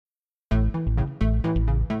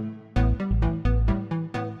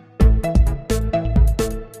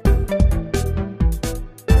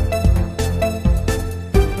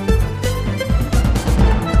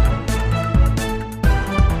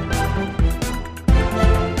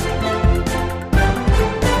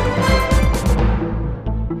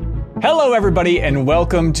Hello, everybody, and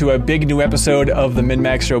welcome to a big new episode of the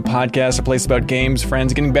Min-Max Show podcast, a place about games,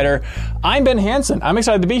 friends, getting better. I'm Ben Hanson. I'm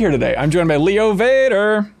excited to be here today. I'm joined by Leo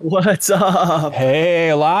Vader. What's up?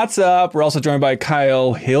 Hey, lots up. We're also joined by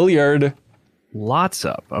Kyle Hilliard. Lots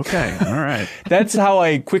up. Okay. All right. That's how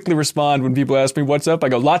I quickly respond when people ask me what's up. I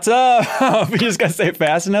go, lots up. You just got to say it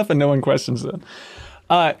fast enough and no one questions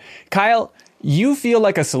it. Kyle, you feel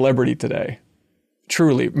like a celebrity today.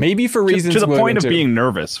 Truly. Maybe for reasons to the point of being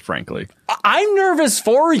nervous, frankly. I'm nervous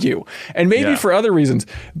for you, and maybe for other reasons.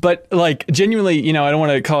 But like, genuinely, you know, I don't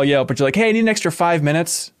want to call you out, but you're like, hey, I need an extra 5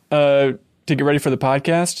 minutes to get ready for the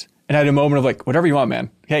podcast. And I had a moment of like, whatever you want, man.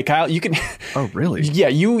 Hey, Kyle, you can. Oh, really? Yeah,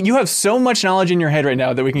 you have so much knowledge in your head right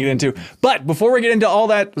now that we can get into. But before we get into all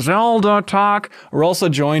that Zelda talk, we're also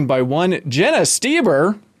joined by one Jenna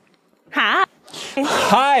Stoeber. Hi.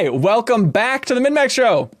 Hi, welcome back to the Min-Max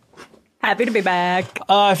Show. Happy to be back.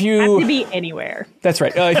 Happy to be anywhere. That's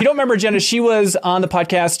right. If you don't remember Jenna, she was on the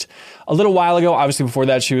podcast a little while ago. Obviously, before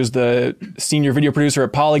that, she was the senior video producer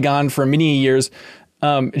at Polygon for many years.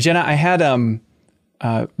 Jenna, I had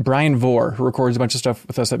Brian Vore, who records a bunch of stuff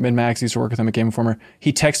with us at Min-Max. He used to work with him at Game Informer.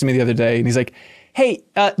 He texted me the other day, and he's like, hey,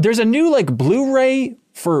 there's a new like Blu-ray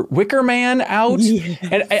for Wicker Man out. Yes.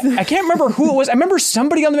 And I can't remember who it was. I remember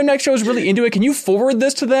somebody on the Min-Max Show was really into it. Can you forward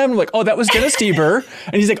this to them? I'm like, oh, that was Jenna Stoeber.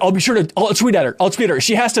 And he's like, I'll be sure to, I'll tweet at her.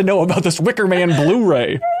 She has to know about this Wicker Man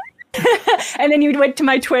Blu-ray. And then you went to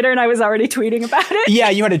my Twitter and I was already tweeting about it. Yeah,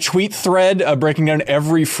 you had a tweet thread breaking down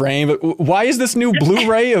every frame. Why is this new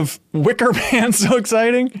Blu-ray of Wicker Man so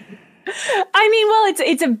exciting? I mean,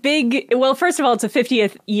 well, it's a big, well, first of all, it's a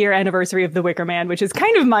 50th year anniversary of The Wicker Man, which is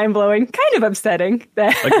kind of mind-blowing, kind of upsetting.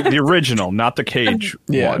 Like the original, not the Cage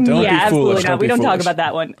one. Don't be foolish. Absolutely not. We don't talk about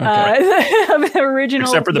that one. Okay. The original,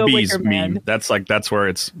 except for the bees Wicker Man. meme. That's where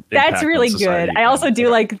it's That's really good. I also do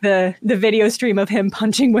like the video stream of him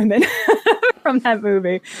punching women from that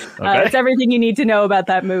movie. Okay. It's everything you need to know about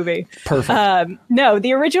that movie. Perfect. No,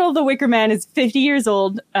 the original The Wicker Man is 50 years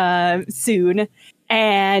old soon.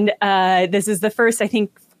 And this is the first, I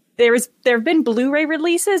think, there have been Blu-ray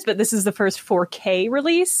releases, but this is the first 4K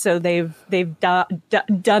release. So they've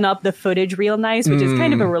done up the footage real nice, which is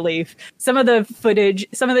kind of a relief. Some of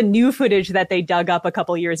the new footage that they dug up a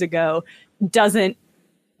couple years ago doesn't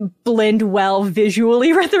blend well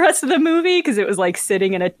visually with the rest of the movie because it was like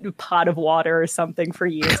sitting in a pot of water or something for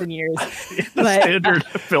years and years. Standard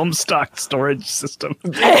film stock storage system.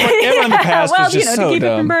 Everyone in the past was just to keep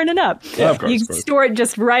dumb. it from burning up. Yeah, of course, you of course. store it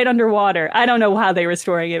just right underwater. I don't know how they were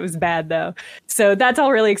storing it. It was bad though. So that's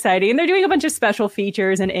all really exciting. And they're doing a bunch of special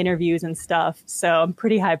features and interviews and stuff. So I'm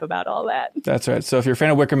pretty hype about all that. That's right. So if you're a fan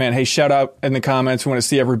of Wicker Man, hey, shout out in the comments. We want to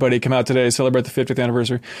see everybody come out today, celebrate the 50th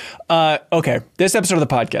anniversary. Okay, this episode of the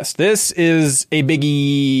podcast. This is a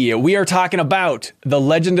biggie. We are talking about The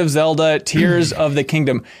Legend of Zelda, Tears of the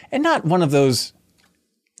Kingdom. And not one of those,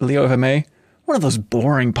 Leo, if I may, one of those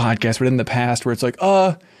boring podcasts within the past where it's like,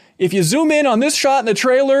 if you zoom in on this shot in the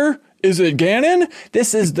trailer, is it Ganon?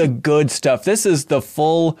 This is the good stuff. This is the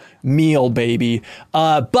full meal, baby.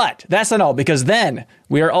 But that's not all, because then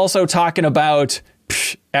we are also talking about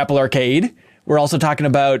Apple Arcade. We're also talking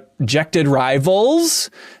about Ejected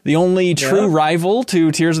Rivals, the only true rival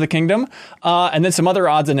to Tears of the Kingdom, and then some other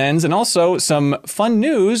odds and ends, and also some fun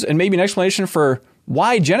news and maybe an explanation for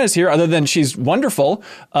why Jenna's here, other than she's wonderful.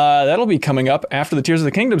 That'll be coming up after the Tears of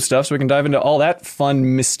the Kingdom stuff, so we can dive into all that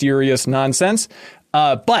fun, mysterious nonsense.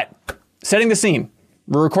 But setting the scene,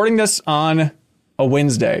 we're recording this on a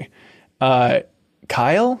Wednesday.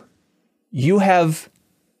 Kyle, you have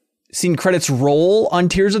seen credits roll on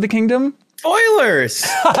Tears of the Kingdom? Spoilers.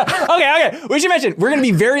 Okay. We should mention we're going to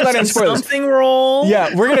be very light on spoilers. Something roll.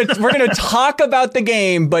 Yeah, we're gonna talk about the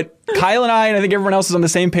game, but Kyle and I think everyone else is on the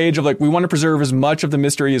same page of like we want to preserve as much of the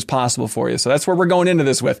mystery as possible for you. So that's where we're going into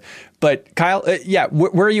this with. But Kyle,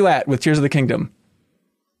 where are you at with Tears of the Kingdom?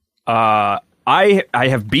 I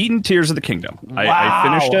have beaten Tears of the Kingdom. Wow.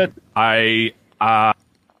 I finished it.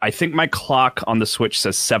 I think my clock on the Switch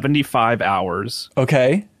says 75 hours.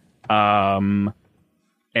 Okay.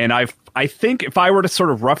 And I think if I were to sort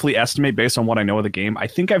of roughly estimate based on what I know of the game, I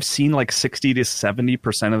think I've seen like 60 to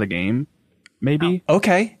 70% of the game, maybe.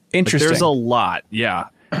 Okay, interesting. Like there's a lot, yeah.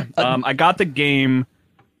 I got the game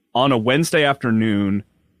on a Wednesday afternoon.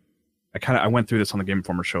 I went through this on the Game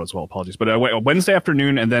Informer show as well. Apologies, but Wednesday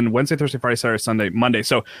afternoon, and then Wednesday, Thursday, Friday, Saturday, Sunday, Monday.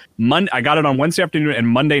 So I got it on Wednesday afternoon, and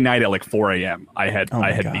Monday night at like 4 a.m. I had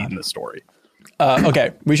beaten the story.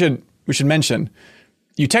 Okay, we should mention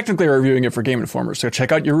You technically are reviewing it for Game Informer, so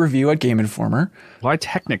check out your review at Game Informer. Why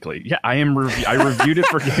technically? Yeah, I am. I reviewed it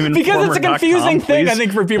for Game Informer. Because it's a confusing thing, I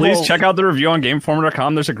think, for people. Please check out the review on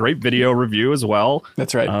GameInformer.com. There's a great video review as well.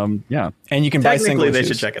 That's right. Yeah, and you can buy single issues. They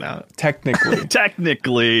should check it out.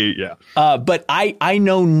 Technically, yeah. But I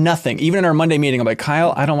know nothing. Even in our Monday meeting, I'm like,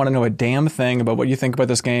 Kyle, I don't want to know a damn thing about what you think about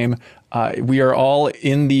this game. We are all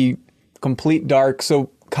in the complete dark.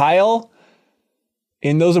 So, Kyle,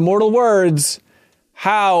 in those immortal words,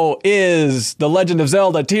 how is The Legend of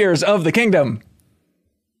Zelda Tears of the Kingdom?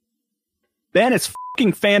 Ben, it's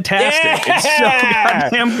fucking fantastic. Yeah! It's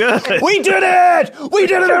so goddamn good. We did it! We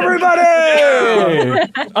did it, everybody!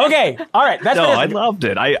 Okay, all right. That's I loved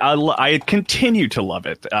it. I continue to love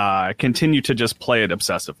it. I continue to just play it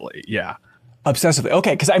obsessively. Yeah. Obsessively.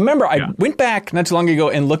 Okay, because I remember I went back not too long ago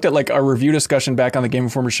and looked at like a review discussion back on the Game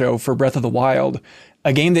Informer show for Breath of the Wild,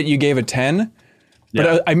 a game that you gave a 10.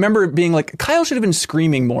 But I remember being like, Kyle should have been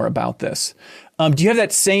screaming more about this. Do you have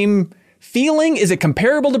that same feeling? Is it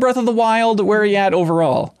comparable to Breath of the Wild? Where are you at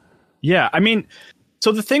overall? Yeah, I mean,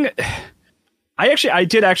 so the thing,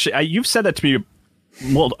 you've said that to me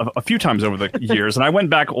a few times over the years, and I went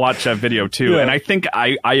back and watched that video too, and I think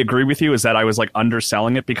I agree with you, is that I was like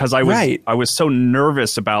underselling it because I was so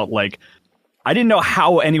nervous about like, I didn't know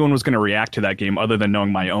how anyone was going to react to that game other than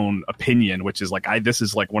knowing my own opinion, which is like, this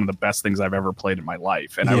is like one of the best things I've ever played in my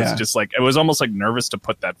life. And I was just like, it was almost like nervous to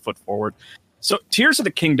put that foot forward. So Tears of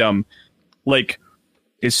the Kingdom, like,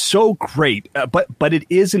 is so great, but it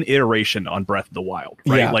is an iteration on Breath of the Wild,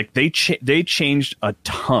 right? Yeah. Like they changed a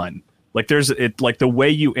ton. Like like the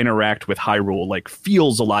way you interact with Hyrule, like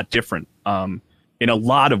feels a lot different, in a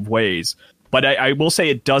lot of ways. But I will say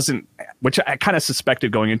it doesn't, which I kind of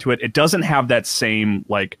suspected going into it, it doesn't have that same,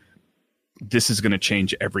 like, this is going to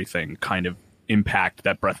change everything kind of impact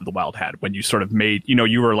that Breath of the Wild had when you sort of made,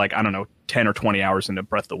 you were like, I don't know, 10 or 20 hours into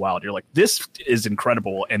Breath of the Wild. You're like, this is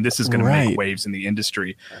incredible, and this is going to make waves in the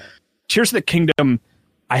industry. Tears of the Kingdom,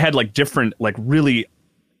 I had like different, like really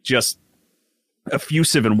just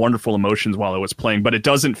effusive and wonderful emotions while I was playing, but it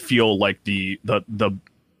doesn't feel like the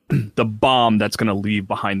bomb that's going to leave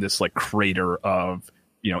behind this like crater of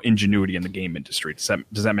ingenuity in the game industry.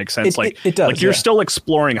 Does that make sense? It does. Like you're still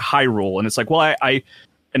exploring Hyrule, and it's like, well,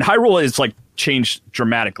 and Hyrule is like changed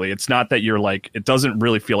dramatically. It's not that you're like, it doesn't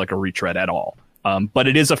really feel like a retread at all. But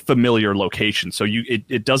it is a familiar location, so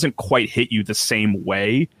it doesn't quite hit you the same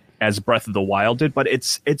way as Breath of the Wild did. But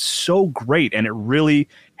it's so great, and it really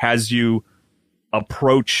has you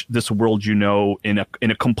approach this world in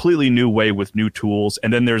a completely new way with new tools.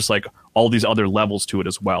 And then there's like all these other levels to it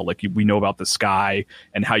as well. Like we know about the sky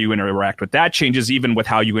and how you interact with that changes even with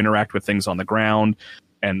how you interact with things on the ground,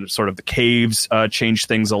 and sort of the caves change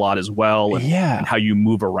things a lot as well. And how you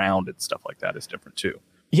move around and stuff like that is different too.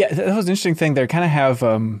 Yeah, that was an interesting thing. They kind of have,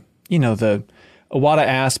 the Iwata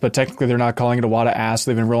Ass, but technically they're not calling it Iwata Ass.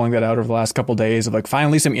 They've been rolling that out over the last couple of days of like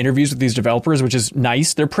finally some interviews with these developers, which is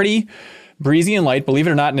nice. They're pretty breezy and light. Believe it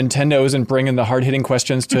or not, Nintendo isn't bringing the hard-hitting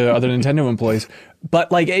questions to other Nintendo employees.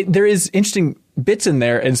 But like there is interesting bits in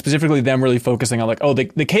there, and specifically them really focusing on like,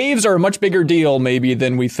 the caves are a much bigger deal maybe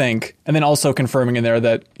than we think. And then also confirming in there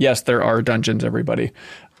that, yes, there are dungeons, everybody,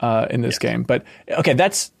 in this game. But okay,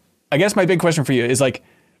 that's, I guess my big question for you is like,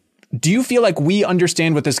 do you feel like we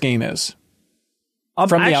understand what this game is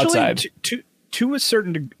from the outside? To a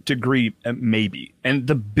certain degree, maybe. And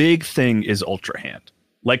the big thing is Ultra Hand.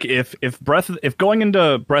 Like if Breath of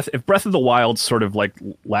the Wild's sort of like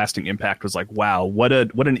lasting impact was like, wow, what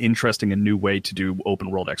an interesting and new way to do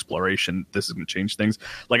open world exploration. This is going to change things.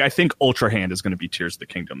 Like I think Ultra Hand is going to be Tears of the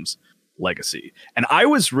Kingdom's legacy. And I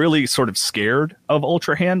was really sort of scared of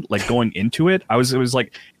Ultra Hand, like going into it. It was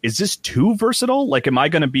like, is this too versatile? Like, am I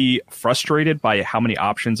going to be frustrated by how many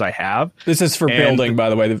options I have? This is for building,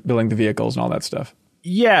 by the way, building the vehicles and all that stuff.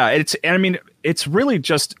 Yeah, it's really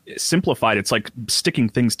just simplified. It's like sticking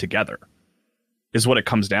things together is what it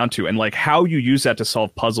comes down to. And like how you use that to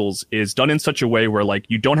solve puzzles is done in such a way where like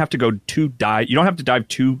you don't have to dive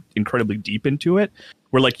too incredibly deep into it,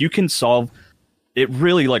 where like you can solve it.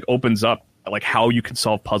 Really like opens up like how you can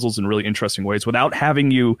solve puzzles in really interesting ways without having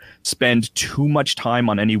you spend too much time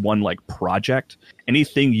on any one like project.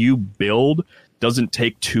 Anything you build doesn't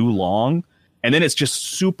take too long. And then it's just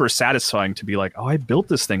super satisfying to be like, oh, I built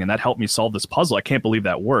this thing and that helped me solve this puzzle. I can't believe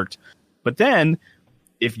that worked. But then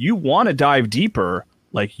if you want to dive deeper,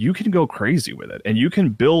 like you can go crazy with it and you can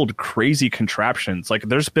build crazy contraptions. Like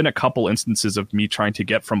there's been a couple instances of me trying to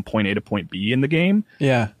get from point A to point B in the game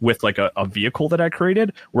with like a vehicle that I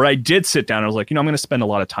created where I did sit down and I was like, I'm going to spend a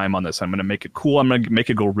lot of time on this. I'm going to make it cool. I'm going to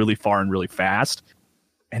make it go really far and really fast.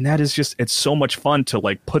 And that is just, it's so much fun to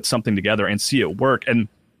like put something together and see it work. And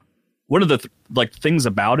one of the like things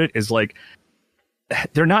about it is like,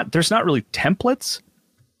 there's not really templates,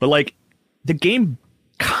 but like the game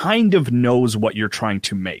kind of knows what you're trying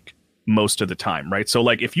to make most of the time, right? So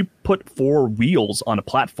like if you put 4 wheels on a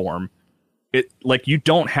platform, it like you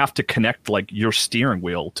don't have to connect like your steering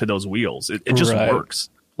wheel to those wheels. It just works.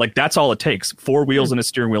 Like that's all it takes. 4 wheels and a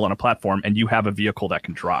steering wheel on a platform, and you have a vehicle that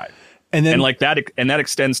can drive. And like that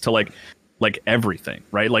extends to like everything,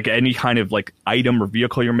 right? Like any kind of like item or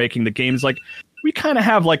vehicle you're making. The game's like, we kind of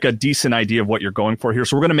have like a decent idea of what you're going for here,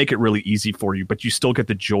 so we're going to make it really easy for you, but you still get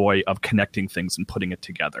the joy of connecting things and putting it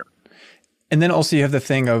together. And then also you have the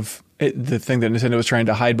thing that Nintendo was trying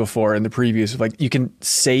to hide before in the previews, like you can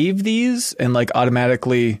save these and like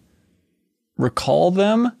automatically recall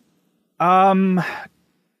them. Not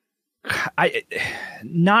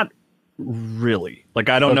really. Like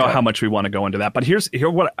I don't know how much we want to go into that, but here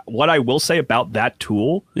what I will say about that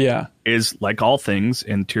tool is like all things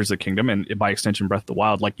in Tears of the Kingdom and by extension Breath of the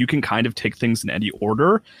Wild, like you can kind of take things in any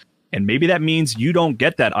order, and maybe that means you don't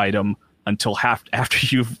get that item until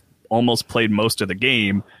after you've almost played most of the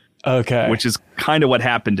game. Okay. Which is kind of what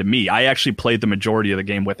happened to me. I actually played the majority of the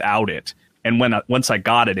game without it. And once I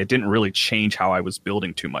got it, it didn't really change how I was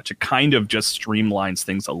building too much. It kind of just streamlines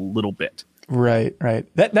things a little bit. Right.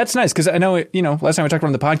 That's nice, because I know, last time we talked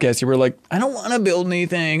on the podcast, you were like, I don't want to build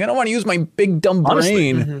anything. I don't want to use my big dumb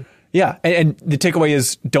brain. Honestly, yeah. And the takeaway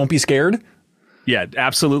is don't be scared. Yeah,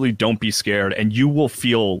 absolutely. Don't be scared. And you will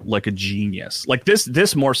feel like a genius. Like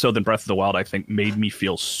this more so than Breath of the Wild, I think made me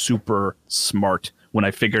feel super smart when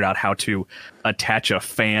I figured out how to attach a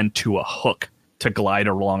fan to a hook to glide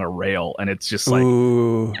along a rail. And it's just like,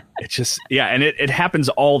 it's just, yeah. And it happens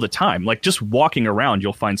all the time. Like just walking around,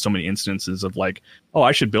 you'll find so many instances of like, oh,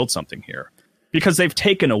 I should build something here, because they've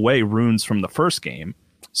taken away runes from the first game.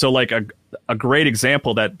 So like a great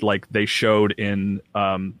example that like they showed in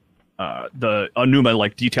the Anuma,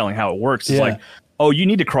 like detailing how it works is like, oh, you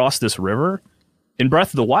need to cross this river. In Breath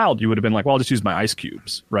of the Wild, you would have been like, well, I'll just use my ice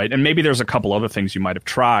cubes, right? And maybe there's a couple other things you might have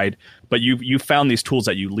tried, but you found these tools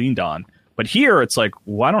that you leaned on. But here it's like,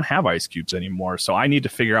 well, I don't have ice cubes anymore, so I need to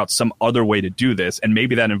figure out some other way to do this. And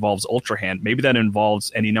maybe that involves Ultra Hand. Maybe that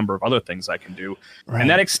involves any number of other things I can do. Right. And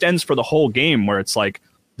that extends for the whole game, where it's like,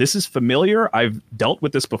 this is familiar. I've dealt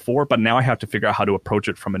with this before, but now I have to figure out how to approach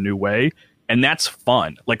it from a new way. And that's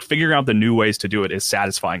fun. Like figuring out the new ways to do it is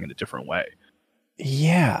satisfying in a different way.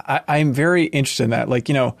 Yeah, I'm very interested in that. Like,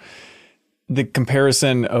 the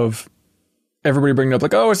comparison of everybody bringing up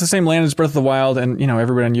like, oh, it's the same land as Breath of the Wild, and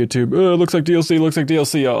everybody on YouTube, oh, it looks like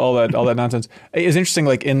DLC, all that nonsense. It's interesting,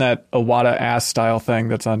 like in that Iwata ass style thing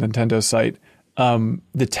that's on Nintendo's site,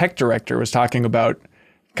 the tech director was talking about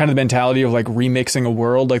kind of the mentality of like remixing a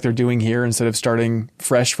world like they're doing here instead of starting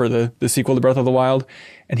fresh for the sequel to Breath of the Wild.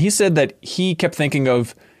 And he said that he kept thinking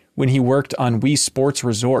of when he worked on Wii Sports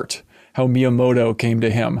Resort, how Miyamoto came to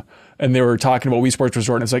him and they were talking about Wii Sports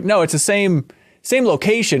Resort, and it's like, no, it's the same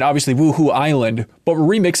location, obviously Woohoo Island, but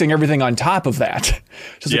we're remixing everything on top of that.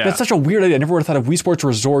 Just like, that's such a weird idea. I never would have thought of Wii Sports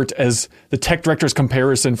Resort as the tech director's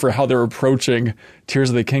comparison for how they're approaching Tears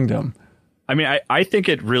of the Kingdom. I mean, I think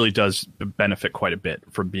it really does benefit quite a bit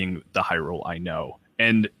from being the Hyrule I know.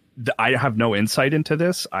 And I have no insight into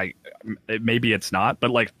this. Maybe it's not,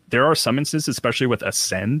 but like there are some instances, especially with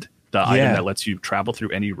Ascend, the item that lets you travel through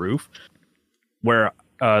any roof, where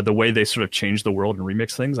the way they sort of change the world and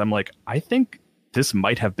remix things, I'm like, I think this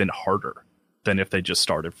might have been harder than if they just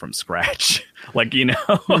started from scratch. Like,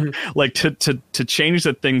 like to change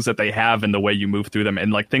the things that they have and the way you move through them,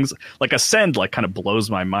 and like things like Ascend, like kind of blows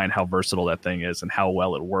my mind how versatile that thing is and how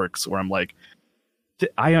well it works, where I'm like,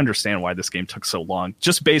 I understand why this game took so long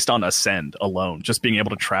just based on Ascend alone. Just being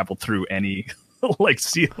able to travel through any like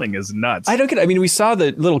ceiling is nuts. I don't get it. I mean, we saw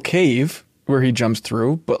the little cave where he jumps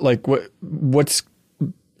through, but like what's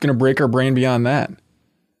gonna break our brain beyond that?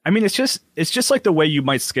 I mean, it's just like the way you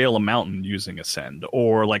might scale a mountain using Ascend,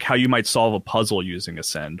 or like how you might solve a puzzle using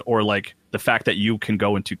Ascend, or like the fact that you can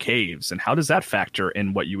go into caves, and how does that factor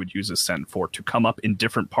in what you would use Ascend for, to come up in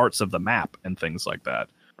different parts of the map and things like that.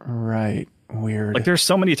 Right. Weird. Like there's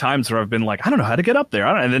so many times where I've been like, I don't know how to get up there.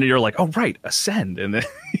 And then you're like, oh, right, Ascend. And then,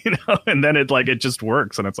 and then it just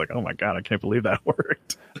works. And it's like, oh my God, I can't believe that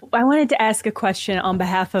worked. I wanted to ask a question on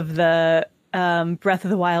behalf of the Breath of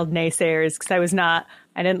the Wild naysayers, because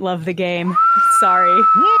I didn't love the game. Sorry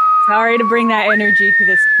to bring that energy to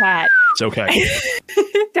this chat. It's okay.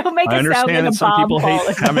 Don't make it sound like a some people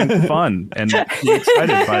hate having fun and be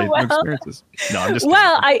excited by new experiences. No, I'm just kidding.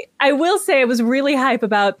 Well, I will say I was really hype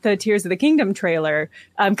about the Tears of the Kingdom trailer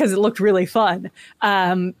because it looked really fun.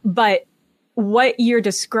 But what you're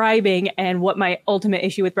describing and what my ultimate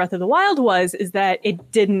issue with Breath of the Wild is that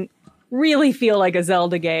it didn't really feel like a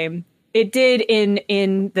Zelda game. It did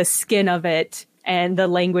in the skin of it and the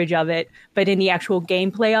language of it, but in the actual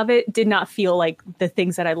gameplay of it did not feel like the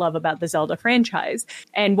things that I love about the Zelda franchise.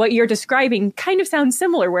 And what you're describing kind of sounds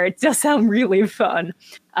similar, where it does sound really fun,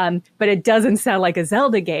 but it doesn't sound like a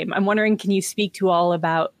Zelda game. I'm wondering, can you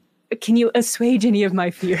assuage any of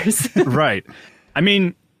my fears? Right. I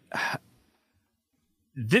mean,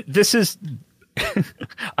 this is...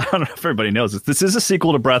 I don't know if everybody knows this. This is a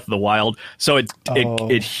sequel to Breath of the Wild, so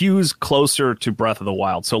it hews closer to Breath of the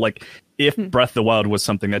Wild. So, like, if Breath of the Wild was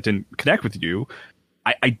something that didn't connect with you,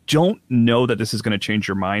 I don't know that this is going to change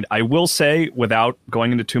your mind. I will say, without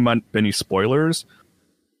going into too many spoilers,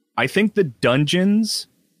 I think the dungeons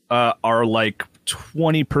are like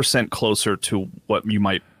 20% closer to what you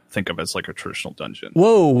might think of as like a traditional dungeon.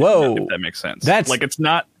 Whoa! If that makes sense. That's like, it's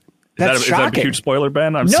not. That's shocking. Is that a huge spoiler,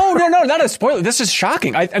 Ben? No, not a spoiler. This is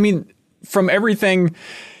shocking. I mean, from everything,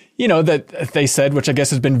 that they said, which I guess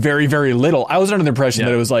has been very, very little, I was under the impression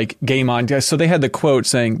that it was like game on. So they had the quote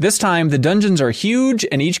saying, "This time the dungeons are huge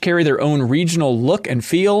and each carry their own regional look and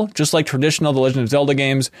feel, just like traditional The Legend of Zelda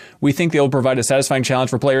games. We think they will provide a satisfying challenge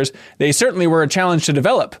for players. They certainly were a challenge to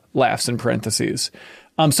develop," laughs in parentheses.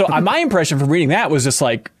 So my impression from reading that was just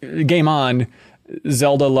like, game on,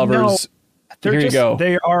 Zelda lovers. No. Here you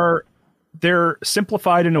go. They're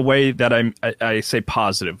simplified in a way that I say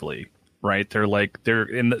positively, right? They're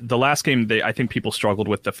in the last game. I think people struggled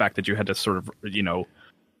with the fact that you had to sort of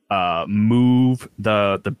move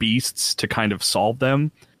the beasts to kind of solve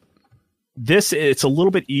them. It's a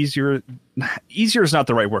little bit easier. Easier is not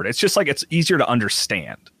the right word. It's just like it's easier to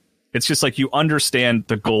understand. It's just like you understand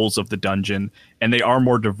the goals of the dungeon, and they are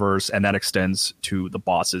more diverse, and that extends to the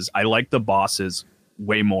bosses. I like the bosses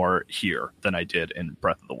way more here than I did in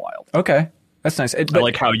Breath of the Wild. Okay, that's nice. I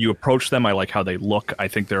like how you approach them. I like how they look. I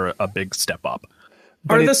think they're a big step up.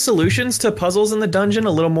 Are the solutions to puzzles in the dungeon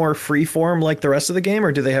a little more freeform like the rest of the game,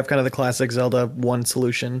 or do they have kind of the classic Zelda one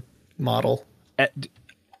solution model?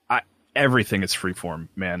 Everything is freeform,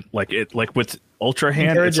 man. Like with Ultra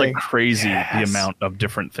Hand, it's like crazy the amount of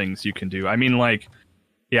different things you can do. I mean, like,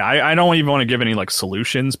 yeah, I don't even want to give any like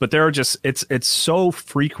solutions, but there are just it's so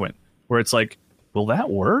frequent where it's like, will that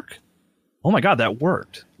work? Oh my God, that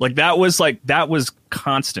worked. That was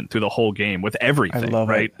constant through the whole game with everything. I love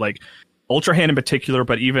it. Like Ultra Hand in particular,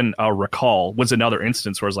 but even Recall was another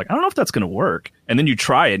instance where I was like, I don't know if that's going to work. And then you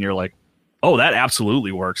try it and you're like, oh, that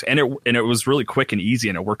absolutely works. And it was really quick and easy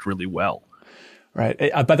and it worked really well. Right.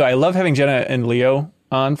 By the way, I love having Jenna and Leo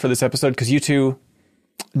on for this episode because you two,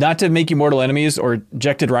 not to make you mortal enemies or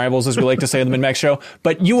ejected rivals, as we like to say on the Min-Max show,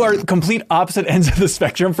 but you are complete opposite ends of the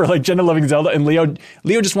spectrum for like Jenna loving Zelda and Leo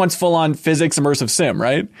just wants full on physics immersive sim,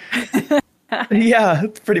 right? Yeah,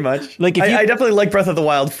 pretty much. Like I definitely like Breath of the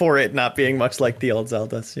Wild for it not being much like the old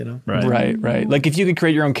Zeldas, Right. Like if you could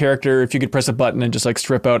create your own character, if you could press a button and just like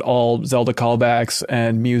strip out all Zelda callbacks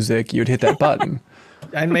and music, you'd hit that button.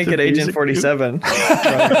 I'd make it Agent 47.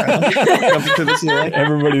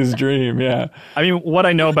 Everybody's dream, yeah. I mean, what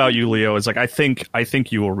I know about you, Leo, is like I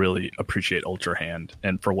think you will really appreciate Ultra Hand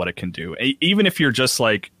and for what it can do. Even if you're just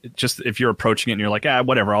if you're approaching it and you're like,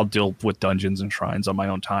 whatever, I'll deal with dungeons and shrines on my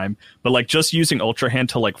own time. But like just using Ultra Hand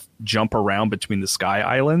to like jump around between the Sky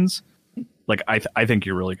Islands, like I think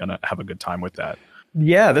you're really gonna have a good time with that.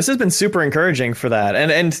 Yeah, this has been super encouraging for that.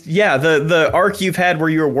 And yeah, the arc you've had where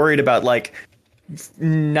you were worried about like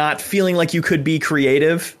not feeling like you could be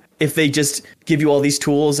creative if they just give you all these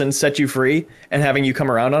tools and set you free, and having you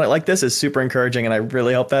come around on it like this is super encouraging. And I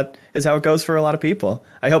really hope that is how it goes for a lot of people.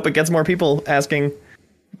 I hope it gets more people asking,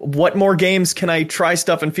 what more games can I try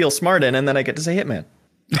stuff and feel smart in? And then I get to say Hitman.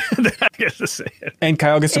 I get to say it. And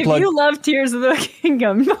Kyle gets to if plug. If you love Tears of the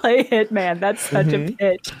Kingdom, play Hitman. That's such a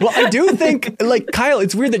pitch. Well, I do think, like, Kyle,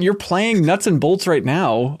 it's weird that you're playing Nuts and Bolts right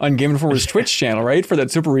now on Game Informer's Twitch channel, right? For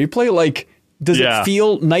that super replay. Like, does it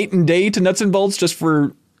feel night and day to Nuts and Bolts just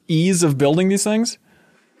for ease of building these things?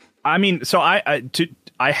 I mean, so I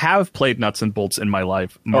have played Nuts and Bolts in my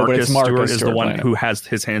life. Marcus Stewart is the one who has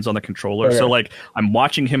his hands on the controller. Okay. So like I'm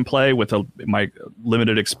watching him play with my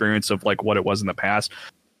limited experience of like what it was in the past.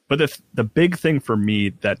 But the big thing for me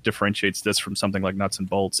that differentiates this from something like Nuts and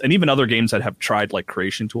Bolts, and even other games that have tried like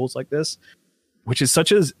creation tools like this, which is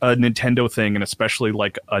such a Nintendo thing, and especially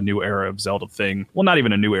like a new era of Zelda thing. Well, not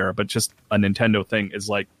even a new era, but just a Nintendo thing, is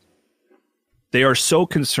like they are so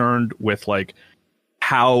concerned with like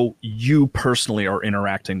how you personally are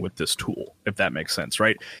interacting with this tool, if that makes sense,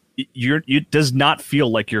 right? It does not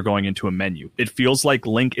feel like you're going into a menu. It feels like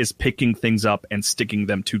Link is picking things up and sticking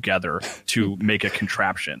them together to make a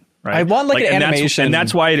contraption. Right? I want like an animation, and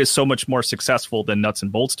that's why it is so much more successful than Nuts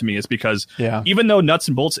and Bolts to me. Is because Yeah. even though Nuts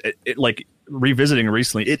and Bolts, like revisiting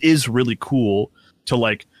recently, it is really cool to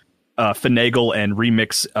like finagle and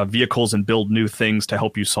remix vehicles and build new things to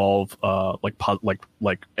help you solve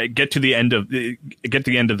get to the end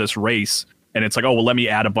of this race. And it's like, oh, well, let me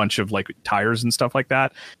add a bunch of like tires and stuff like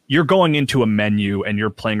that. You're going into a menu and you're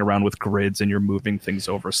playing around with grids and you're moving things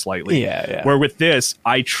over slightly. Yeah. Where with this,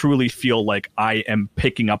 I truly feel like I am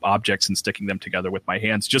picking up objects and sticking them together with my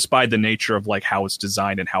hands just by the nature of like how it's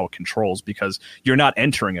designed and how it controls, because you're not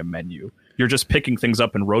entering a menu. You're just picking things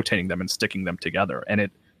up and rotating them and sticking them together. And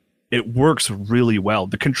it works really well.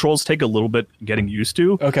 The controls take a little bit getting used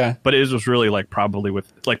to. Okay. But it was really like probably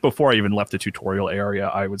with like before I even left the tutorial area,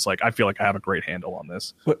 I was like, I feel like I have a great handle on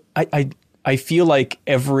this. But I feel like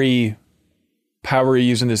every power you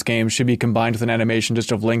use in this game should be combined with an animation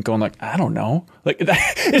just of Link going like, I don't know. Like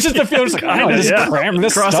it's just the feeling like, I don't know, just cram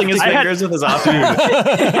this Crossing stuff. his fingers with his option.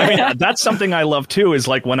 I mean, that's something I love too, is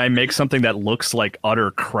like when I make something that looks like utter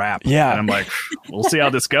crap. Yeah. And I'm like, we'll see how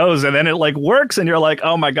this goes. And then it like works and you're like,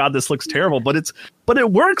 oh my God, this looks terrible. But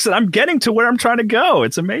it works and I'm getting to where I'm trying to go.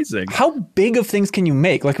 It's amazing. How big of things can you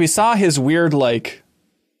make? Like we saw his weird like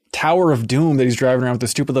Tower of Doom that he's driving around with the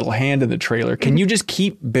stupid little hand in the trailer. Can you just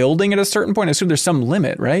keep building at a certain point? I assume there's some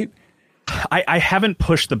limit, right? I haven't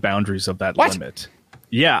pushed the boundaries of that limit.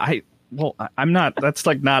 Yeah, I'm not. That's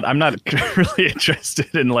like not. I'm not really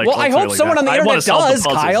interested in like. Well, I hope someone on the internet does,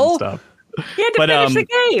 Kyle. He had to finish the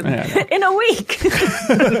game in a week.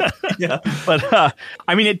 Yeah, but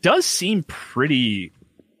I mean, it does seem pretty.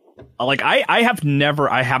 Like I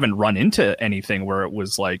haven't run into anything where it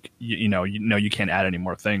was like you can't add any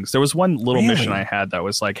more things. There was one little mission I had that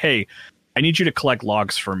was like, hey, I need you to collect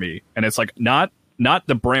logs for me, and it's like not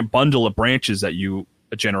the bundle of branches that you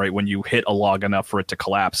generate when you hit a log enough for it to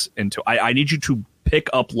collapse into. I need you to pick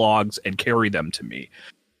up logs and carry them to me.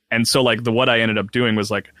 And so like what I ended up doing was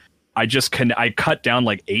like I cut down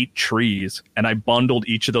like 8 trees and I bundled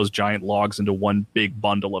each of those giant logs into one big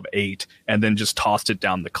bundle of 8 and then just tossed it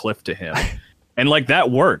down the cliff to him. And like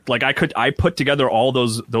that worked. Like I put together all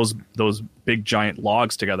those big giant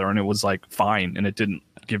logs together and it was like fine. And it didn't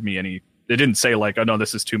give me any, it didn't say like, oh no,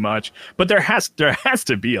 this is too much, but there has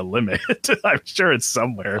to be a limit. I'm sure it's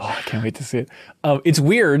somewhere. Oh, I can't wait to see it. It's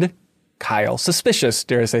weird, Kyle, suspicious,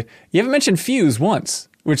 dare I say. You haven't mentioned Fuse once,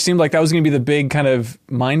 which seemed like that was going to be the big kind of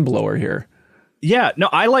mind blower here. Yeah, no,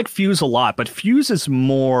 I like Fuse a lot, but Fuse is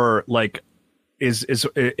more like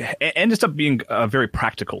it ends up being a very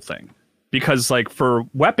practical thing, because like for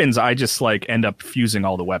weapons, I just like end up fusing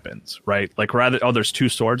all the weapons, right? Like there's 2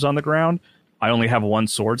 swords on the ground. I only have 1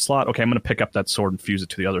 sword slot. Okay, I'm going to pick up that sword and fuse it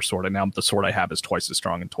to the other sword, and now the sword I have is twice as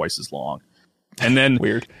strong and twice as long. And then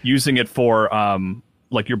Weird. Using it for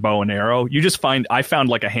like your bow and arrow, I found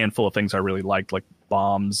like a handful of things I really liked, like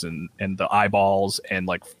bombs and the eyeballs and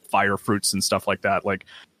like fire fruits and stuff like that. Like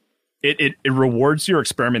it rewards your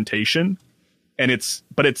experimentation, and it's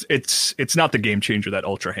not the game changer that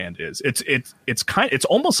Ultra Hand is. It's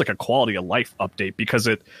almost like a quality of life update, because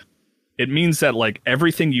it means that like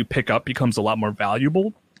everything you pick up becomes a lot more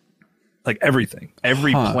valuable. Like everything,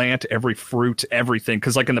 every plant, every fruit, everything.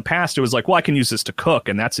 Because like in the past, it was like, well, I can use this to cook,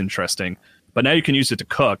 and that's interesting. But now you can use it to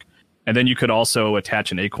cook, and then you could also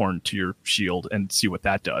attach an acorn to your shield and see what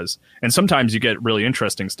that does. And sometimes you get really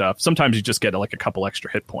interesting stuff. Sometimes you just get like a couple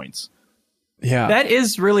extra hit points. Yeah, that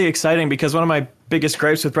is really exciting, because one of my biggest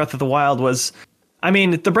gripes with Breath of the Wild was, I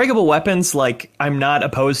mean, the breakable weapons, like, I'm not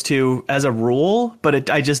opposed to as a rule,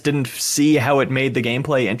 but I just didn't see how it made the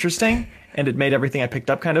gameplay interesting, and it made everything I picked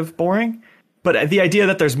up kind of boring. But the idea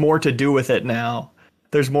that there's more to do with it now,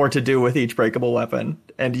 there's more to do with each breakable weapon,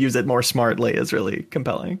 and use it more smartly is really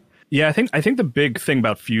compelling. Yeah, I think the big thing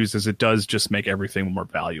about Fuse is it does just make everything more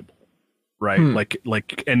valuable, right?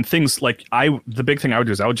 Like, and things like the big thing I would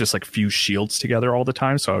do is I would just like fuse shields together all the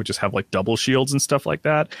time. So I would just have like double shields and stuff like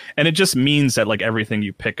that. And it just means that like everything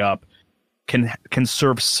you pick up can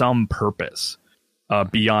serve some purpose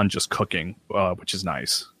beyond just cooking, which is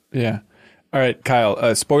nice. Yeah. All right,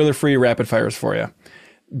 Kyle, spoiler-free rapid fires for you.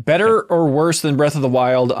 Better or worse than Breath of the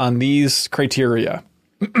Wild on these criteria?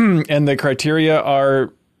 And the criteria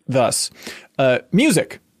are thus.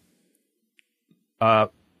 Music.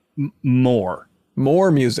 More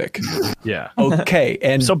music. Yeah. Okay.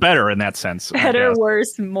 And so better in that sense. Better,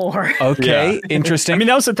 worse, more. Okay. Yeah. Interesting. I mean,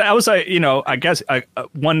 that was I guess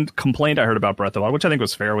one complaint I heard about Breath of the Wild, which I think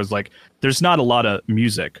was fair, was like there's not a lot of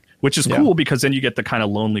music, which is cool because then you get the kind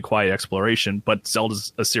of lonely, quiet exploration. But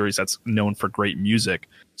Zelda's a series that's known for great music,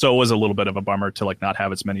 so it was a little bit of a bummer to like not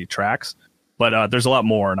have as many tracks. But there's a lot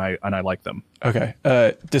more, and I like them. Okay.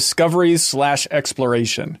 Discoveries /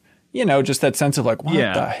 exploration. just that sense of like, what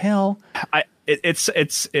the hell?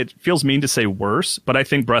 It feels mean to say worse, but I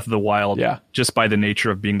think Breath of the Wild, just by the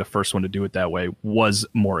nature of being the first one to do it that way, was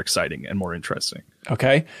more exciting and more interesting.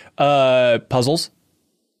 Okay. Puzzles?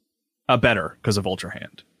 Better because of Ultra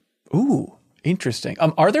Hand. Ooh, interesting.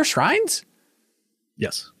 Are there shrines?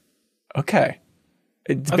 Yes. Okay.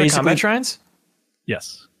 Are there combat shrines?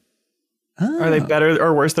 Yes. Are they better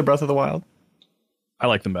or worse than Breath of the Wild? I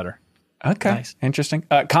like them better. Okay. Nice. Interesting.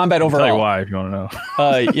 Combat overall. I'll tell you why if you want to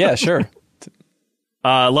know. Yeah, sure.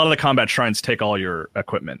 A lot of the combat shrines take all your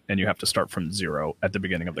equipment and you have to start from zero at the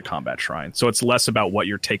beginning of the combat shrine. So it's less about what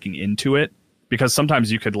you're taking into it, because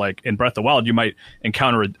sometimes you could, like in Breath of the Wild, you might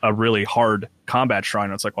encounter a really hard combat shrine.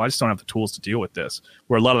 And it's like, well, I just don't have the tools to deal with this.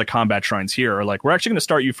 Where a lot of the combat shrines here are like, we're actually going to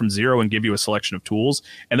start you from zero and give you a selection of tools.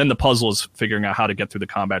 And then the puzzle is figuring out how to get through the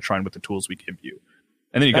combat shrine with the tools we give you.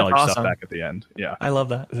 And then you get all your stuff back at the end. Yeah. I love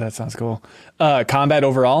that. That sounds cool. Combat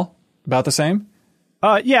overall, about the same?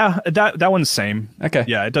 Yeah, that one's same. Okay.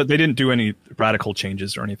 Yeah, they didn't do any radical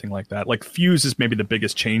changes or anything like that. Like Fuse is maybe the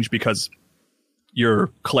biggest change because your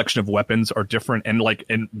collection of weapons are different and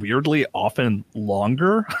weirdly often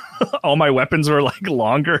longer. All my weapons are like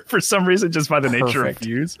longer for some reason, just by the nature of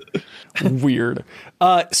Fuse. Weird.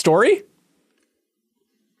 Story?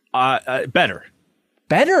 Better.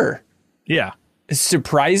 Better? Yeah.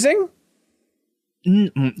 Surprising?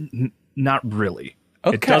 Not really.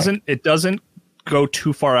 Okay. It doesn't go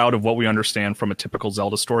too far out of what we understand from a typical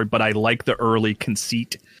Zelda story, but I like the early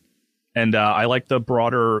conceit, and I like the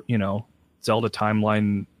broader, Zelda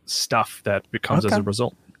timeline stuff that becomes as a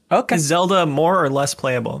result. Okay. Is Zelda more or less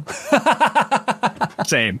playable?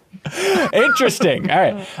 Same. Interesting. All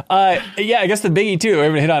right. Yeah, I guess the biggie too, we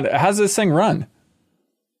haven't hit on. How's this thing run?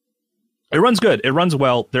 It runs good. It runs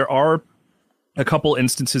well. There are a couple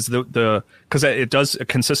instances because it does a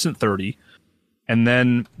consistent 30, and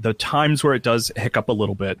then the times where it does hiccup a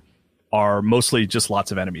little bit are mostly just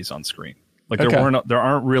lots of enemies on screen. Like there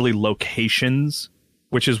aren't really locations,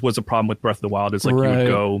 which was a problem with Breath of the Wild. Is like you would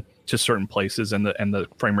go to certain places and the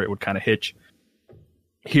frame rate would kind of hitch.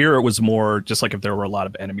 Here it was more just like if there were a lot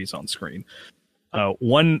of enemies on screen.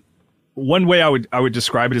 One way I would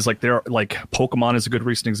describe it is like Pokemon is a good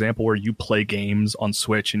recent example where you play games on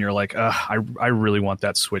Switch and you're like, I really want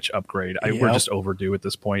that Switch upgrade. We're just overdue at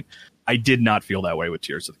this point. I did not feel that way with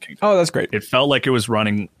Tears of the Kingdom. Oh, that's great. It felt like it was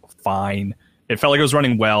running fine. It felt like it was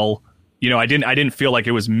running well. I didn't feel like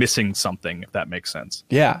it was missing something, if that makes sense.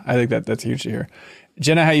 Yeah, I think that's huge to hear.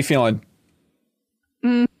 Jenna, how you feeling?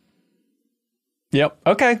 Yep.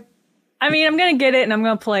 Okay. I mean, I'm going to get it and I'm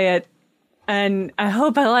going to play it. And I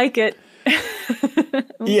hope I like it.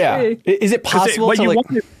 Yeah. Is it possible to want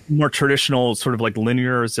more traditional sort of like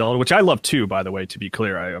linear Zelda, which I love too, by the way, to be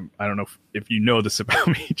clear. I don't know if you know this about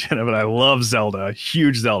me, Jenna, but I love Zelda.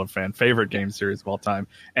 Huge Zelda fan. Favorite game series of all time.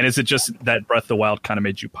 And is it just that Breath of the Wild kind of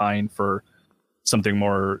made you pine for something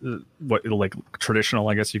more like traditional,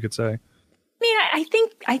 I guess you could say? I mean,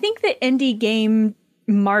 I think the indie game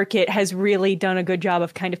market has really done a good job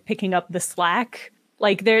of kind of picking up the slack.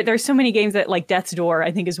 Like there's so many games that like Death's Door,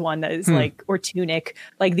 I think is one that is like, or Tunic,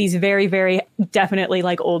 like these very, very definitely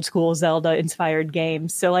like old school Zelda inspired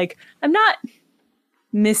games. So like, I'm not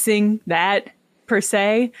missing that per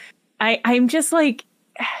se. I'm just like,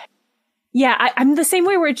 yeah, I'm the same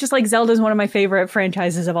way where it's just like Zelda is one of my favorite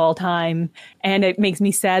franchises of all time. And it makes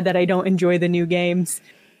me sad that I don't enjoy the new games.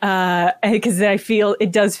 Because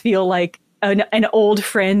it does feel like an old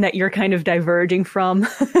friend that you're kind of diverging from.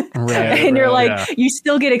 And you're like, you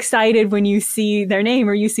still get excited when you see their name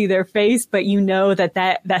or you see their face, but you know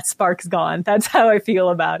that spark's gone. That's how I feel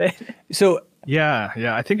about it. So yeah,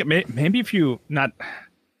 I think maybe if you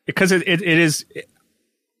because it is,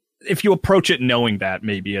 if you approach it knowing that,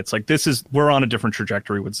 maybe it's like we're on a different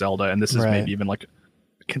trajectory with Zelda, and this is maybe even like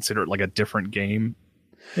consider it like a different game.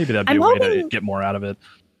 Maybe that'd be a way to get more out of it.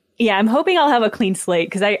 Yeah, I'm hoping I'll have a clean slate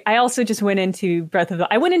because I also just went into Breath of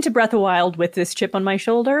the Wild with this chip on my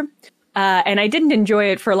shoulder, and I didn't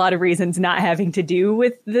enjoy it for a lot of reasons, not having to do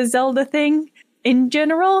with the Zelda thing in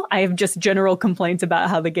general. I have just general complaints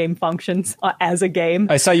about how the game functions as a game.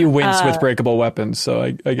 I saw you wince with breakable weapons, so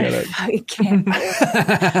I get it. I can't.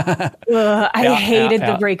 I hated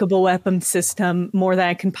the breakable weapon system more than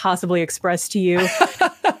I can possibly express to you.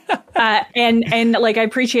 And like, I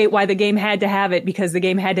appreciate why the game had to have it, because the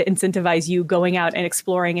game had to incentivize you going out and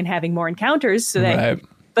exploring and having more encounters. So that,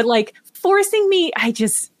 but like forcing me,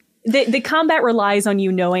 the combat relies on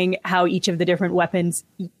you knowing how each of the different weapons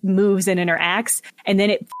moves and interacts, and then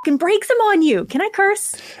it fucking breaks them on you. Can I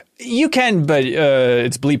curse? You can, but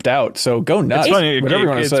it's bleeped out, so go nuts. It's funny. Whatever you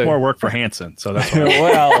want to It's say. more work for Hanson, so that's why.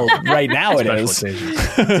 Well, right now it Special is.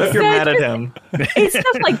 occasions. So if you're mad at him, It's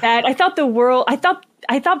stuff like that. I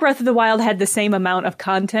thought Breath of the Wild had the same amount of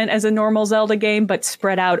content as a normal Zelda game, but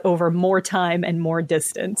spread out over more time and more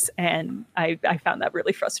distance. And I found that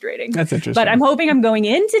really frustrating. That's interesting. But I'm hoping I'm going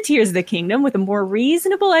into Tears of the Kingdom with a more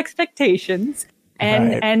reasonable expectations.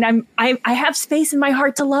 And Right. and I have space in my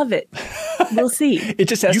heart to love it. We'll see. It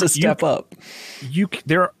just has to step up.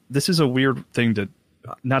 This is a weird thing to.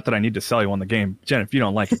 Not that I need to sell you on the game, Jen. If you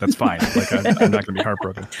don't like it, that's fine. Like I'm not going to be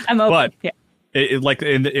heartbroken. I'm open. But Yeah.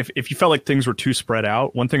 if you felt like things were too spread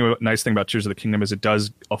out, nice thing about Tears of the Kingdom is it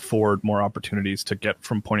does afford more opportunities to get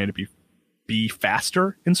from point A to B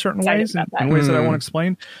faster in certain Excited ways, about that. in ways that I won't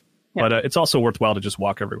explain. Yeah. But it's also worthwhile to just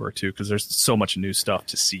walk everywhere too, because there's so much new stuff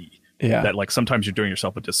to see. Yeah. That like sometimes you're doing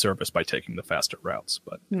yourself a disservice by taking the faster routes,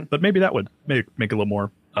 but maybe that would make it a little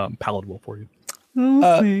more palatable for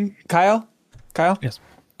you. Kyle? Yes.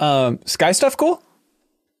 Sky stuff cool?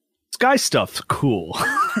 Sky stuff's cool.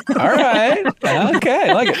 All right. Okay,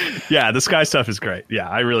 I like it. Yeah, the sky stuff is great. Yeah,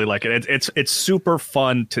 I really like it. It's super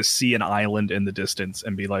fun to see an island in the distance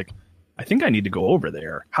and be like, I think I need to go over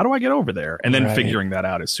there. How do I get over there? And then Right. figuring that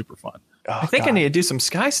out is super fun. I think I need to do some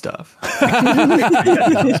Sky stuff.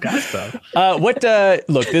 Sky stuff.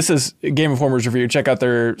 Look, this is Game Informer's review. Check out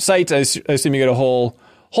their site. I assume you get a whole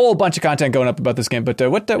bunch of content going up about this game. But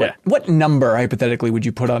what number, hypothetically, would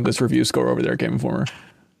you put on this review score over there at Game Informer?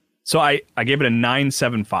 So I gave it a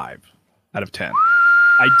 9.75 out of 10.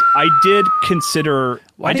 I did consider.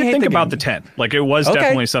 Why I do you did hate think the about game? the 10. Like it was Okay.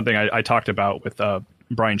 definitely something I talked about with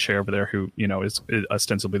Brian Shea over there, who is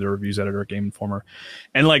ostensibly the reviews editor at Game Informer,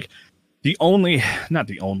 and like not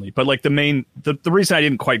the only, but like the reason I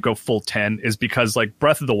didn't quite go full 10 is because like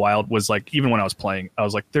Breath of the Wild was like, even when I was playing, I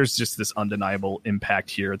was like, there's just this undeniable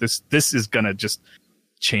impact here. This is gonna just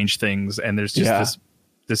change things, and there's just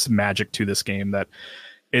this magic to this game that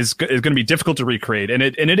is going to be difficult to recreate, and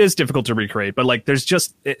it is difficult to recreate. But like, there's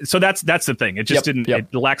just so that's the thing. It just didn't.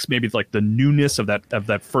 It lacks maybe like the newness of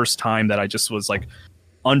that first time that I just was like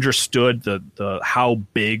understood the how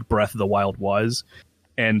big Breath of the Wild was,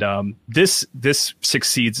 and this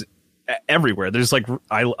succeeds everywhere. There's like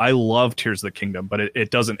I love Tears of the Kingdom, but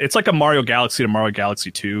it doesn't. It's like a Mario Galaxy to Mario Galaxy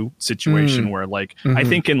 2 situation where like I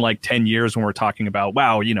think in like 10 years when we're talking about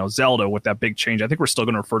Zelda with that big change, I think we're still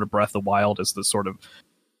going to refer to Breath of the Wild as the sort of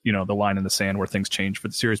the line in the sand where things change for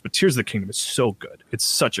the series. But Tears of the Kingdom is so good. It's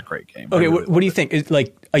such a great game. Okay, what do you think?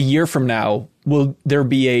 Like a year from now, will there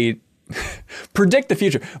be a predict the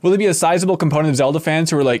future? Will there be a sizable component of Zelda fans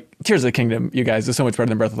who are like, Tears of the Kingdom, you guys, is so much better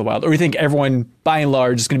than Breath of the Wild? Or do you think everyone, by and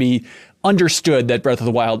large, is going to be understood that Breath of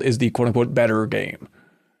the Wild is the quote-unquote better game?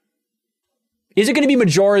 Is it going to be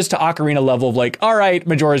Majora's to Ocarina level of like, all right,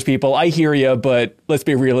 Majora's people, I hear you, but let's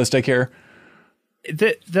be realistic here?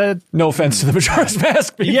 No offense to the Majora's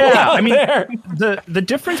Mask people out there. The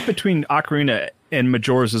difference between Ocarina and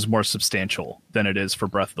Majora's is more substantial than it is for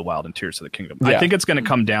Breath of the Wild and Tears of the Kingdom. I think it's going to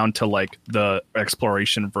come down to like the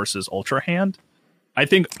exploration versus Ultra Hand. I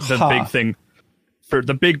think the big thing for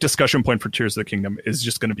the big discussion point for Tears of the Kingdom is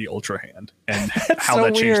just going to be Ultra Hand and how so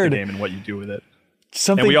that changed the weird. game and what you do with it.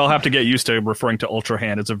 Something And we all have to get used to referring to Ultra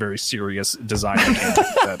Hand as a very serious design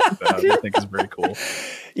that I think is very cool.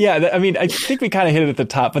 Yeah, I mean, I think we kind of hit it at the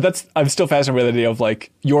top, but I'm still fascinated by the idea of like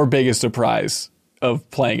your biggest surprise of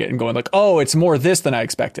playing it and going like, oh, it's more this than I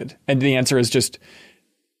expected. And the answer is just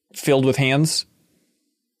filled with hands.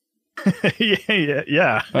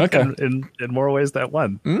 yeah. Okay. In more ways than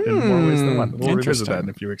one. In more ways than one. We'll revisit that in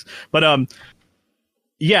a few weeks. But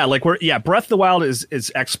Breath of the Wild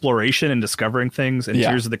is exploration and discovering things, and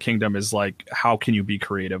Tears of the Kingdom is like, how can you be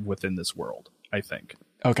creative within this world? I think.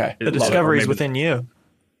 Okay. The discovery is within you.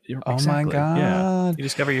 Oh Exactly. my God. Yeah. You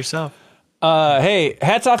discover yourself. Hey,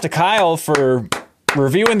 hats off to Kyle for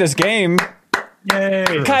reviewing this game.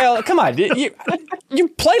 Yay. Kyle, come on. You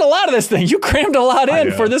played a lot of this thing. You crammed a lot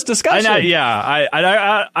in for this discussion.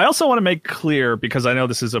 I also want to make clear, because I know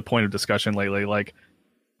this is a point of discussion lately, like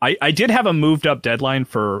I did have a moved up deadline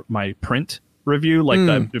for my print review,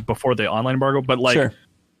 like before the online embargo, but like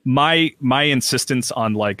my insistence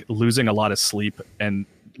on like losing a lot of sleep and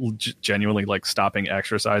genuinely like stopping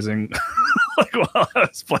exercising like while I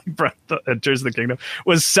was playing Tears of the Kingdom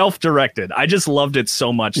was self-directed. I just loved it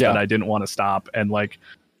so much that I didn't want to stop. And like,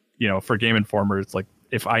 for Game Informer, it's like,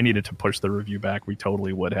 if I needed to push the review back, we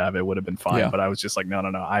totally would have. It would have been fine. Yeah. But I was just like, no.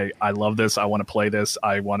 I love this. I want to play this.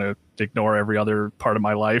 I want to ignore every other part of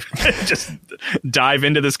my life. Just dive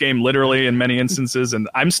into this game literally in many instances. And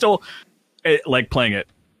I'm still like playing it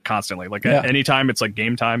constantly. Like anytime it's like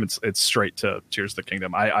game time, it's straight to Tears of the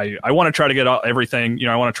Kingdom. I want to try to get everything. You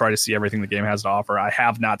know, I want to try to see everything the game has to offer. I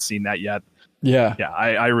have not seen that yet. Yeah,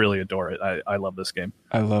 I really adore it. I love this game.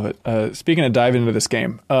 I love it. Speaking of diving into this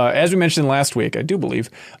game, as we mentioned last week, I do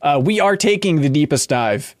believe, we are taking the deepest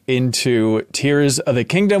dive into Tears of the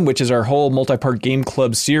Kingdom, which is our whole multi-part game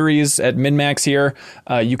club series at MinMax here.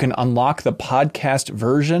 You can unlock the podcast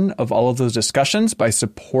version of all of those discussions by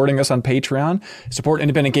supporting us on Patreon. Support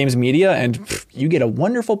independent games media, and you get a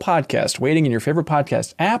wonderful podcast waiting in your favorite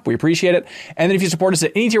podcast app. We appreciate it. And then if you support us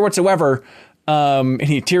at any tier whatsoever,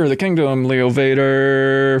 any tier of the kingdom, Leo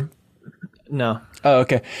Vader. No. Oh,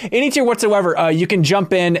 okay. Any tier whatsoever, you can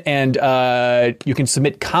jump in and you can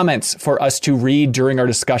submit comments for us to read during our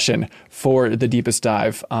discussion for the deepest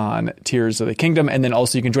dive on Tears of the Kingdom. And then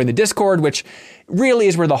also you can join the Discord, which really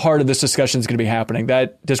is where the heart of this discussion is going to be happening.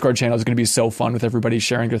 That Discord channel is going to be so fun with everybody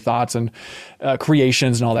sharing their thoughts and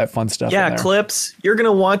creations and all that fun stuff. Yeah, clips. You're going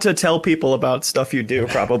to want to tell people about stuff you do,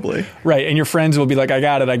 probably. Right. And your friends will be like, I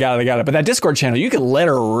got it. But that Discord channel, you can let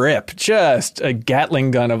her rip. Just a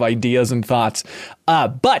Gatling gun of ideas and thoughts.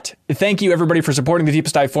 But thank you, everybody, for supporting the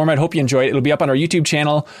Deepest Dive format. Hope you enjoy it. It'll be up on our YouTube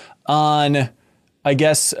channel on, I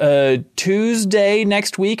guess, Tuesday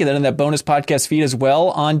next week, and then in that bonus podcast feed as well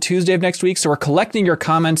on Tuesday of next week. So we're collecting your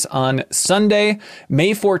comments on Sunday,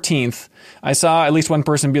 May 14th. I saw at least one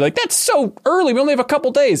person be like, that's so early. We only have a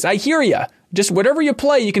couple days. I hear you. Just whatever you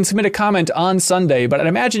play, you can submit a comment on Sunday, but I'd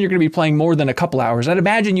imagine you're going to be playing more than a couple hours. I'd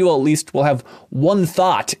imagine you at least will have one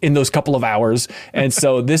thought in those couple of hours. And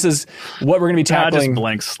so this is what we're going to be tackling. Just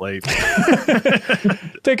blank slate.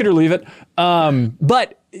 Take it or leave it.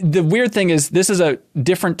 But the weird thing is this is a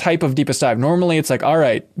different type of deepest dive. Normally it's like, all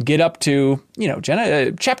right, get up to,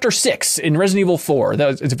 Jenna, chapter 6 in Resident Evil 4.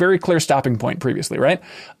 It's a very clear stopping point previously, right?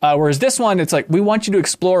 Whereas this one, it's like, we want you to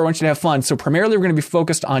explore, we want you to have fun. So primarily we're going to be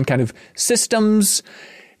focused on kind of systems,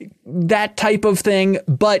 that type of thing.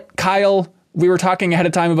 But Kyle, we were talking ahead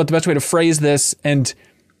of time about the best way to phrase this. And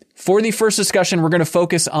for the first discussion, we're going to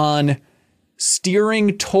focus on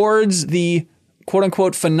steering towards the quote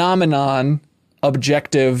unquote phenomenon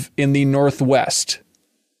objective in the Northwest.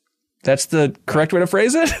 That's the correct way to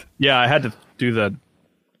phrase it? Yeah, I had to do the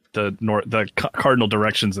cardinal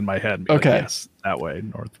directions in my head. Okay. Like, yes, that way,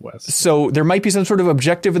 Northwest. So there might be some sort of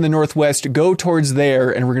objective in the Northwest. Go towards there,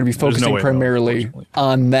 and we're going to be focusing primarily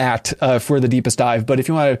on that for the deepest dive. But if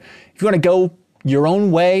you want to go your own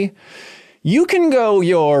way, you can go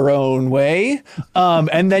your own way.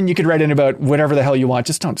 And then you could write in about whatever the hell you want.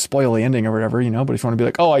 Just don't spoil the ending or whatever, But if you want to be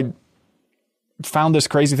like, oh, I found this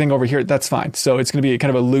crazy thing over here, that's fine. So it's going to be kind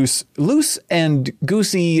of a loose and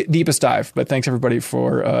goosey deepest dive. But thanks everybody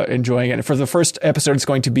for enjoying it. And for the first episode, it's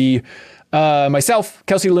going to be myself,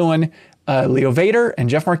 Kelsey Lewin, Leo Vader, and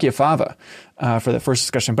Jeff Marchiafava for the first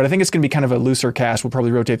discussion. But I think it's going to be kind of a looser cast. We'll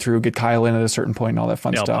probably rotate through, get Kyle in at a certain point and all that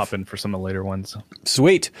fun stuff. I'll pop in for some of the later ones.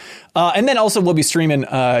 Sweet. And then also we'll be streaming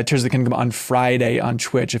Tears of the Kingdom on Friday on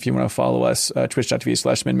Twitch if you want to follow us,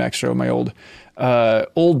 twitch.tv/MinMax Show. My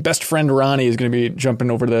old best friend Ronnie is going to be jumping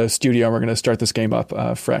over to the studio, and we're going to start this game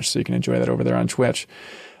up fresh, so you can enjoy that over there on Twitch.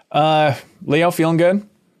 Leo, feeling good?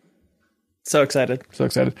 So excited.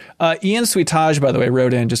 Ian Sweetage, by the way,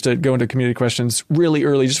 wrote in just to go into community questions really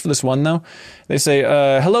early, just for this one, though. They say,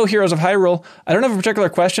 hello, Heroes of Hyrule. I don't have a particular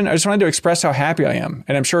question. I just wanted to express how happy I am,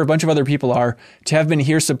 and I'm sure a bunch of other people are, to have been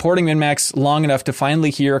here supporting MinMax long enough to finally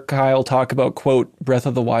hear Kyle talk about, quote, Breath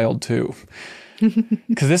of the Wild 2.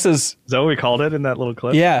 Because this is that what we called it in that little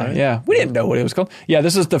clip? Yeah, right? Yeah. We didn't know what it was called. Yeah,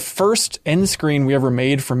 this is the first end screen we ever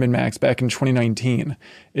made for MinMax back in 2019.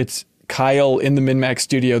 It's Kyle in the MinMax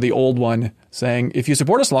studio, the old one, saying, if you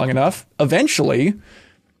support us long enough, eventually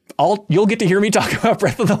you'll get to hear me talk about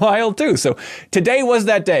Breath of the Wild too. So today was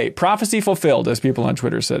that day. Prophecy fulfilled, as people on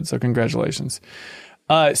Twitter said. So congratulations.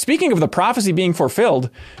 Speaking of the prophecy being fulfilled,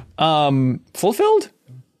 fulfilled?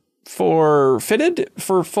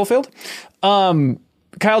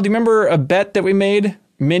 Kyle, do you remember a bet that we made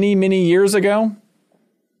many years ago?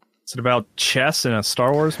 Is it about chess in a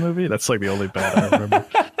Star Wars movie? That's like the only bet I remember.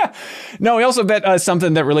 No, we also bet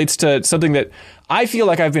something that relates to something that I feel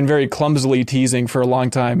like I've been very clumsily teasing for a long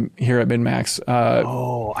time here at MinMax. I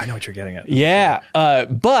know what you're getting at. Yeah,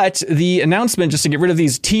 but the announcement, just to get rid of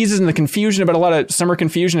these teases and the confusion about a lot of summer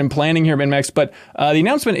confusion and planning here at MinMax, but the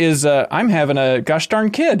announcement is I'm having a gosh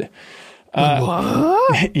darn kid.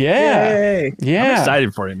 What? Yeah. Yay. Yeah. I'm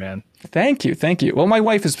excited for you, man. Thank you. Well, my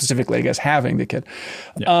wife is specifically, I guess, having the kid.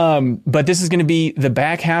 Yeah. But this is going to be the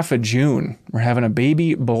back half of June. We're having a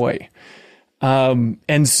baby boy.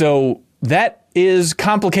 And so that is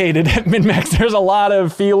complicated at MinMax. There's a lot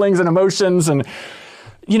of feelings and emotions and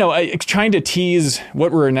trying to tease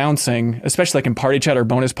what we're announcing, especially like in Party Chat or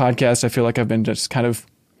bonus podcast. I feel like I've been just kind of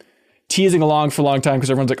teasing along for a long time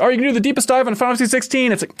because everyone's like, "Oh, you can do the deepest dive on Final Fantasy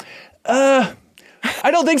 16." It's like,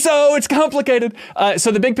 I don't think so. It's complicated.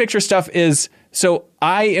 So the big picture stuff is, so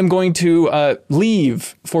I am going to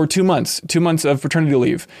leave for 2 months of paternity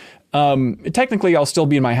leave. Technically, I'll still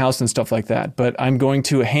be in my house and stuff like that, but I'm going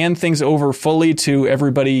to hand things over fully to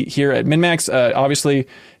everybody here at MinMax. Obviously,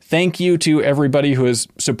 thank you to everybody who has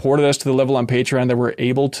supported us to the level on Patreon that we're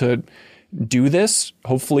able to do this,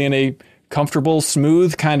 hopefully in a comfortable,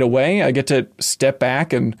 smooth kind of way. I get to step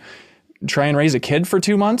back and try and raise a kid for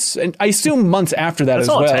 2 months, and I assume months after that That's as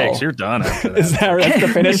all well. it takes. You're done after that. Is that right? The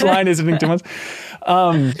finish line is in 2 months.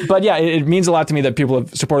 But yeah, it means a lot to me that people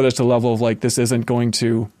have supported us to the level of like, this isn't going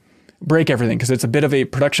to break everything, because it's a bit of a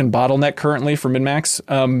production bottleneck currently for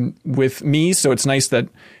MinMax with me. So it's nice that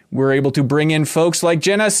we're able to bring in folks like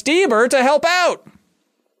Jenna Stoeber to help out.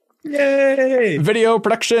 Yay! Video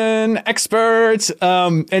production expert.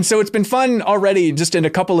 And so it's been fun already, just in a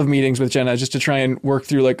couple of meetings with Jenna, just to try and work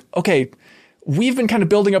through like, okay, we've been kind of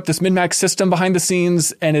building up this MinMax system behind the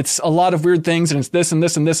scenes, and it's a lot of weird things, and it's this and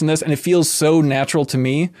this and this and this, and it feels so natural to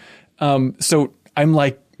me. So I'm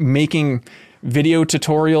like making video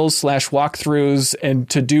tutorials / walkthroughs and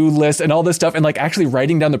to-do lists and all this stuff, and like actually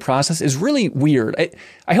writing down the process is really weird.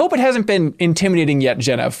 I hope it hasn't been intimidating yet,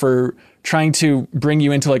 Jenna, for trying to bring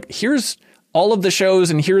you into like, here's all of the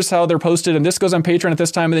shows and here's how they're posted, and this goes on Patreon at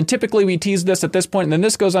this time, and then typically we tease this at this point, and then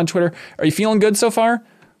this goes on Twitter. Are you feeling good so far?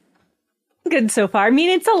 Good so far. I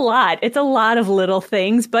mean, it's a lot. It's a lot of little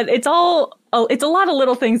things, but it's a lot of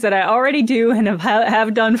little things that I already do and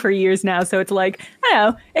have done for years now. So it's like, I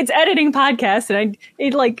don't know, it's editing podcasts, and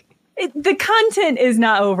the content is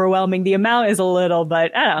not overwhelming. The amount is a little,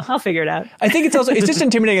 but I don't know, I'll figure it out. I think it's just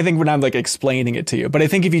intimidating, I think, when I'm like explaining it to you. But I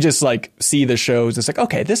think if you just like see the shows, it's like,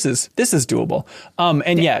 okay, this is doable.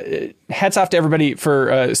 And yeah, hats off to everybody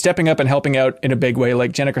for stepping up and helping out in a big way.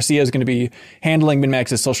 Like Jenna Garcia is going to be handling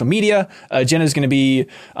MinMax's social media. Jenna is going to be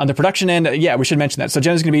on the production end. Yeah, we should mention that. So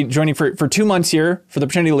Jenna's going to be joining for 2 months here for the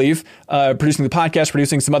paternity leave, producing the podcast,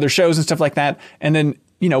 producing some other shows and stuff like that. And then,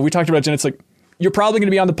 we talked about Jenna. It's like, you're probably going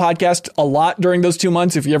to be on the podcast a lot during those 2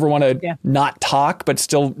 months. If you ever want to not talk, but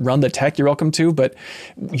still run the tech, you're welcome to. But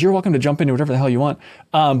you're welcome to jump into whatever the hell you want.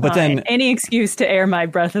 But then any excuse to air my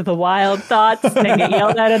Breath of the Wild thoughts and get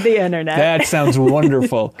yelled at the internet. That sounds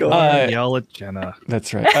wonderful. Yell at Jenna.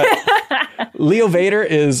 That's right. Leo Vader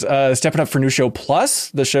is stepping up for New Show Plus,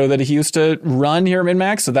 the show that he used to run here at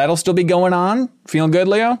MinMax. So that'll still be going on. Feeling good,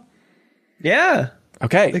 Leo? Yeah.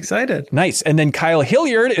 Okay. Excited. Nice. And then Kyle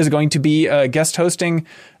Hilliard is going to be guest hosting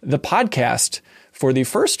the podcast for the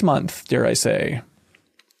first month, dare I say.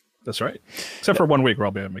 That's right. Except for 1 week where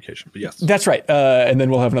I'll be on vacation, but yes. That's right. And then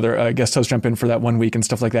we'll have another guest host jump in for that 1 week and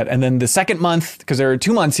stuff like that. And then the second month, because there are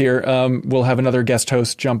 2 months here, we'll have another guest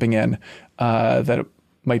host jumping in that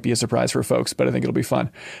might be a surprise for folks, but I think it'll be fun.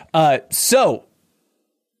 So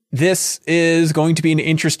this is going to be an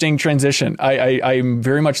interesting transition. I'm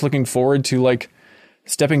very much looking forward to like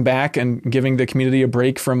stepping back and giving the community a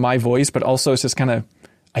break from my voice, but also it's just kind of,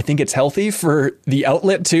 I think it's healthy for the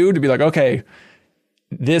outlet too, to be like, okay,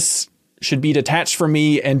 this should be detached from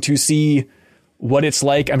me and to see what it's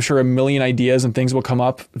like. I'm sure a million ideas and things will come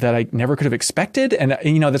up that I never could have expected. And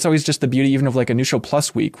that's always just the beauty even of like a New Show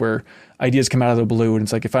Plus week where ideas come out of the blue. And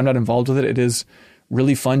it's like, if I'm not involved with it, it is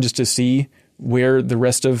really fun just to see where the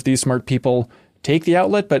rest of these smart people take the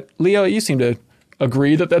outlet. But Leo, you seem to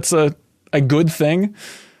agree that that's a good thing.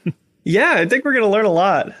 Yeah, I think we're going to learn a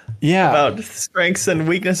lot about strengths and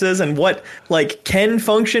weaknesses and what like can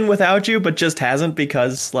function without you, but just hasn't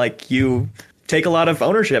because like you take a lot of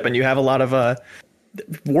ownership and you have a lot of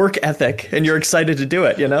work ethic and you're excited to do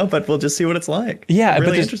it, but we'll just see what it's like. Yeah. I'm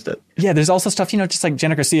really interested. Yeah. There's also stuff, just like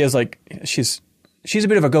Jenna Garcia is like, she's a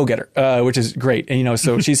bit of a go-getter, which is great. And,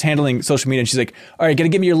 so she's handling social media and she's like, all right, got to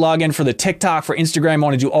give me your login for the TikTok, for Instagram. I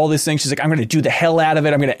want to do all these things. She's like, I'm going to do the hell out of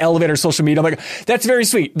it. I'm going to elevate our social media. I'm like, that's very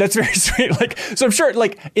sweet. That's very sweet. Like, so I'm sure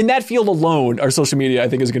like in that field alone, our social media, I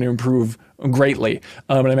think is going to improve greatly.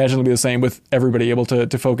 And I imagine it'll be the same with everybody able to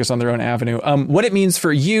focus on their own avenue. What it means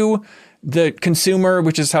for you, the consumer,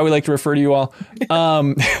 which is how we like to refer to you all.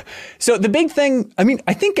 So the big thing,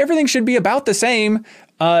 I think everything should be about the same.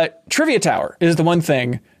 Trivia Tower is the one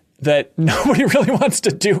thing that nobody really wants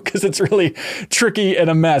to do because it's really tricky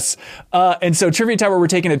and a mess. And so Trivia Tower, we're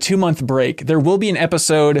taking a 2-month break. There will be an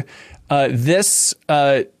episode this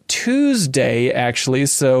Tuesday, actually.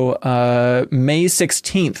 So May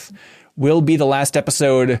 16th will be the last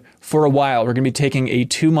episode for a while. We're going to be taking a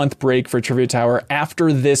 2-month break for Trivia Tower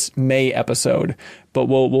after this May episode, but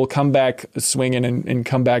we'll come back swinging and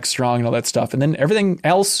come back strong and all that stuff. And then everything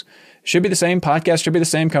else should be the same. Podcast should be the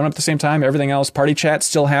same, coming up at the same time. Everything else, Party Chat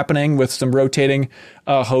still happening with some rotating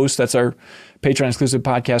hosts. That's our Patreon exclusive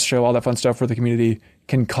podcast show, all that fun stuff where the community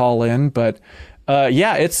can call in. But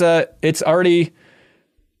it's already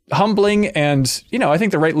humbling and, I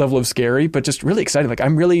think the right level of scary, but just really excited. Like,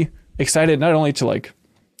 I'm really excited not only to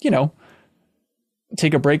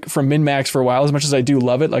take a break from Min-Max for a while, as much as I do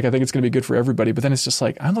love it. Like, I think it's going to be good for everybody, but then it's just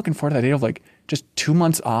like, I'm looking forward to that idea of just 2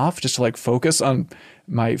 months off, just to focus on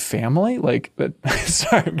my family.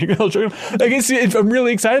 Sorry, I'm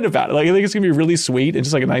really excited about it. I think it's going to be really sweet and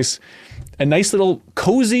just a nice little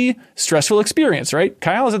cozy, stressful experience, right?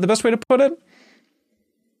 Kyle, is that the best way to put it?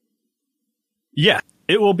 Yeah,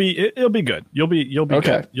 it'll be good. You'll be okay.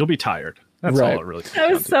 Good. You'll be tired. That's right. all it really. That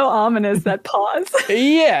was so ominous, that pause.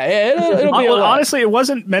 Yeah, it'll be. Honestly, it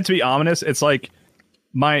wasn't meant to be ominous. It's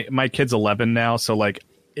my kid's 11 now, so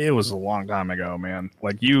it was a long time ago, man.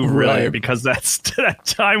 You really, because that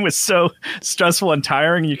time was so stressful and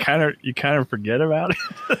tiring. You kind of forget about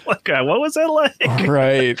it. What was that like?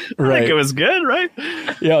 Right. I think it was good, right?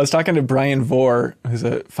 Yeah, I was talking to Brian Vore, who's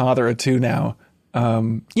a father of 2 now.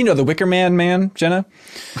 The Wicker Man, Jenna.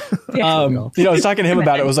 I was talking to him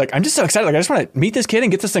about it. I was I'm just so excited. I just want to meet this kid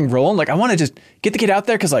and get this thing rolling. I want to just get the kid out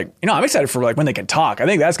there because, I'm excited for when they can talk. I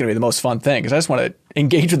think that's going to be the most fun thing because I just want to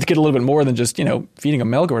engage with the kid a little bit more than just feeding him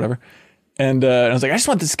milk or whatever. And I was I just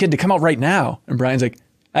want this kid to come out right now. And Brian's oh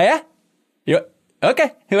yeah,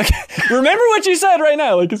 okay. Remember what you said right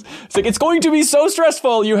now. It's going to be so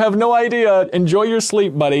stressful. You have no idea. Enjoy your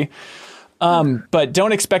sleep, buddy. But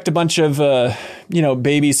don't expect a bunch of,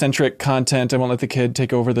 baby-centric content. I won't let the kid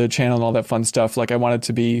take over the channel and all that fun stuff. I want it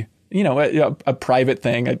to be, a private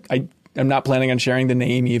thing. I'm not planning on sharing the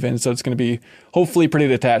name even, so it's going to be hopefully pretty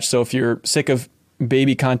detached. So if you're sick of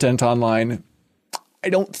baby content online, I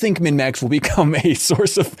don't think Min-Max will become a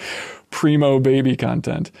source of primo baby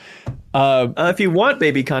content. If you want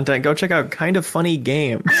baby content, go check out Kind of Funny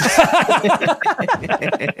Games.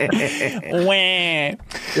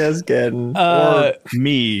 Just kidding. Or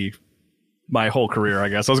me, my whole career, I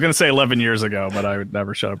guess. I was going to say 11 years ago, but I would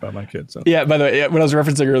never shut up about my kids. So. Yeah, by the way, what I was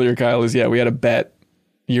referencing earlier, Kyle, is, we had a bet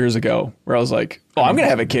years ago where I was I'm going to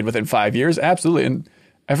have a kid within 5 years. Absolutely. And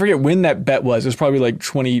I forget when that bet was. It was probably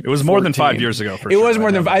 20. It was more than 5 years ago. It was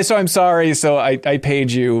more than 5. So I'm sorry. So I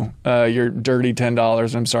paid you your dirty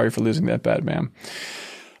 $10. I'm sorry for losing that bet, ma'am.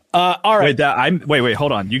 All right. Wait,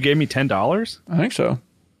 hold on. You gave me $10? I think so.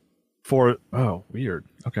 Weird.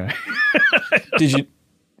 Okay. Did you?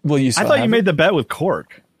 Well, I thought you made the bet with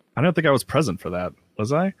Cork. I don't think I was present for that.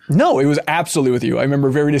 Was I? No, it was absolutely with you. I remember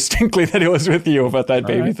very distinctly that it was with you about that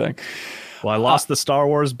baby thing. Well, I lost the Star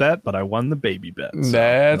Wars bet, but I won the baby bet. So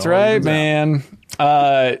that's right, man.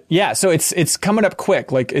 So it's coming up quick.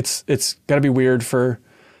 It's got to be weird for,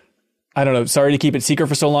 I don't know. Sorry to keep it secret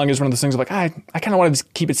for so long is one of those things of I kind of wanted to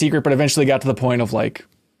keep it secret, but eventually got to the point of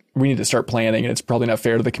we need to start planning, and it's probably not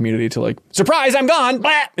fair to the community to surprise, I'm gone.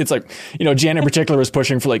 Blah! It's Jan in particular was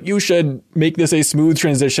pushing for you should make this a smooth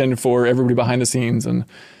transition for everybody behind the scenes and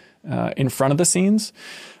in front of the scenes.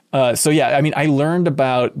 I learned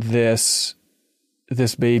about this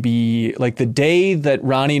baby the day that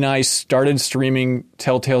Ronnie and I started streaming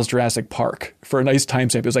Telltale's Jurassic Park for a nice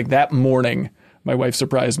timestamp. It was that morning. My wife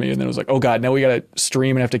surprised me, and then it was oh God, now we got to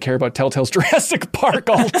stream and have to care about Telltale's Jurassic Park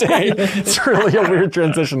all day. It's really a weird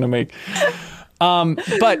transition to make.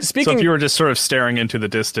 But speaking, so if you were just sort of staring into the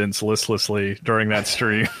distance listlessly during that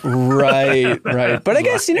stream, right. But I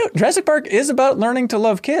guess Jurassic Park is about learning to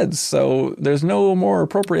love kids, so there's no more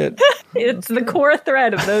appropriate. It's the core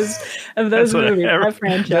thread of those movies. That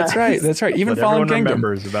franchise. That's right. Even Fallen Kingdom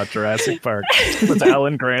remembers about Jurassic Park was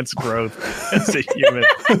Alan Grant's growth as a human.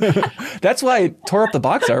 That's why I tore up the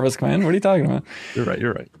box office, man. What are you talking about? You're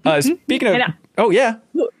right. Speaking of,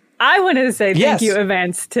 I wanted to say thank you,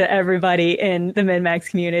 Events, to everybody in the Min-Max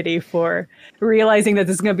community for realizing that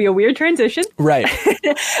this is going to be a weird transition. Right.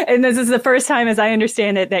 And this is the first time, as I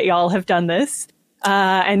understand it, that y'all have done this.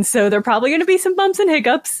 And so there are probably going to be some bumps and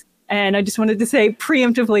hiccups. And I just wanted to say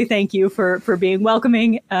preemptively thank you for being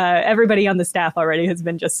welcoming. Everybody on the staff already has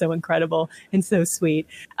been just so incredible and so sweet.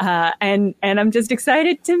 And I'm just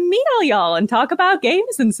excited to meet all y'all and talk about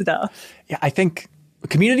games and stuff. Yeah, I think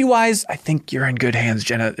community-wise, I think you're in good hands,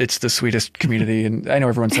 Jenna. It's the sweetest community. And I know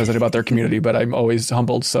everyone says it about their community, but I'm always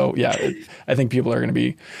humbled. So, I think people are going to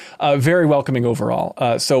be very welcoming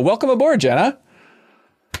overall. So welcome aboard, Jenna.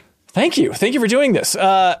 Thank you. Thank you for doing this.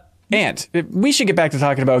 And we should get back to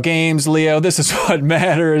talking about games, Leo. This is what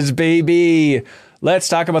matters, baby. Let's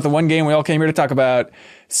talk about the one game we all came here to talk about.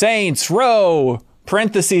 Saints Row,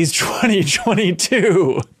 parentheses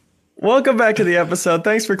 2022. Welcome back to the episode.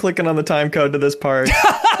 Thanks for clicking on the time code to this part.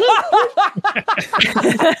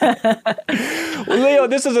 Leo,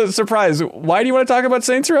 this is a surprise. Why do you want to talk about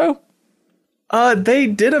Saints Row? They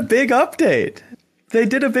did a big update.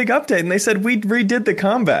 And they said we redid the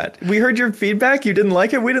combat. We heard your feedback. You didn't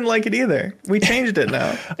like it. We didn't like it either. We changed it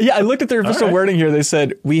now. Yeah, I looked at their official wording here. They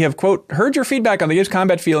said, we have, quote, heard your feedback on the game's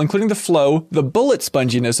combat feel, including the flow, the bullet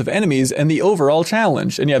sponginess of enemies, and the overall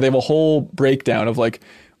challenge. And yeah, they have a whole breakdown of like,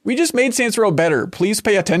 we just made Saints Row better. Please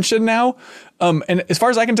pay attention now. And as far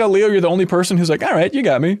as I can tell, Leo, you're the only person who's like, all right, you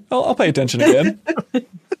got me. I'll pay attention again.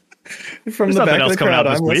 From the back of the crowd,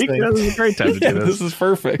 I'm listening. Yeah, this is a great time to do this. This is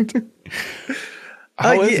perfect.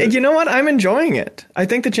 You know what? I'm enjoying it. I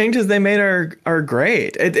think the changes they made are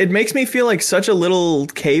great. It makes me feel like such a little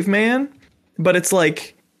caveman, but it's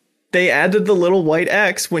like they added the little white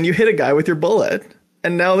X when you hit a guy with your bullet,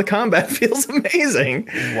 and now the combat feels amazing.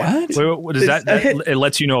 What? What is that? It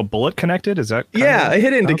lets you know a bullet connected? Is that? Yeah, a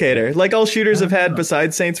hit indicator, like all shooters have had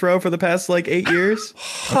besides Saints Row for the past like 8 years.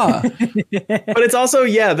 Huh. But it's also,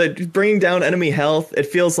 the bringing down enemy health. It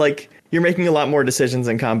feels like you're making a lot more decisions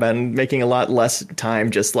in combat and making a lot less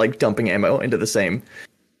time just like dumping ammo into the same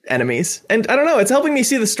enemies. And I don't know, it's helping me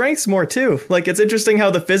see the strengths more too. Like, it's interesting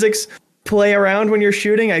how the physics play around when you're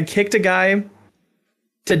shooting. I kicked a guy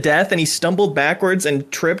to death and he stumbled backwards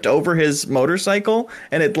and tripped over his motorcycle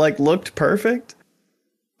and it like looked perfect.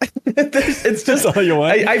 It's just all you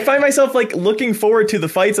want. I find myself like looking forward to the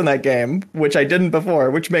fights in that game, which I didn't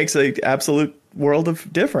before, which makes an absolute world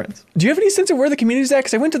of difference. Do you have any sense of where the community's at?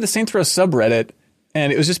 Because I went to the Saints Row subreddit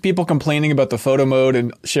and it was just people complaining about the photo mode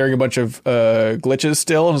and sharing a bunch of glitches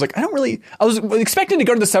still. And I was like, I was expecting to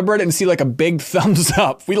go to the subreddit and see like a big thumbs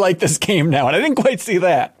up. We like this game now. And I didn't quite see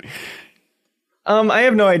that. I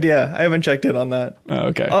have no idea. I haven't checked in on that. Oh,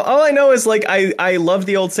 okay. All I know is like I loved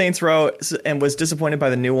the old Saints Row and was disappointed by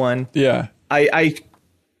the new one. Yeah.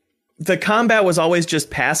 The combat was always just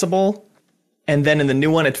passable, and then in the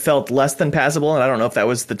new one it felt less than passable, and I don't know if that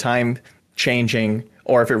was the time changing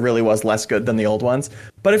or if it really was less good than the old ones.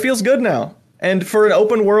 But it feels good now. And for an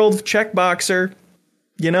open world checkboxer,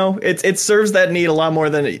 it serves that need a lot more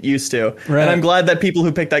than it used to. Right. And I'm glad that people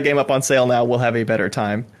who pick that game up on sale now will have a better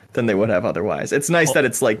time than they would have otherwise. It's nice that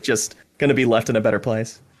it's like just going to be left in a better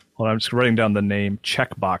place. Well, I'm just writing down the name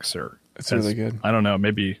Checkboxer. It's really good. I don't know.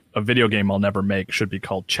 Maybe a video game I'll never make should be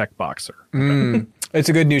called Checkboxer. It's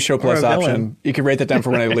a good new show plus option. You can write that down for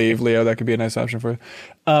when I leave, Leo. That could be a nice option for you.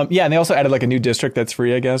 Yeah, and they also added like a new district that's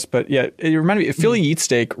free, I guess. But yeah, it reminded me, Philly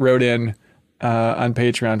Eatsteak wrote in on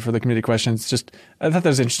Patreon for the community questions. I thought that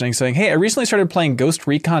was interesting, saying, hey, I recently started playing Ghost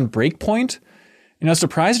Recon Breakpoint. And I was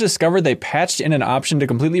surprised to discover they patched in an option to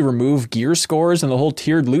completely remove gear scores and the whole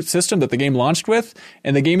tiered loot system that the game launched with.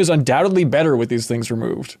 And the game is undoubtedly better with these things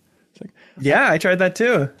removed. Yeah, I tried that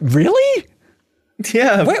too. Really?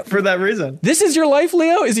 Yeah, for that reason. This is your life,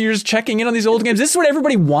 Leo? Is you're just checking in on these old games? This is what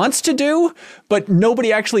everybody wants to do, but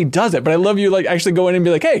nobody actually does it. But I love you like actually go in and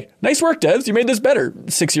be like, hey, nice work, devs. You made this better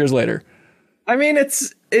 6 years later. I mean,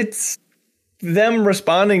 it's them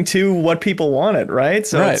responding to what people wanted, right?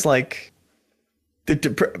 So It's like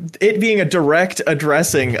it being a direct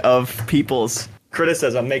addressing of people's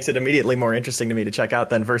criticism makes it immediately more interesting to me to check out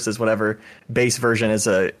than versus whatever base version is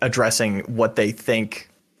addressing what they think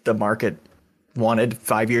the market wanted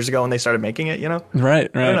 5 years ago when they started making it, Right.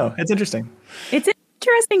 I don't know. It's interesting. It's an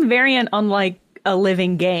interesting variant on like a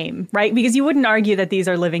living game, right? Because you wouldn't argue that these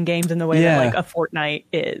are living games in the way that like a Fortnite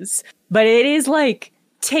is. But it is like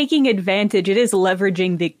taking advantage, it is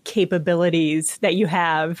leveraging the capabilities that you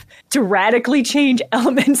have to radically change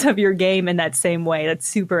elements of your game in that same way. That's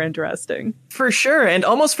super interesting. For sure. And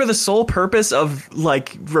almost for the sole purpose of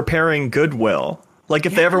like repairing goodwill. Like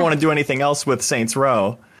if they ever want to do anything else with Saints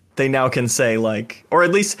Row, they now can say like, or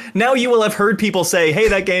at least now you will have heard people say, hey,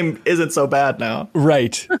 that game isn't so bad now.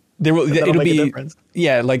 Right. It'll be,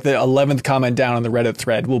 yeah, like the 11th comment down on the Reddit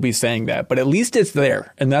thread will be saying that, but at least it's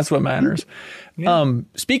there. And that's what matters. Yeah.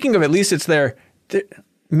 Speaking of at least it's there,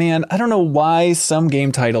 man, I don't know why some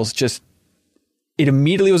game titles it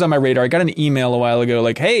immediately was on my radar. I got an email a while ago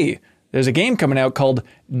like, hey, there's a game coming out called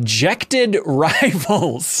Jected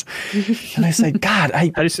Rivals. And I said, God,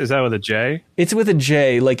 is that with a J? It's with a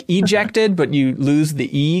J, like ejected, but you lose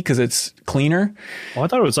the E because it's cleaner. Well, I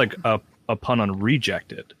thought it was like a pun on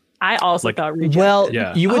rejected. I also thought rejected.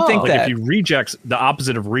 Well, you would think like that. If you reject, the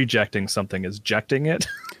opposite of rejecting something is ejecting it.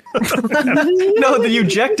 No, you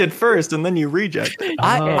eject it first and then you reject it.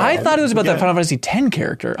 I thought it was about that Final Fantasy X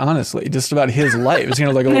character, honestly, just about his life. It's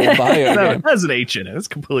like a little bio No, game. it has an H in it. It's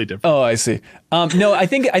completely different. Oh, I see. No, I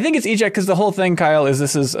think it's eject because the whole thing, Kyle, is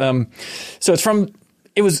so it's from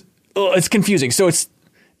it's confusing. So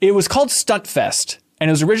it was called Stuntfest. And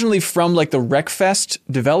it was originally from like the Wreckfest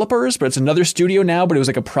developers, but it's another studio now. But it was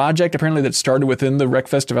like a project apparently that started within the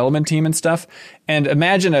Wreckfest development team and stuff. And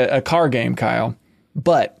imagine a car game, Kyle,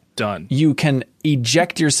 but Done. You can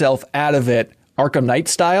eject yourself out of it Arkham Knight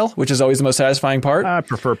style, which is always the most satisfying part. I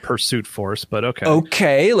prefer Pursuit Force, but okay.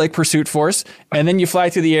 Okay, like Pursuit Force. And then you fly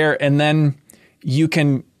through the air and then you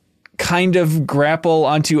can kind of grapple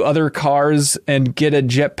onto other cars and get a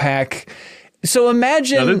jetpack. So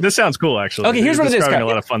imagine... No, this sounds cool, actually. Okay, here's what it is. A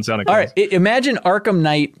lot of fun sounding. All right, imagine Arkham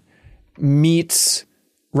Knight meets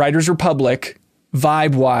Riders Republic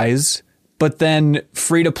vibe-wise, but then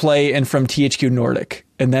free-to-play and from THQ Nordic.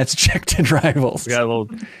 And that's Ejected Rivals. We got a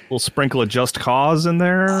little sprinkle of Just Cause in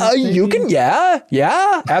there. You can, yeah,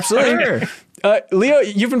 absolutely. Leo,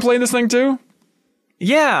 you've been playing this thing too?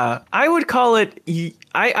 Yeah, I would call it...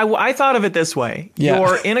 I thought of it this way. Yeah.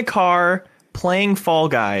 You're in a car playing Fall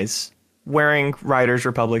Guys... wearing Riders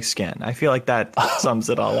Republic skin. I feel like that sums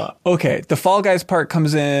it all up. Okay, the Fall Guys part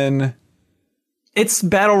comes in... It's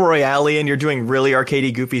Battle Royale and you're doing really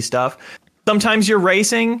arcadey, goofy stuff. Sometimes you're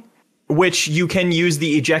racing, which you can use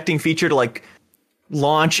the ejecting feature to like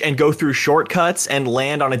launch and go through shortcuts and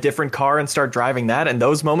land on a different car and start driving that. And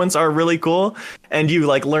those moments are really cool. And you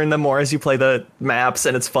like learn them more as you play the maps.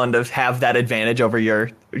 And it's fun to have that advantage over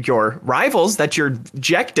your rivals that you're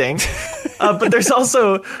ejecting. But there's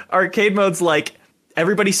also arcade modes like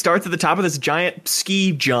everybody starts at the top of this giant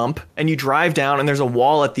ski jump and you drive down and there's a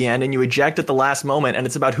wall at the end and you eject at the last moment. And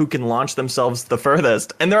it's about who can launch themselves the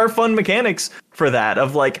furthest. And there are fun mechanics for that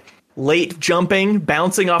of like late jumping,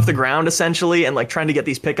 bouncing off the ground essentially, and like trying to get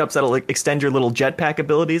these pickups that'll like extend your little jetpack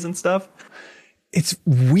abilities and stuff. It's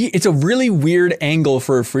a really weird angle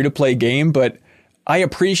for a free-to-play game, but I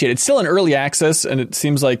appreciate it. It's still in early access, and it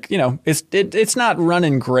seems like, it's not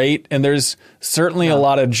running great, and there's certainly a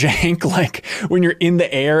lot of jank, like when you're in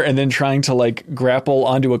the air and then trying to like grapple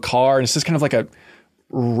onto a car, and it's just kind of like a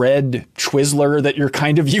red Twizzler that you're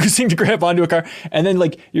kind of using to grab onto a car, and then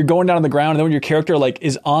like you're going down on the ground, and then when your character like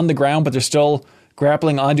is on the ground but they're still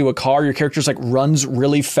grappling onto a car, your character just like runs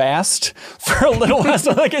really fast for a little while.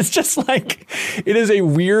 So like it's just like it is a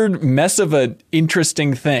weird mess of an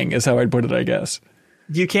interesting thing is how I'd put it, I guess.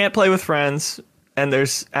 You can't play with friends and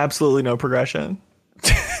there's absolutely no progression.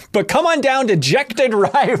 But come on down to Ejected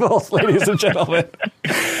Rivals, ladies and gentlemen.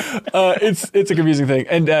 It's a confusing thing.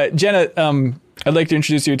 And Jenna, I'd like to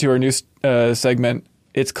introduce you to our new segment.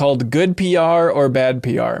 It's called Good PR or Bad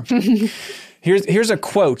PR. Here's a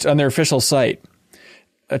quote on their official site.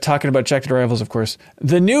 Talking about Ejected Rivals, of course.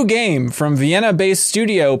 The new game from Vienna-based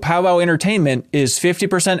studio Powwow Entertainment is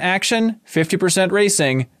 50% action, 50%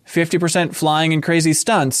 racing, 50% flying and crazy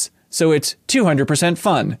stunts, so it's 200%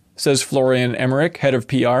 fun, says Florian Emmerich, head of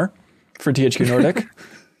PR for THQ Nordic.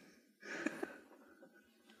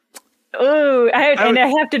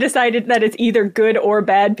 I have to decide that it's either good or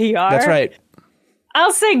bad PR. That's right.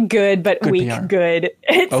 I'll say good, but Good weak PR. good.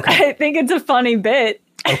 Okay. I think it's a funny bit.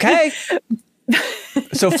 Okay.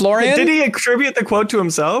 So Florian, Did he attribute the quote to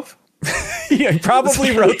himself? he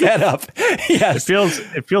probably wrote that up. Yes.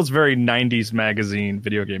 It feels very 90s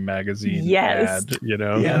video game magazine. Yes. Ad,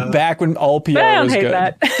 Yeah, back when all PR I don't was hate good.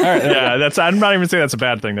 that. All right. Yeah, I'm not even saying that's a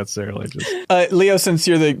bad thing necessarily. Just Leo, since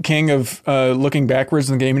you're the king of looking backwards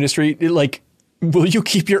in the game industry, will you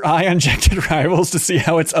keep your eye on Ejected Rivals to see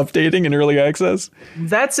how it's updating in early access?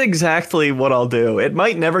 That's exactly what I'll do. It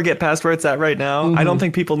might never get past where it's at right now. Mm-hmm. I don't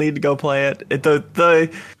think people need to go play it.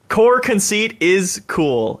 The core conceit is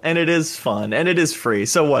cool, and it is fun, and it is free,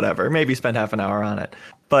 so whatever. Maybe spend half an hour on it.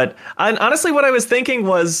 But honestly, what I was thinking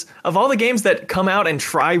was, of all the games that come out and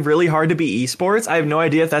try really hard to be esports, I have no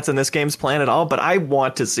idea if that's in this game's plan at all, but I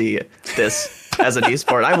want to see this as an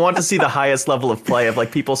esport. I want to see the highest level of play of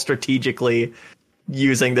like people strategically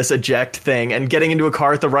using this eject thing and getting into a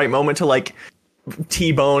car at the right moment to like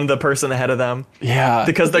T-bone the person ahead of them. Yeah.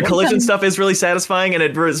 Because the collision stuff is really satisfying, and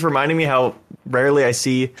it is reminding me how rarely I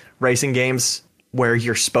see racing games where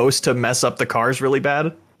you're supposed to mess up the cars really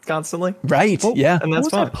bad constantly. Right. Yeah. And that's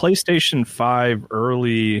fun. that PlayStation 5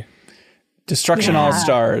 early Destruction Yeah.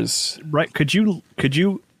 All-Stars. right? Could you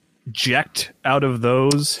eject out of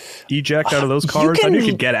those cars? I knew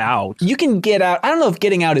you could get out. You can get out. I don't know if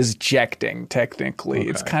getting out is ejecting, technically.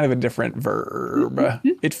 It's kind of a different verb.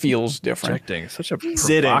 It feels different. Ejecting, such a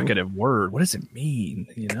Zitting. provocative word. What does it mean?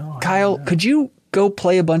 Kyle, could you go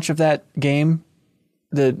play a bunch of that game?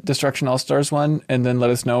 the Destruction All Stars one, and then let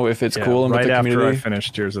us know if it's cool and right with the after community. I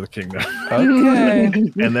finished Tears of the Kingdom. Okay.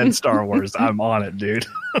 And then Star Wars. I'm on it, dude.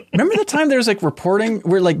 Remember the time there was like reporting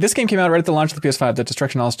where like this game came out right at the launch of the PS5, the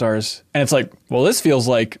Destruction All Stars, and it's like, well, this feels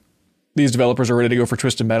like these developers are ready to go for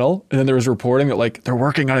Twisted Metal, and then there was reporting that like they're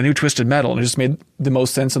working on a new Twisted Metal, and it just made the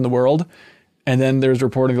most sense in the world. And then there's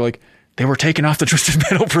reporting that, like they were taken off the Twisted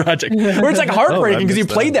Metal project, where it's like heartbreaking because you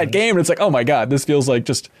played that game and it's like, oh my god, this feels like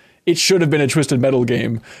just. It should have been a Twisted Metal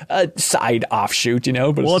game, a side offshoot, you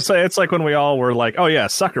know. But well, it's like when we all were like, "Oh yeah,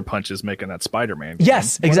 Sucker Punch is making that Spider-Man game."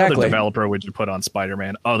 Yes, What exactly. other developer would you put on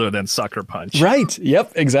Spider-Man other than Sucker Punch? Right.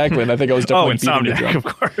 Yep. Exactly. And I think I was definitely beating the Insomniac, drum. of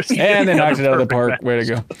course. And they knocked it out of the park. Way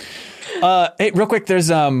to go. Hey, real quick.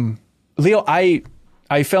 There's Leo. I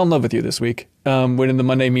fell in love with you this week. When in the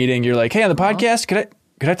Monday meeting, you're like, "Hey, on the podcast,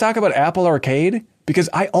 could I talk about Apple Arcade?" Because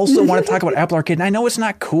I also want to talk about Apple Arcade, and I know it's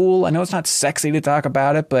not cool. I know it's not sexy to talk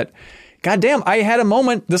about it, but. Goddamn, I had a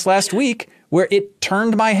moment this last week where it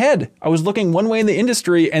turned my head. I was looking one way in the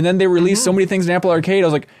industry, and then they released so many things in Apple Arcade. I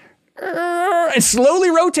was like, and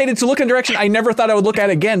slowly rotated to look in a direction I never thought I would look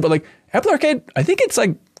at again. But like Apple Arcade, I think it's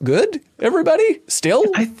like good. Everybody still.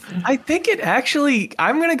 I think it actually.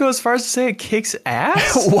 I'm gonna go as far as to say it kicks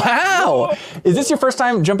ass. Wow, is this your first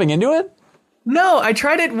time jumping into it? No, I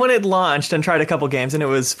tried it when it launched and tried a couple games, and it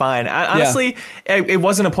was fine. Honestly, it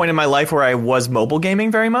wasn't a point in my life where I was mobile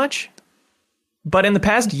gaming very much. But in the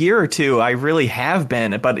past year or two, I really have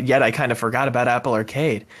been, but yet I kind of forgot about Apple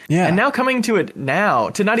Arcade. Yeah. And now coming to it now,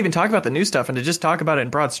 to not even talk about the new stuff and to just talk about it in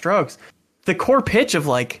broad strokes, the core pitch of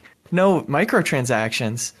like, no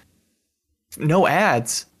microtransactions, no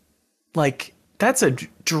ads, like, that's a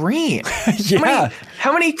dream. Yeah.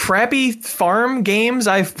 How many crappy farm games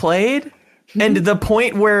I've played? And the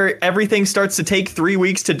point where everything starts to take 3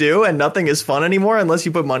 weeks to do and nothing is fun anymore unless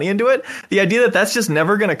you put money into it. The idea that that's just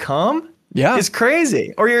never going to come. Yeah. It's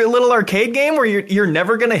crazy. Or your little arcade game where you're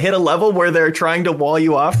never going to hit a level where they're trying to wall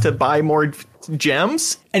you off to buy more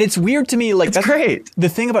gems. And it's weird to me. Like It's that's great. The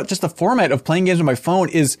thing about just the format of playing games on my phone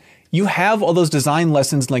is you have all those design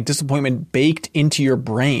lessons like disappointment baked into your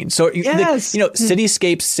brain. So Yes.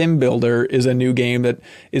 Cityscape Sim Builder is a new game that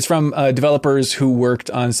is from developers who worked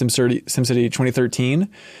on SimCity 2013.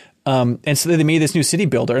 And so they made this new city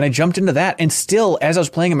builder, and I jumped into that. And still, as I was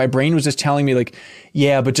playing it, my brain was just telling me like,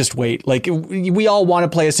 yeah, but just wait. Like we all want to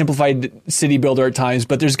play a simplified city builder at times,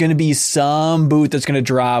 but there's going to be some boot that's going to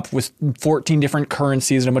drop with 14 different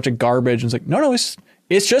currencies and a bunch of garbage. And it's like, no,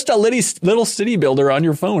 it's just a little city builder on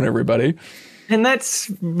your phone, everybody. And that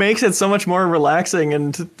makes it so much more relaxing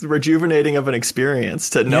and rejuvenating of an experience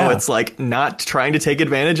to know it's like not trying to take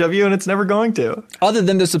advantage of you, and it's never going to. Other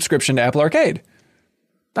than the subscription to Apple Arcade.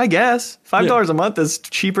 I guess $5 a month is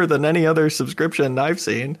cheaper than any other subscription I've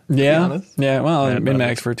seen. To be honest. Yeah. Well,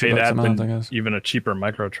 min-max for $2 a month, I guess. Even a cheaper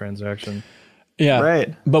microtransaction. Yeah.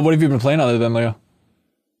 Right. But what have you been playing other than Leo?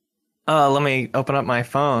 Let me open up my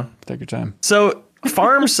phone. Take your time. So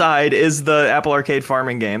Farm Side is the Apple Arcade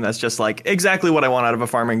farming game. That's just like exactly what I want out of a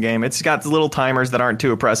farming game. It's got little timers that aren't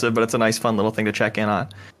too oppressive, but it's a nice, fun little thing to check in on.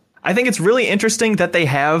 I think it's really interesting that they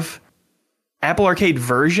have Apple Arcade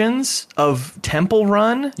versions of Temple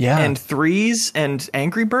Run and Threes and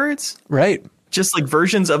Angry Birds. Right. Just like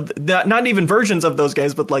versions of not even versions of those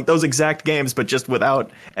games, but like those exact games, but just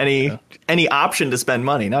without any option to spend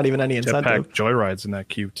money, not even any incentive. Jetpack Joyride's in that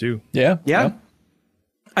queue too. Yeah. Yeah.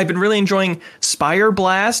 I've been really enjoying Spire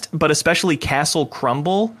Blast, but especially Castle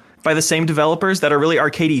Crumble by the same developers that are really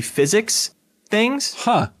arcadey physics things.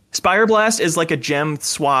 Huh. Spire Blast is like a gem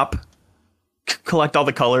swap, collect all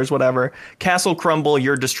the colors, whatever. Castle Crumble,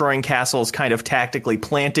 you're destroying castles kind of tactically,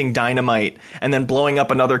 planting dynamite and then blowing up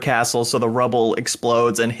another castle so the rubble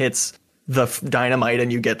explodes and hits the dynamite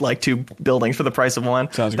and you get like 2 buildings for the price of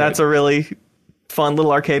 1. Sounds That's great. a really fun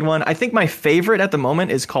little arcade one. I think my favorite at the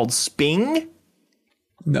moment is called Sping.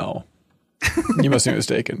 No. You must be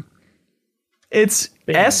mistaken. It's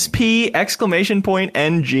SP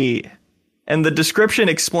NG. And the description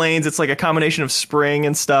explains it's like a combination of spring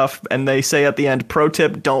and stuff. And they say at the end, pro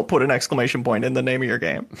tip, don't put an exclamation point in the name of your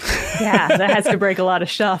game. Yeah, that has to break a lot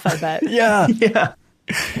of stuff, I bet. Yeah. Yeah.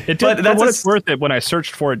 It did, but what it's worth it, when I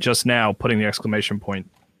searched for it just now, putting the exclamation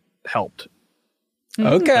point helped.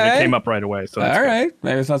 Okay. And it came up right away. So that's all good. right.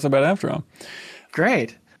 Maybe it's not so bad after all.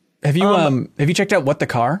 Great. Have you checked out What the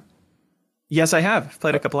Car? Yes, I have.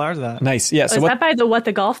 Played a couple hours of that. Nice. Yeah. So is that by the What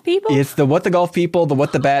the Golf people? It's the What the Golf people, the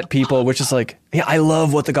What the Bat people, which is like, yeah, I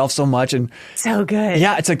love What the Golf so much. And So good.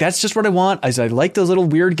 yeah, it's like, that's just what I want. I like those little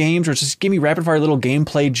weird games where it's just give me rapid fire little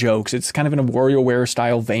gameplay jokes. It's kind of in a WarioWare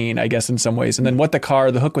style vein, I guess, in some ways. And then What the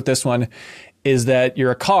Car, the hook with this one is that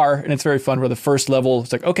you're a car, and it's very fun where the first level,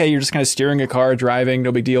 it's like, okay, you're just kind of steering a car, driving,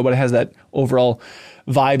 no big deal, but it has that overall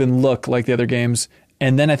vibe and look like the other games.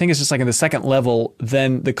 And then I think it's just like in the second level,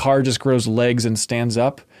 then the car just grows legs and stands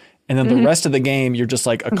up. And then the rest of the game, you're just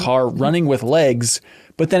like a car running with legs.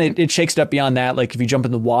 But then it shakes it up beyond that. Like if you jump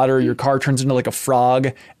in the water, your car turns into like a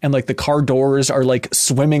frog. And like the car doors are like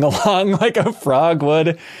swimming along like a frog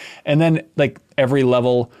would. And then like every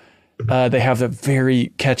level, they have a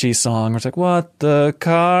very catchy song where it's like, what the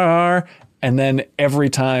car? And then every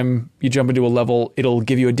time you jump into a level, it'll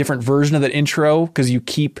give you a different version of that intro because you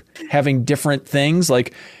keep having different things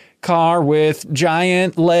like car with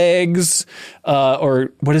giant legs,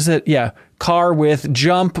 or what is it? Yeah. Car with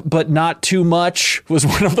jump, but not too much was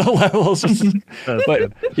one of the levels.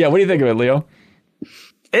 But yeah, what do you think of it, Leo?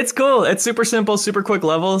 It's cool. It's super simple, super quick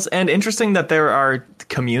levels, and interesting that there are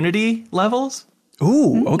community levels.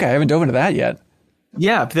 Ooh, okay. I haven't dove into that yet.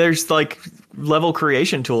 Yeah, there's like level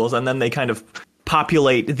creation tools, and then they kind of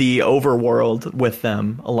populate the overworld with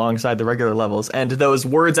them alongside the regular levels. And those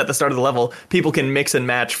words at the start of the level, people can mix and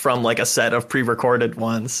match from like a set of pre-recorded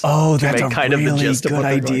ones. Oh, that's a kind really of the gist good of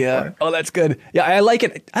idea. Oh, that's good. Yeah, I like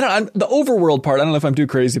it. The overworld part, I don't know if I'm too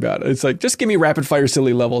crazy about it. It's like, just give me rapid fire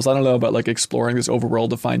silly levels. I don't know about like exploring this overworld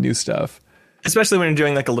to find new stuff. Especially when you're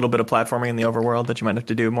doing like a little bit of platforming in the overworld that you might have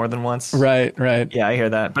to do more than once. Right. Yeah, I hear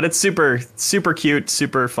that. But it's super, super cute,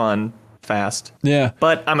 super fun, fast. Yeah.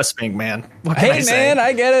 But I'm a Spink man. What can I say? Man,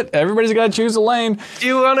 I get it. Everybody's got to choose a lane. Do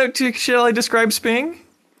you want to, shall I describe Spink?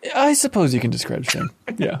 I suppose you can describe Spink.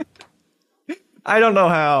 Yeah. I don't know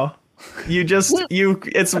how.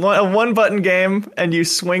 It's a one button game and you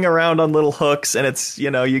swing around on little hooks and it's,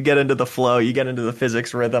 you get into the flow, you get into the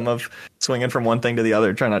physics rhythm of swinging from one thing to the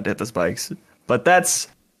other, try not to hit the spikes. But that's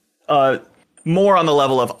more on the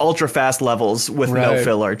level of ultra fast levels with no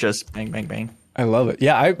filler, just bang, bang, bang. I love it.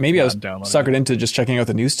 Yeah, I was suckered into just checking out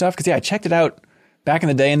the new stuff because I checked it out back in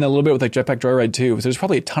the day and then a little bit with like Jetpack Joyride too. So there's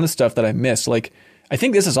probably a ton of stuff that I missed. Like I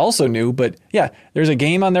think this is also new, but yeah, there's a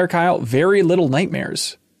game on there, Kyle, Very Little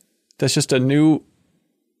Nightmares. That's just a new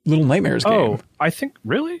Little Nightmares game. Oh, I think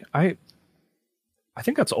really? I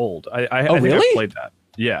think that's old. I think really? I've played that.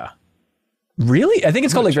 Yeah. Really? I think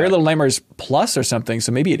it's called like Very Little Nightmares Plus or something.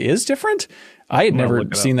 So maybe it is different. I had never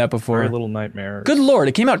seen that before. Very Little Nightmares. Good Lord.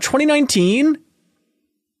 It came out 2019.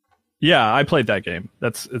 Yeah, I played that game.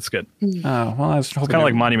 It's good. Oh, well, I was hoping it's kind of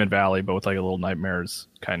like Monument Valley, but with like a Little Nightmares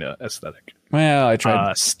kind of aesthetic. Well, I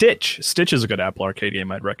tried. Stitch is a good Apple Arcade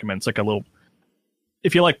game I'd recommend. It's like a little,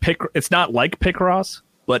 if you like it's not like Picross,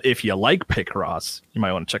 but if you like Picross, you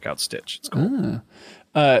might want to check out Stitch. It's cool.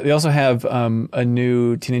 They also have a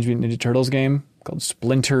new Teenage Mutant Ninja Turtles game called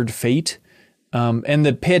Splintered Fate. And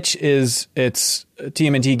the pitch is it's a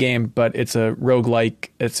TMNT game, but it's a roguelike.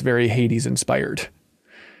 It's very Hades inspired.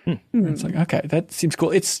 It's like, okay, that seems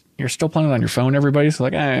cool. You're still playing it on your phone, everybody. So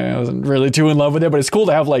like, I wasn't really too in love with it, but it's cool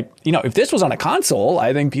to have like, if this was on a console,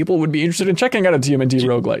 I think people would be interested in checking out a TMNT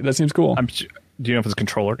roguelike. That seems cool. Do you know if it's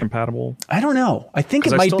controller compatible? I don't know. I think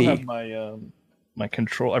it might be. Have my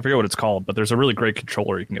control. I forget what it's called, but there's a really great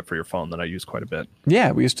controller you can get for your phone that I use quite a bit.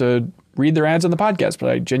 Yeah, we used to read their ads on the podcast, but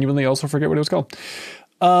I genuinely also forget what it was called.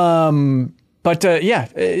 I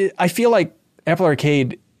feel like Apple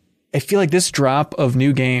Arcade. I feel like this drop of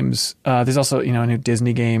new games. There's also a new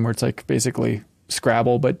Disney game where it's like basically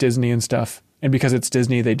Scrabble but Disney and stuff. And because it's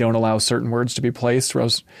Disney, they don't allow certain words to be placed. Where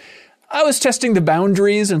I was testing the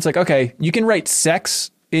boundaries, and it's like, okay, you can write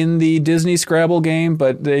sex in the Disney Scrabble game,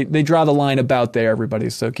 but they draw the line about there, everybody.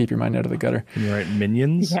 So keep your mind out of the gutter. Can you write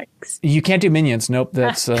minions? Yikes. You can't do minions. Nope.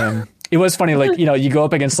 That's it was funny. Like, you go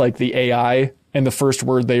up against like the AI and the first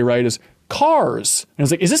word they write is cars. And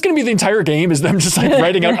it's like, is this going to be the entire game? Is them just like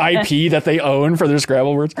writing out IP that they own for their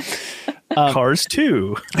Scrabble words? Cars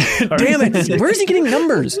 2. Damn it. Where is he getting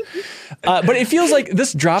numbers? But it feels like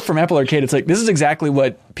this drop from Apple Arcade. It's like, this is exactly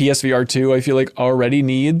what PSVR 2, I feel like already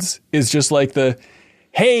needs, is just like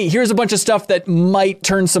hey, here's a bunch of stuff that might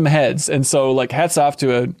turn some heads. And so like hats off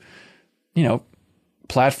to a,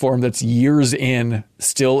 platform that's years in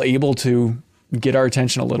still able to get our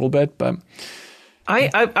attention a little bit. But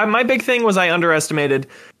I my big thing was I underestimated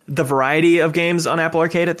the variety of games on Apple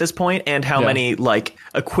Arcade at this point and how many like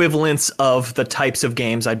equivalents of the types of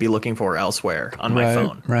games I'd be looking for elsewhere on my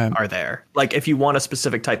phone are there. Like if you want a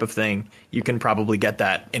specific type of thing, you can probably get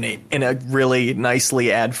that in a really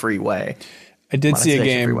nicely ad-free way. I did see a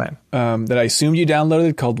game that I assumed you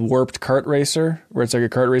downloaded called Warped Kart Racer, where it's like a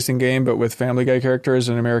kart racing game, but with Family Guy characters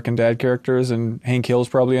and American Dad characters, and Hank Hill's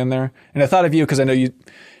probably in there. And I thought of you because I know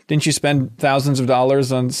didn't you spend thousands of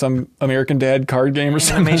dollars on some American Dad card game or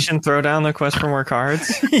something? Animation Throwdown, the Quest for More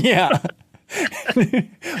Cards? Yeah.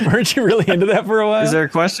 Weren't you really into that for a while? Is there a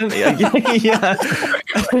question? Yeah.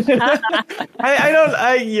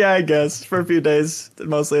 I guess for a few days,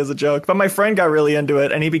 mostly as a joke. But my friend got really into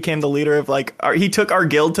it, and he became the leader of he took our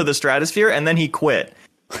guild to the stratosphere, and then he quit.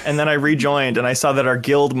 And then I rejoined, and I saw that our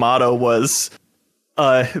guild motto was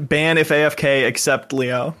ban if AFK except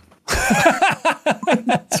Leo.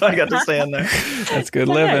 So I got to stay in there. That's good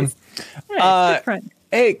living. Nice. Good friend.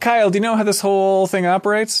 Hey, Kyle, do you know how this whole thing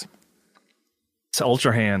operates? It's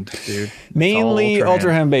Ultra Hand, dude. Mainly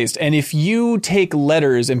Ultra Hand based. And if you take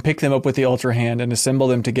letters and pick them up with the Ultra Hand and assemble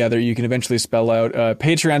them together, you can eventually spell out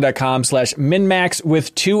patreon.com/minmax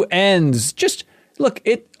with 2 N's. Just look,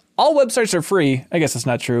 all websites are free. I guess that's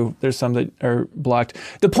not true. There's some that are blocked.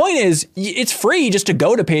 The point is, it's free just to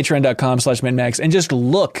go to patreon.com/minmax and just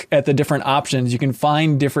look at the different options. You can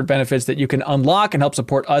find different benefits that you can unlock and help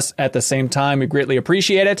support us at the same time. We greatly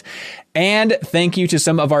appreciate it. And thank you to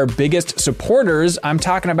some of our biggest supporters. I'm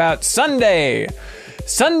talking about Sunday.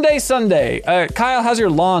 Kyle, how's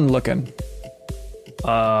your lawn looking?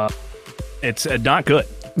 It's not good.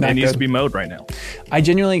 It needs to be mowed right now. I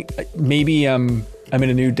genuinely, maybe I'm in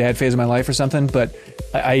a new dad phase of my life or something, but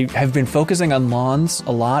I have been focusing on lawns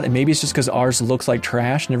a lot, and maybe it's just because ours looks like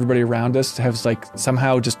trash and everybody around us has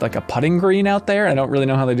somehow just a putting green out there. I don't really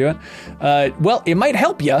know how they do it. Well, it might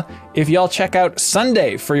help you if y'all check out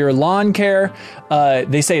Sunday for your lawn care.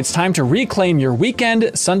 They say it's time to reclaim your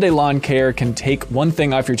weekend. Sunday Lawn Care can take one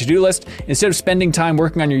thing off your to-do list. Instead of spending time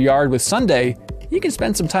working on your yard with Sunday, you can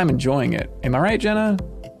spend some time enjoying it. Am I right, Jenna?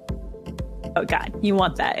 Oh God, you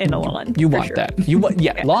want that in a lawn. You want that.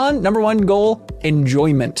 Yeah. Lawn, number one goal,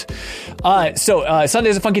 enjoyment. So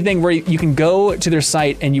Sunday's a funky thing where you can go to their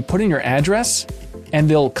site and you put in your address, and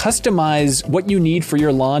they'll customize what you need for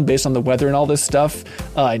your lawn based on the weather and all this stuff,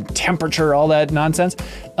 temperature, all that nonsense,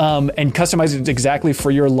 and customize it exactly for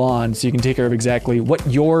your lawn so you can take care of exactly what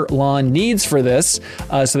your lawn needs for this.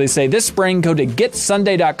 So they say this spring, go to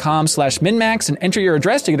getsunday.com/minmax and enter your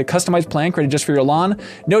address to get a customized plan created just for your lawn.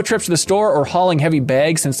 No trips to the store or hauling heavy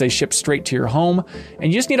bags since they ship straight to your home.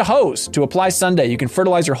 And you just need a hose to apply Sunday. You can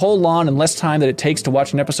fertilize your whole lawn in less time than it takes to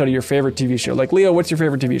watch an episode of your favorite TV show. Like, Leo, what's your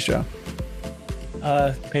favorite TV show?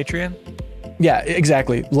 Patreon? Yeah,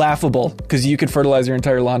 exactly. Laughable, because you could fertilize your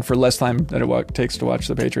entire lawn for less time than it takes to watch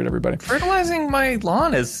The Patriot, everybody. Fertilizing my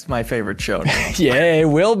lawn is my favorite show now. Yeah, it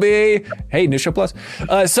will be. Hey, New Show Plus.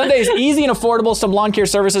 Sunday is easy and affordable. Some lawn care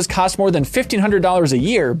services cost more than $1,500 a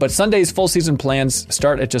year, but Sunday's full season plans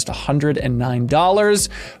start at just $109.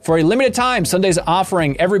 For a limited time, Sunday's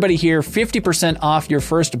offering everybody here 50% off your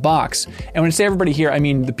first box. And when I say everybody here, I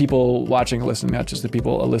mean the people watching and listening, not just the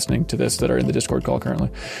people listening to this that are in the Discord call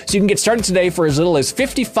currently. So you can get started today for as little as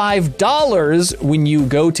 $55 when you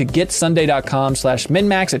go to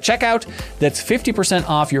getsunday.com/minmax at checkout. That's 50%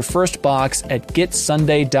 off your first box at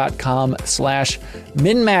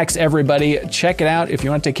getsunday.com/minmax, everybody. Check it out if you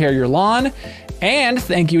want to take care of your lawn. And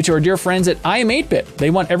thank you to our dear friends at I Am 8-Bit. They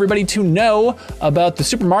want everybody to know about the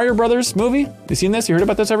Super Mario Brothers movie. You seen this? You heard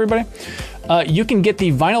about this, everybody? You can get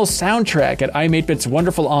the vinyl soundtrack at I Am 8-Bit's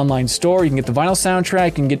wonderful online store. You can get the vinyl soundtrack.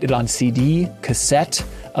 You can get it on CD, cassette,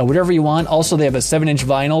 whatever you want. Also, they have a 7-inch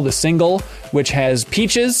vinyl, the single, which has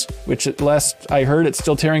Peaches, which at last I heard it's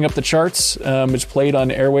still tearing up the charts. It's played on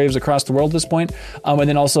airwaves across the world at this point. And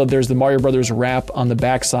then also there's the Mario Brothers rap on the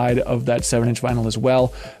backside of that 7-inch vinyl as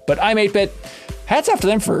well. But I'm 8-Bit. Hats off to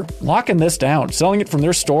them for locking this down, selling it from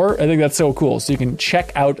their store. I think that's so cool. So you can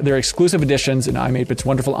check out their exclusive editions in I'm 8-Bit's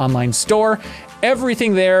wonderful online store.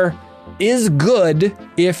 Everything there is good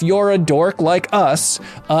if you're a dork like us.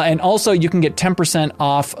 And also you can get 10%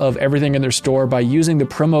 off of everything in their store by using the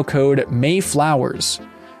promo code Mayflowers.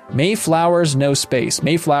 Mayflowers, no space.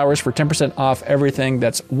 Mayflowers for 10% off everything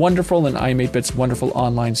that's wonderful in I'm 8-Bit's wonderful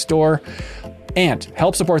online store. And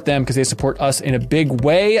help support them because they support us in a big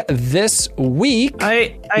way this week.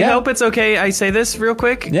 I hope it's okay. I say this real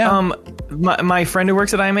quick. Yeah. My friend who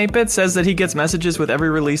works at I'm 8-Bit says that he gets messages with every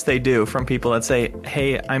release they do from people that say,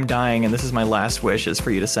 "Hey, I'm dying, and this is my last wish is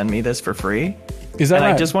for you to send me this for free." Is that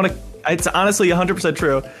right? I just want to. It's honestly 100%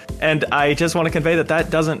 true, and I just want to convey that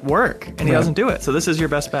doesn't work, and he doesn't do it. So this is your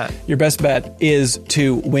best bet. Your best bet is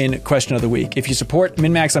to win Question of the Week. If you support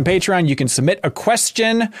MinMax on Patreon, you can submit a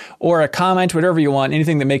question or a comment, whatever you want,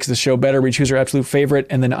 anything that makes the show better. We choose our absolute favorite,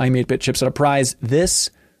 and then I'm 8-Bit ships out a prize this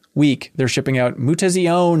week. They're shipping out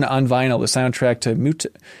Mutazione on vinyl, the soundtrack to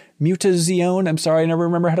Mutazione. I'm sorry, I never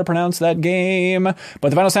remember how to pronounce that game. But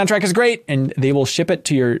the vinyl soundtrack is great, and they will ship it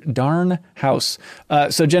to your darn house.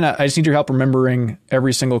 So, Jenna, I just need your help remembering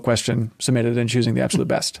every single question submitted and choosing the absolute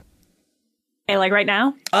best. Hey, like right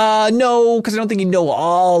now? No, because I don't think you know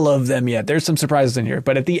all of them yet. There's some surprises in here,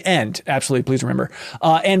 but at the end, absolutely, please remember.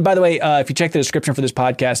 And by the way, if you check the description for this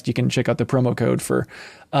podcast, you can check out the promo code for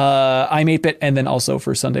I'm 8-Bit and then also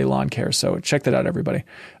for Sunday Lawn Care. So check that out, everybody.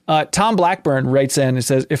 Tom Blackburn writes in and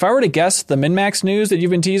says, if I were to guess the Min-Max news that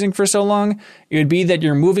you've been teasing for so long, it would be that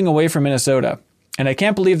you're moving away from Minnesota. And I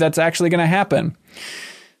can't believe that's actually going to happen.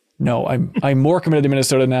 No, I'm more committed to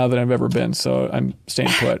Minnesota now than I've ever been, so I'm staying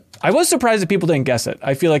put. I was surprised that people didn't guess it.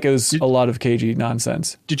 I feel like it was a lot of cagey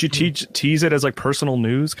nonsense. Did you tease it as like personal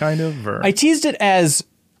news, kind of? Or? I teased it as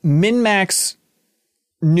Min-Max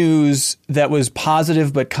news that was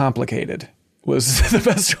positive but complicated, was the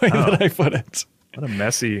best way that I put it. What a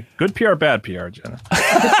messy. Good PR, bad PR, Jenna.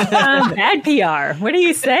 Bad PR. What are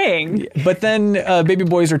you saying? But then baby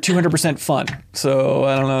boys are 200% fun, so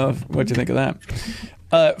I don't know what you think of that.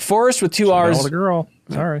 Forrest with 2 R's. The girl.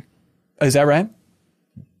 Sorry. Is that right?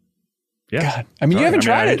 Yeah. God. I mean, you haven't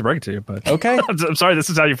tried I hate it. to break it to you, but Okay. I'm sorry. This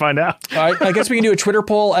is how you find out. All right, I guess we can do a Twitter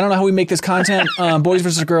poll. I don't know how we make this content. Boys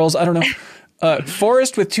versus girls. I don't know.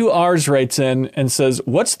 Forrest with 2 R's writes in and says,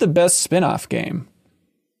 what's the best spin-off game?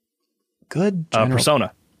 Good.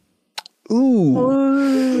 Persona.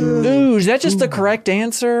 Ooh, is that just the correct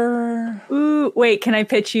answer? Ooh, wait, can I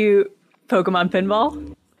pitch you Pokemon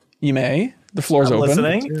Pinball? You may. The floor's open.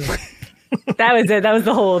 Listening. That was it. That was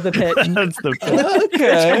the whole of the pitch. That's the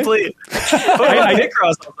Okay. Complete. Pokemon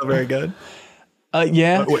Picross also very good.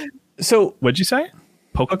 Yeah. So What'd you say?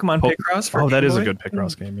 Pokemon Picross. For Oh, that Game is a Boy? good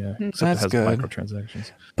Picross game, yeah. Except That's it has good.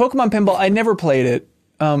 microtransactions. Pokemon Pinball, I never played it.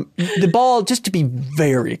 The ball, just to be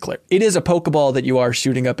very clear, it is a Pokeball that you are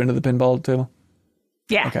shooting up into the pinball table.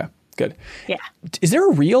 Yeah. Okay, good. Yeah. Is there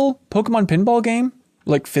a real Pokemon pinball game?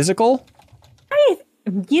 Like physical?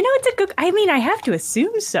 It's a good. I mean, I have to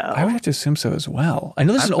assume so. I would have to assume so as well. I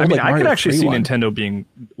know this is an old I mean, like I Mario could actually 3 see one. Nintendo being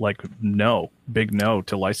like, big no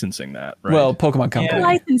to licensing that, right? Well, Pokemon Company.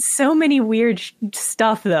 I license so many weird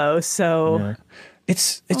stuff though. So Yeah.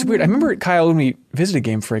 It's weird. I remember, Kyle, when we visited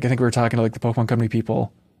Game Freak, I think we were talking to like the Pokemon Company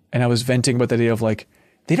people, and I was venting about the idea of like,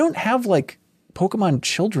 they don't have like Pokemon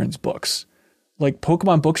children's books, like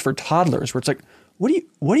Pokemon books for toddlers, where it's like,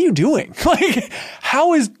 what are you doing? Like,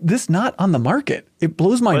 how is this not on the market? It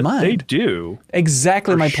blows my But mind. they do.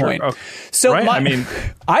 Exactly my sure. point. Oh, So right? I mean-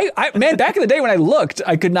 I man, back in the day when I looked,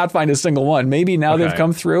 I could not find a single one. Maybe now they've Okay.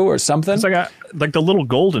 come through or something. It's like the little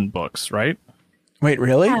golden books, right? Wait,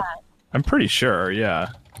 really? Yeah. I'm pretty sure, yeah.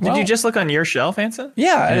 Did you just look on your shelf, Hanson?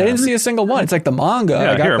 I didn't see a single one. It's like the manga. Yeah,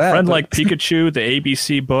 I got here, that, a friend but- like Pikachu, the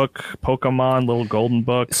ABC book, Pokemon, little golden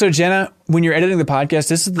book. So Jenna, when you're editing the podcast,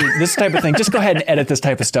 this type of thing. Just go ahead and edit this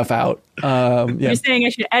type of stuff out. Yeah. you're saying I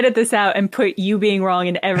should edit this out and put you being wrong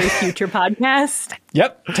in every future podcast?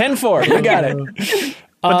 Yep. 10-4. You got it.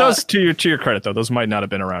 But those, to your credit, though, those might not have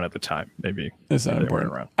been around at the time. Maybe It's not they important.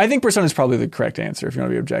 weren't around. I think Persona is probably the correct answer if you want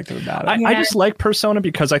to be objective about it. I just like Persona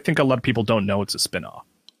because I think a lot of people don't know it's a spin-off.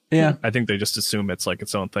 Yeah. I think they just assume it's like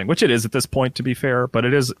its own thing, which it is at this point, to be fair. But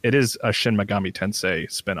it is a Shin Megami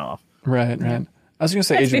Tensei spin-off. Right. I was going to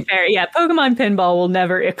say Let's be fair. Yeah, Pokemon Pinball will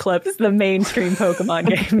never eclipse the mainstream Pokemon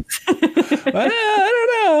games. I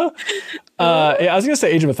don't know. I was going to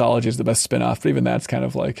say Age of Mythology is the best spin-off, but even that's kind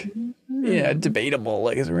of like, debatable.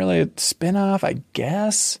 Like, is it really a spin-off? I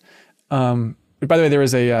guess. By the way, there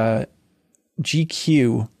was a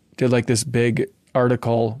GQ did like this big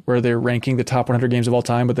article where they're ranking the top 100 games of all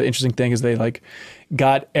time. But the interesting thing is they like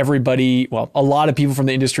got everybody, a lot of people from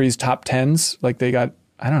the industry's top 10s. Like they got,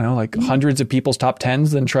 I don't know, like hundreds of people's top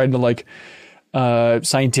 10s, then tried to like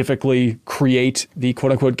scientifically create the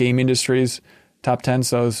quote unquote game industry's top 10.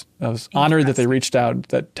 So I was honored that they reached out,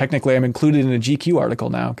 that technically I'm included in a GQ article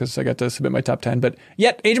now because I got to submit my top 10. But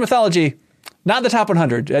yet Age of Mythology, not in the top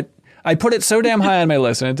 100. I put it so damn high on my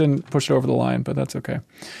list and it didn't push it over the line, but that's okay.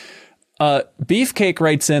 Beefcake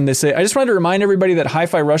writes in, they say, I just wanted to remind everybody that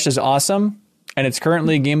Hi-Fi Rush is awesome and it's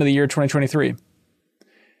currently Game of the Year 2023.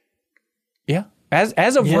 Yeah.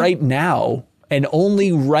 As of right now, and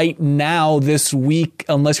only right now this week,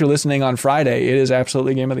 unless you're listening on Friday, it is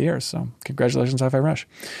absolutely Game of the Year. So congratulations, Hi-Fi Rush.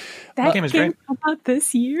 That game is came great. out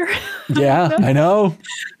this year. Yeah, I know.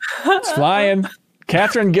 It's flying.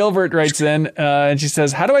 Catherine Gilbert writes in, and she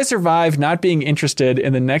says, how do I survive not being interested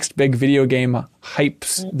in the next big video game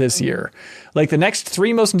hypes this year? Like the next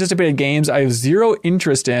 3 most anticipated games I have zero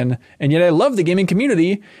interest in, and yet I love the gaming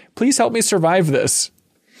community. Please help me survive this.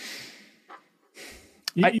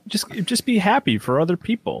 You just be happy for other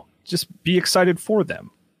people. Just be excited for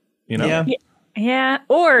them. You know? Yeah. Yeah.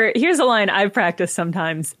 Or here's a line I've practiced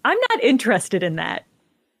sometimes. I'm not interested in that.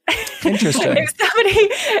 Interesting. If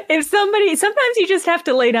sometimes you just have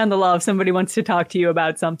to lay down the law if somebody wants to talk to you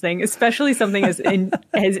about something, especially something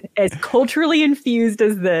as culturally infused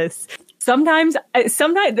as this. Sometimes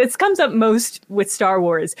this comes up most with Star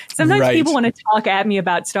Wars. Sometimes people want to talk at me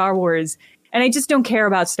about Star Wars, and I just don't care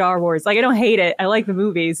about Star Wars. Like, I don't hate it. I like the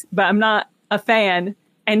movies, but I'm not a fan.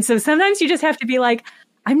 And so sometimes you just have to be like,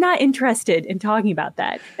 I'm not interested in talking about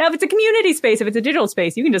that. Now, if it's a community space, if it's a digital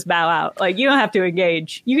space, you can just bow out. Like, you don't have to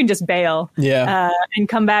engage. You can just bail and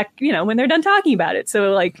come back, when they're done talking about it.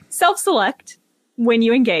 So, like, self-select when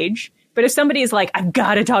you engage. But if somebody is like, I've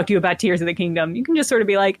got to talk to you about Tears of the Kingdom, you can just sort of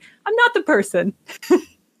be like, I'm not the person.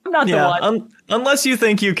 I'm not the one. Unless you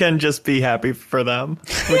think you can just be happy for them,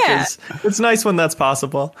 which is, it's nice when that's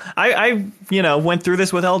possible. I went through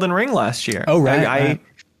this with Elden Ring last year. Oh, right. I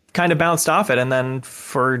kind of bounced off it, and then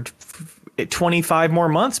for 25 more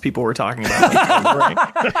months, people were talking about Elden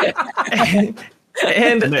Ring.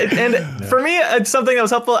 and for me, it's something that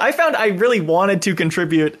was helpful. I found I really wanted to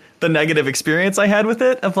contribute the negative experience I had with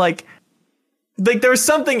it, of like there was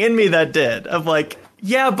something in me that did, of like,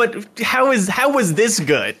 yeah, but how was this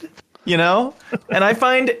good? And I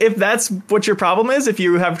find if that's what your problem is, if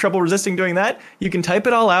you have trouble resisting doing that, you can type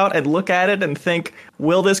it all out and look at it and think,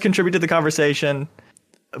 will this contribute to the conversation?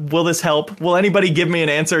 Will this help? Will anybody give me an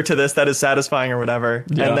answer to this that is satisfying or whatever?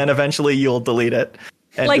 Yeah. And then eventually you'll delete it.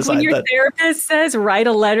 Like when your therapist says, write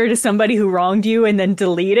a letter to somebody who wronged you and then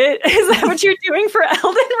delete it. Is that what you're doing for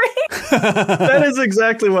Elden Ring? That is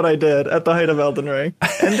exactly what I did at the height of Elden Ring.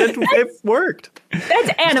 And it worked. That's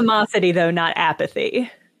animosity, though, not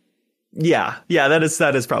apathy. Yeah,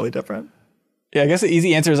 that is probably different. Yeah, I guess the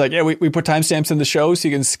easy answer is like, we put timestamps in the show so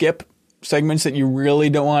you can skip segments that you really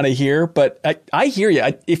don't want to hear. But I hear you.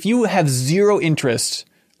 If you have zero interest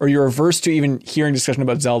or you're averse to even hearing discussion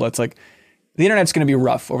about Zelda, it's like the internet's going to be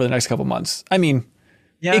rough over the next couple months. I mean,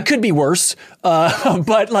 it could be worse,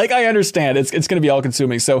 but like I understand it's going to be all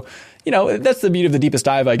consuming. So, that's the beauty of the deepest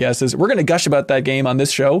dive, I guess, is we're going to gush about that game on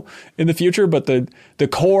this show in the future. But the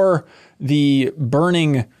core, the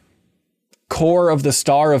burning core of the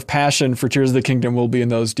star of passion for Tears of the Kingdom will be in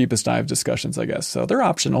those deepest dive discussions, I guess. So they're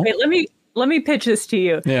optional. Wait, let me pitch this to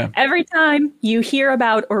you. Yeah. Every time you hear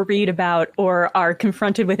about or read about or are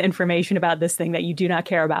confronted with information about this thing that you do not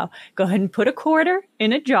care about, go ahead and put a quarter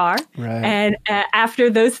in a jar. Right. And after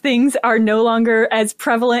those things are no longer as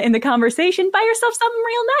prevalent in the conversation, buy yourself something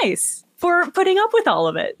real nice for putting up with all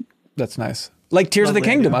of it. That's nice. Like Tears of the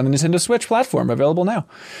Kingdom on the Nintendo Switch platform, available now.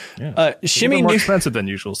 Yeah. Shimmy more expensive than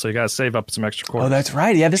usual, so you got to save up some extra quarters. Oh, that's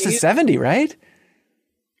right. Yeah, this is 70, right?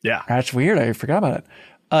 Yeah. That's weird. I forgot about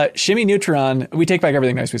it. Shimmy Neutron, we take back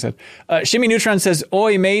everything nice we said. Shimmy Neutron says,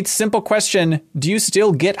 "Oi, mate, simple question. Do you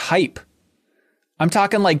still get hype?" I'm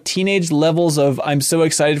talking like teenage levels of, I'm so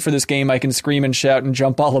excited for this game, I can scream and shout and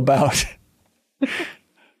jump all about.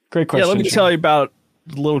 Great question. Yeah, let me tell you about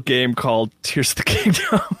a little game called Tears of the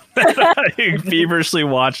Kingdom. I feverishly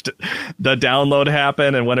watched the download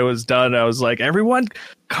happen, and when it was done, I was like, everyone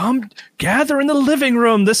come gather in the living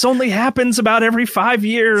room. This only happens about every 5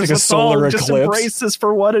 years. It's like a solar eclipse. Just embrace this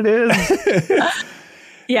for what it is.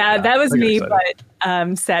 Yeah, that was me,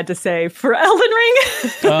 but sad to say, for Elden Ring.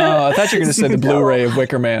 Oh, I thought you were going to say the Blu-ray of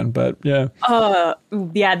Wicker Man, but yeah.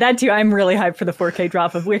 Yeah, that too. I'm really hyped for the 4K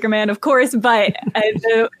drop of Wicker Man, of course, but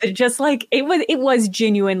just like it was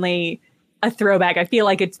genuinely a throwback. I feel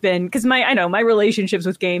like it's been, because my relationships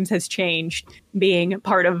with games has changed. Being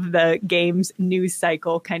part of the games news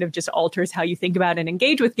cycle kind of just alters how you think about and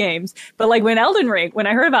engage with games. But like when I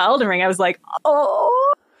heard about Elden Ring, I was like,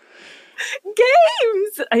 oh,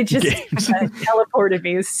 games! That teleported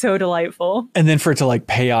me. It was so delightful. And then for it to like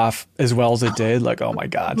pay off as well as it did, like, oh my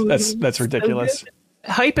God, that's ridiculous. So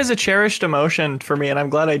hype is a cherished emotion for me, and I'm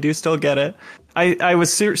glad I do still get it. I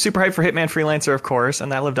was super hyped for Hitman Freelancer, of course,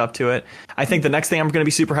 and that lived up to it. I think the next thing I'm going to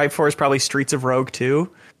be super hyped for is probably Streets of Rogue 2.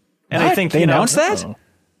 And what? I think they announced that?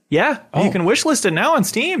 Yeah, you can wishlist it now on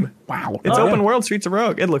Steam. Wow. It's open world Streets of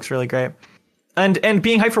Rogue. It looks really great. And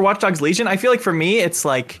being hyped for Watch Dogs Legion, I feel like for me, it's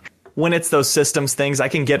like when it's those systems things, I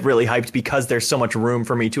can get really hyped because there's so much room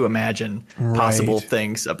for me to imagine possible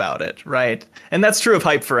things about it, right? And that's true of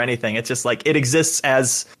hype for anything. It's just like it exists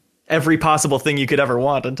as every possible thing you could ever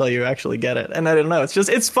want until you actually get it. And I don't know,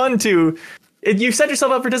 it's fun to... you set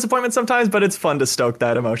yourself up for disappointment sometimes, but it's fun to stoke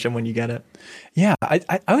that emotion when you get it. Yeah, I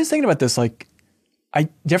was thinking about this, like, I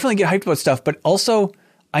definitely get hyped about stuff, but also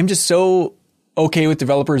I'm just so okay with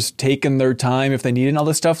developers taking their time if they need it and all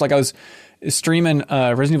this stuff. Like I was streaming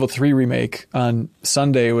Resident Evil 3 remake on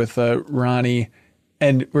Sunday with Ronnie,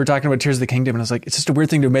 and we were talking about Tears of the Kingdom, and I was like, it's just a weird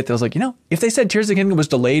thing to admit that I was like, if they said Tears of the Kingdom was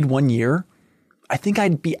delayed 1 year, I think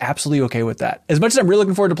I'd be absolutely okay with that. As much as I'm really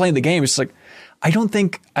looking forward to playing the game, it's like, I don't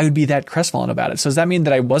think I would be that crestfallen about it. So does that mean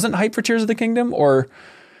that I wasn't hyped for Tears of the Kingdom, or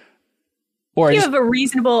you have a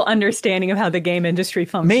reasonable understanding of how the game industry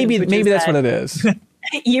functions? Maybe that's what it is.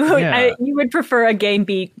 You would prefer a game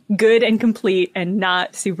be good and complete and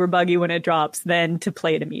not super buggy when it drops than to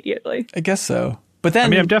play it immediately. I guess so. But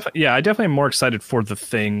then, I definitely am more excited for the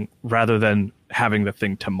thing rather than having the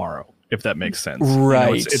thing tomorrow, if that makes sense.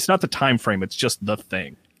 Right. It's not the time frame; it's just the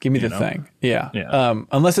thing. Give me the thing. Yeah.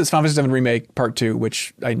 Unless it's Final Fantasy VII Remake Part 2,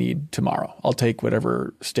 which I need tomorrow. I'll take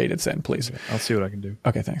whatever state it's in, please. Okay, I'll see what I can do.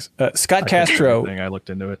 Okay, thanks. Scott Castro. I looked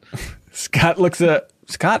into it. Scott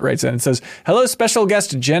writes in and says, "Hello, special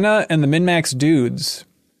guest Jenna and the MinMax dudes."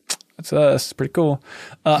 That's us. Pretty cool.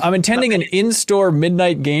 I'm intending an in-store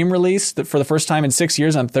midnight game release for the first time in 6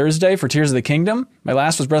 years on Thursday for Tears of the Kingdom. My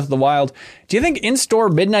last was Breath of the Wild. Do you think in-store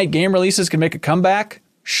midnight game releases can make a comeback?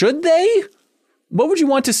 Should they? What would you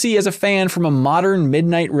want to see as a fan from a modern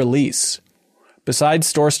midnight release, besides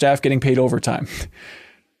store staff getting paid overtime?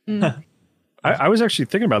 I was actually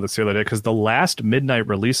thinking about this the other day because the last midnight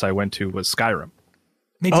release I went to was Skyrim.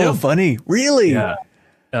 Me too. Oh, funny. Really? Yeah.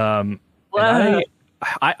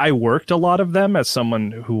 I worked a lot of them as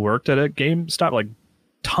someone who worked at a GameStop, like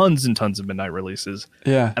tons and tons of midnight releases.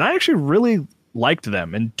 Yeah. And I actually really liked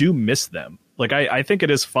them and do miss them. Like, I think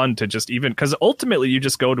it is fun to just because ultimately you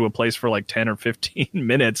just go to a place for like 10 or 15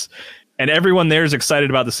 minutes and everyone there is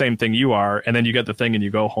excited about the same thing you are. And then you get the thing and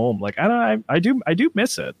you go home. Like, I do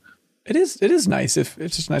miss it. It is nice. If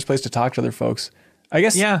it's just a nice place to talk to other folks, I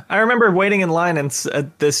guess. Yeah. I remember waiting in line and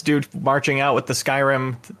this dude marching out with the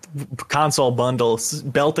Skyrim console bundle,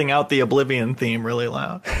 belting out the Oblivion theme really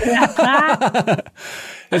loud.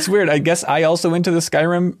 It's weird. I guess I also went to the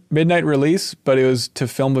Skyrim midnight release, but it was to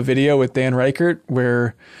film a video with Dan Reichert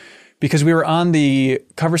because we were on the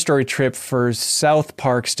cover story trip for South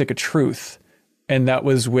Park Stick of Truth. And that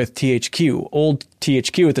was with THQ, old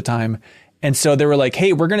THQ at the time. And so they were like,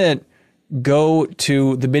 hey, we're going to go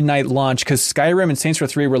to the midnight launch because Skyrim and Saints Row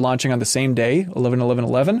 3 were launching on the same day,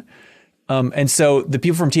 11/11/11. And so the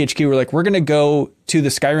people from THQ were like, we're going to go to the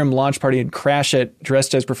Skyrim launch party and crash it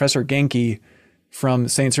dressed as Professor Genki from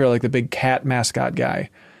Saints Row, like the big cat mascot guy.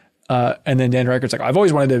 And then Dan Reichert's like, I've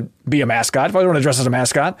always wanted to be a mascot. I've always wanted to dress as a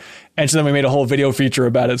mascot. And so then we made a whole video feature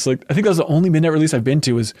about it. It's like, I think that was the only midnight release I've been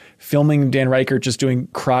to, was filming Dan Reichert just doing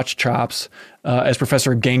crotch chops as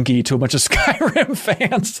Professor Genki to a bunch of Skyrim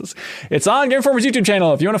fans. It's on Game Informer's YouTube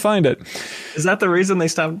channel if you want to find it. Is that the reason they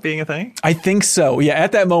stopped being a thing? I think so. Yeah.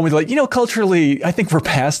 At that moment, like, culturally, I think we're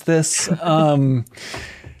past this.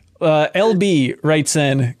 LB writes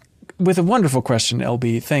in with a wonderful question,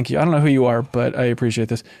 LB. Thank you. I don't know who you are, but I appreciate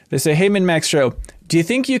this. They say, hey, MinMax Show, do you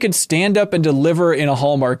think you could stand up and deliver in a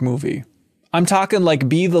Hallmark movie? I'm talking like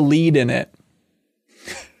be the lead in it.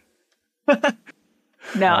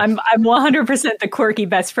 No, I'm 100% the quirky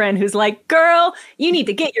best friend who's like, girl, you need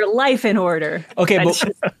to get your life in order. Okay,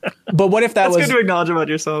 but what if that's good to acknowledge about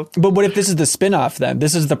yourself. But what if this is the spin-off then?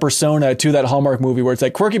 This is the persona to that Hallmark movie where it's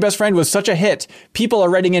like, quirky best friend was such a hit. People are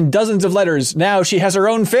writing in dozens of letters. Now she has her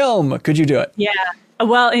own film. Could you do it? Yeah.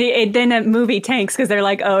 Well, then a movie tanks because they're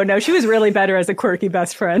like, oh no, she was really better as a quirky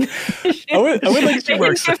best friend. I would like she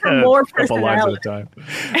works more couple lines at a time.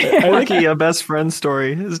 Quirky, a best friend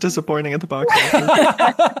story is disappointing at the box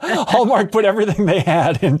office. Hallmark put everything they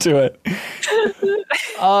had into it.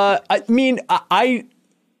 I mean,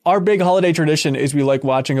 our big holiday tradition is we like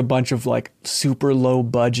watching a bunch of like super low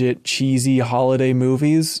budget, cheesy holiday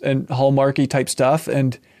movies and Hallmarky type stuff.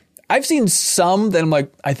 And I've seen some that I'm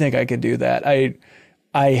like, I think I could do that.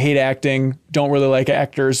 I hate acting, don't really like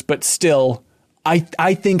actors, but still, I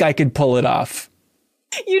think I could pull it off.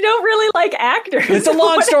 You don't really like actors. It's a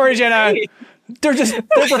long story, Jenna. They're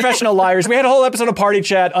professional liars. We had a whole episode of Party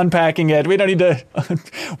Chat unpacking it. We don't need to.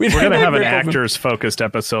 We're going to have an actors focused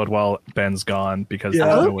episode while Ben's gone because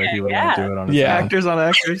there's no way he would want to do it on his own. Actors on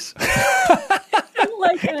actors.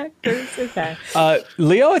 Like actors. Okay.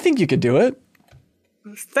 Leo, I think you could do it.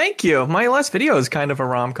 Thank you. My last video is kind of a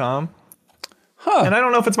rom-com. Huh. And I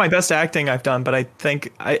don't know if it's my best acting I've done, but I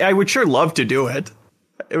think I would sure love to do it.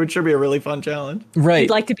 It would sure be a really fun challenge. Right. You'd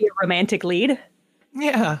like to be a romantic lead?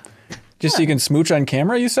 Yeah. Just so you can smooch on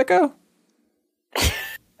camera, you sicko?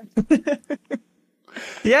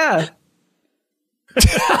 Yeah. You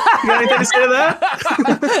got anything to say to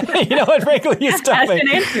that? You know what, frankly, you stop me.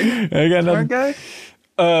 I got nothing.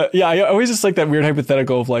 Okay. Yeah, I always just like that weird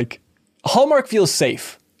hypothetical of like, Hallmark feels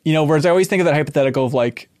safe. Whereas I always think of that hypothetical of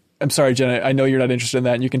like, I'm sorry, Jenna, I know you're not interested in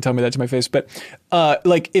that and you can tell me that to my face, but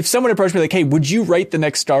like if someone approached me like, hey, would you write the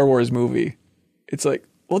next Star Wars movie? It's like,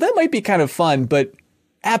 well, that might be kind of fun, but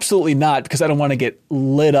absolutely not, because I don't want to get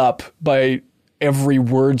lit up by every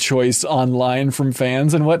word choice online from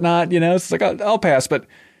fans and whatnot. It's like I'll pass, but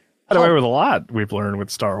Got away with a lot we've learned with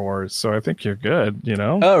Star Wars, so I think you're good.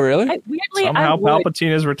 Oh, really? Weirdly, Somehow I would.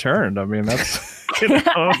 Palpatine has returned. I mean, that's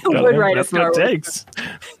I would write a that's Star what it Wars. takes.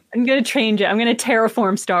 I'm going to change it. I'm going to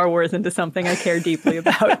terraform Star Wars into something I care deeply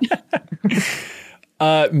about.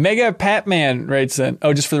 Mega Patman writes in.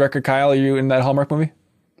 Oh, just for the record, Kyle, are you in that Hallmark movie?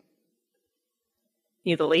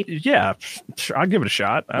 You the lead. Yeah, sure, I'll give it a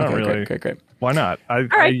shot. I don't really. Great. Why not? I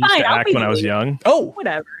right, used fine, to I'll act be when the I was lead. young. Oh,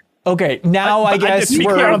 Whatever. okay. Now I guess to be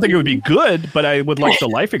we're. clear, I don't think it would be good, but I would like the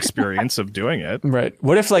life experience of doing it. Right.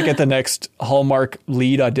 What if, like, at the next Hallmark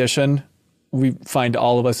lead audition, we find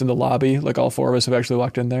all of us in the lobby, like all four of us have actually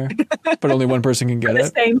walked in there, but only one person can get The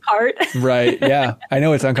it. same part. Right. Yeah. I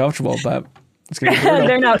know it's uncomfortable, but it's going to be brutal.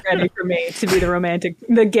 They're not ready for me to be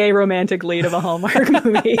the gay romantic lead of a Hallmark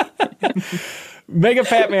movie. Mega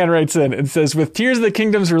Fat Man writes in and says, with Tears of the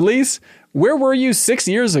Kingdom's release, where were you 6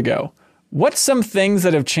 years ago? What's some things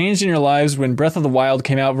that have changed in your lives when Breath of the Wild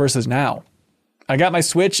came out versus now? I got my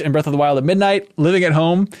Switch and Breath of the Wild at midnight, living at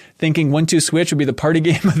home, thinking 1-2 Switch would be the party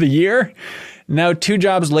game of the year. Now 2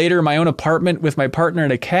 jobs later, my own apartment with my partner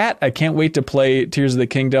and a cat. I can't wait to play Tears of the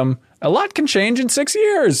Kingdom. A lot can change in 6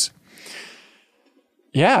 years.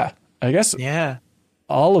 Yeah, I guess Yeah.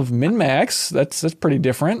 all of Min-Max, that's pretty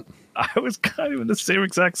different. I was kind of in the same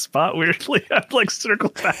exact spot. Weirdly, I'd like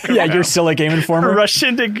circled back. Yeah, around. you're still a Game Informer. Rush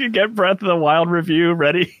in to get Breath of the Wild review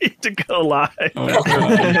ready to go live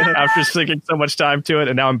after sinking so much time to it,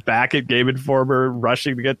 and now I'm back at Game Informer,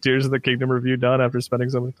 rushing to get Tears of the Kingdom review done after spending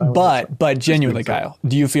so much time. But genuinely, Kyle,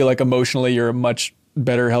 do you feel like emotionally you're a much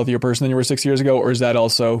better, healthier person than you were 6 years ago, or is that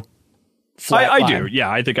also flat I line? do. Yeah,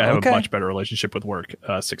 I think I have Okay. a much better relationship with work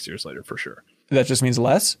 6 years later for sure. That just means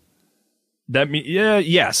less?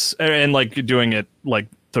 Yes, and like doing it like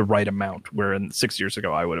the right amount. Where in 6 years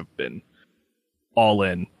ago I would have been all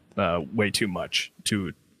in way too much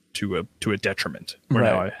to a detriment. Where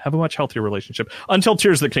now Right. I have a much healthier relationship until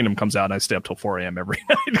Tears of the Kingdom comes out and I stay up till 4 a.m. every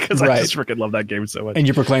night because I Right. just freaking love that game so much. And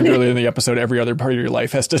you proclaimed earlier in the episode every other part of your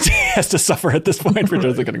life has to has to suffer at this point for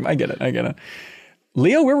just looking. I get it.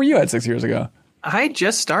 Leo, where were you at 6 years ago? I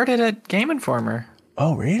just started at Game Informer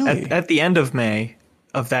Oh, really? at the end of May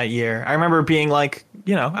of that year. I remember being like,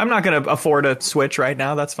 I'm not going to afford a Switch right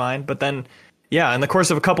now. That's fine. But then, yeah, in the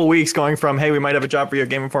course of a couple weeks going from, hey, we might have a job for you at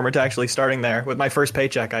Game Informer to actually starting there. With my first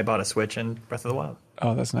paycheck, I bought a Switch and Breath of the Wild.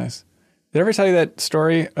 Oh, that's nice. Did I ever tell you that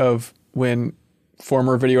story of when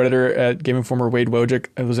former video editor at Game Informer Wade Wojcik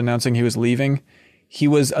was announcing he was leaving? He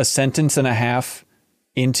was a sentence and a half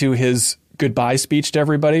into his goodbye speech to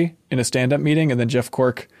everybody in a stand-up meeting, and then Jeff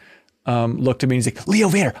Cork looked at me and he's like, Leo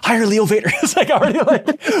Vader, hire Leo Vader. It's like already like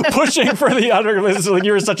pushing for the other. It's like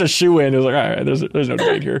you were such a shoe-in. It was like, all right, there's no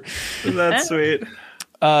debate here. That's sweet.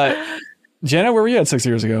 Jenna, where were you at 6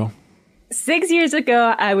 years ago? 6 years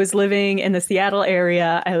ago, I was living in the Seattle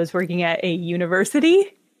area. I was working at a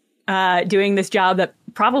university, doing this job that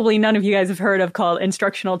probably none of you guys have heard of called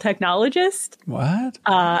instructional technologist. What?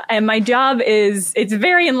 And my job it's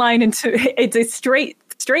very in line it's a straight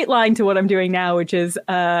line to what I'm doing now, which is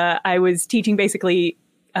I was teaching basically.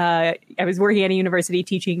 I was working at a university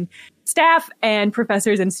teaching staff and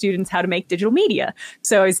professors and students how to make digital media.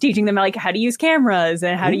 So I was teaching them like how to use cameras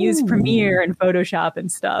and how to use Premiere and Photoshop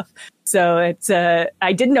and stuff. So it's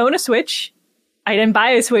I didn't own a Switch. I didn't buy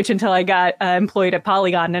a Switch until I got employed at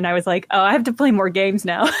Polygon, and I was like, oh, I have to play more games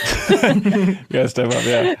now. You gotta step up,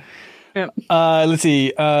 yeah. Yeah. Let's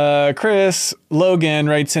see. Chris Logan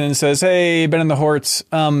writes in and says, hey, Ben and the Horts.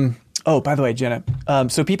 Oh, by the way, Jenna.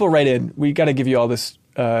 So people write in. We got to give you all this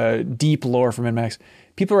deep lore from Min-Max.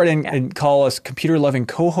 People write in and call us computer-loving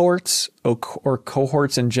cohorts or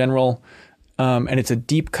cohorts in general. And it's a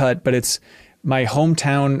deep cut, but it's my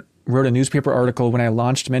hometown wrote a newspaper article when I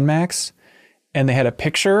launched Min-Max, and they had a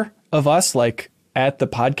picture of us like at the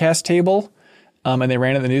podcast table. And they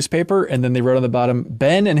ran in the newspaper, and then they wrote on the bottom,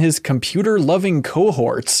 Ben and his computer-loving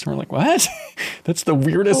cohorts. And we're like, what? That's the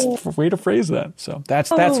weirdest way to phrase that. So that's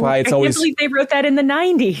why it's always... I can't believe they wrote that in the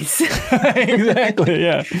 90s. Exactly,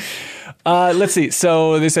 yeah. Let's see.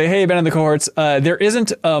 So they say, hey, Ben and the cohorts, there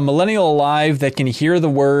isn't a millennial alive that can hear the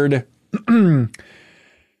word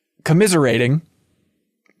commiserating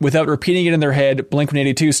without repeating it in their head,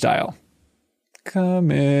 Blink-182 style.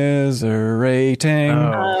 Commiserating.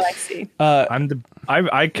 Oh, I see.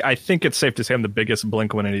 I think it's safe to say I'm the biggest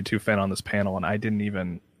Blink-182 fan on this panel, and I didn't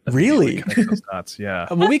even Really? connect those dots. Yeah.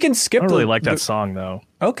 Well, we can skip. I don't really like that song though.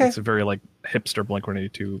 Okay. It's a very like hipster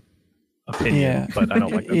Blink-182 opinion, but I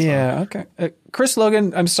don't like that song. Yeah, okay. Chris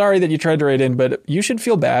Logan, I'm sorry that you tried to write in, but you should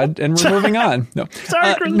feel bad, and we're moving on. No,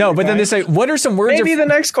 Sorry, Chris no, Logan. but then they say, what are some words? Maybe the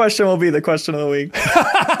next question will be the question of the week.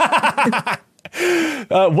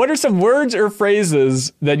 What are some words or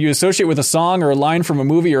phrases that you associate with a song or a line from a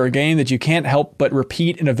movie or a game that you can't help but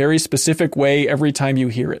repeat in a very specific way every time you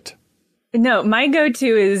hear it? No, my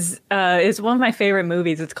go-to is one of my favorite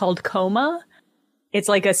movies. It's called Coma. It's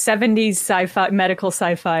like a 70s medical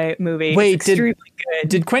sci-fi movie. Wait, it's extremely good.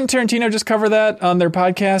 Did Quentin Tarantino just cover that on their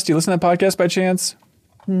podcast? Do you listen to that podcast by chance?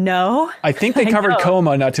 No. I think they covered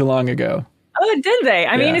Coma not too long ago. Oh, did they?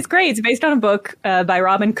 I mean, Yeah. it's great. It's based on a book by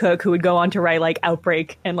Robin Cook, who would go on to write like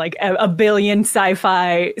Outbreak and like a billion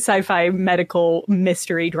sci-fi medical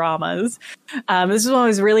mystery dramas. This is one of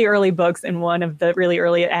his really early books and one of the really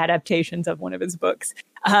early adaptations of one of his books.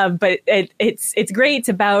 But it's great. It's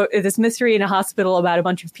about this mystery in a hospital about a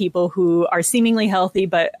bunch of people who are seemingly healthy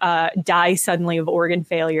but die suddenly of organ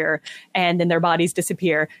failure, and then their bodies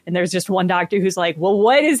disappear. And there's just one doctor who's like, "Well,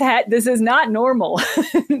 what is this is not normal.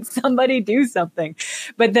 Somebody do something."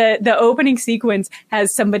 But the opening sequence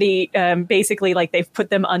has somebody basically like they've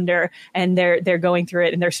put them under and they're going through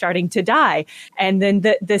it and they're starting to die. And then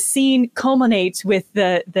the scene culminates with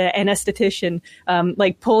the anesthetician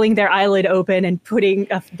like pulling their eyelid open and putting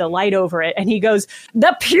the light over it, and he goes,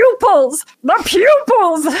 the pupils,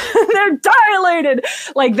 they're dilated,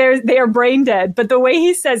 like they are brain dead. But the way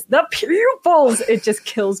he says the pupils, it just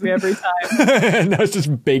kills me every time. No, it's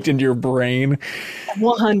just baked into your brain.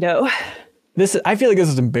 Well, hundo. I feel like this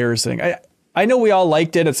is embarrassing. I know we all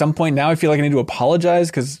liked it at some point. Now I feel like I need to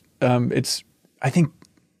apologize because I don't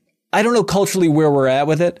know culturally where we're at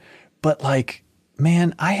with it, but like,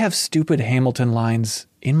 man, I have stupid Hamilton lines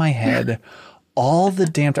in my head all the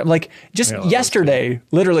damn time. Like just yesterday,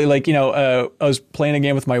 literally, like, I was playing a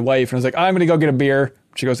game with my wife and I was like, I'm going to go get a beer.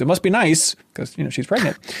 She goes, it must be nice because, she's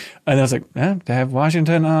pregnant. And then I was like, to have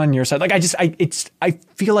Washington on your side. Like, I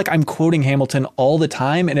feel like I'm quoting Hamilton all the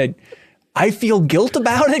time, and I feel guilt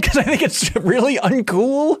about it because I think it's really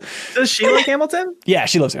uncool. Does she like Hamilton? Yeah,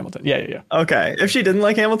 she loves Hamilton. Yeah. Okay. If she didn't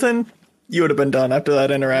like Hamilton, you would have been done after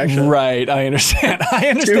that interaction. Right. I understand.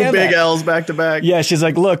 Two big L's back to back. Yeah. She's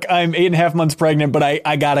like, look, I'm 8.5 months pregnant, but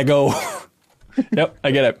I gotta go. Yep.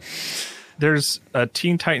 I get it. There's a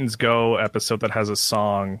Teen Titans Go episode that has a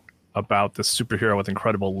song about the superhero with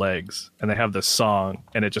incredible legs. And they have this song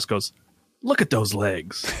and it just goes, look at those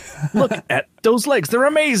legs. Look at those legs. They're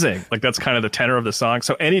amazing. Like that's kind of the tenor of the song.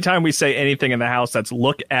 So anytime we say anything in the house that's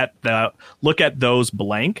look at those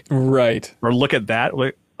blank. Right. Or look at that.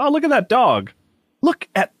 Oh, look at that dog. Look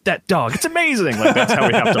at that dog. It's amazing. Like that's how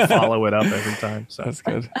we have to follow it up every time. So that's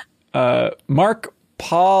good. Mark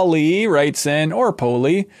Polly writes in, or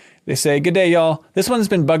Polly. They say, good day, y'all. This one's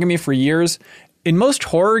been bugging me for years. In most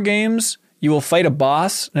horror games, you will fight a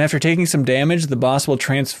boss, and after taking some damage, the boss will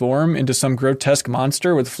transform into some grotesque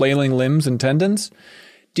monster with flailing limbs and tendons.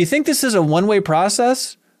 Do you think this is a one-way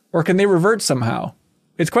process, or can they revert somehow?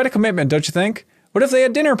 It's quite a commitment, don't you think? What if they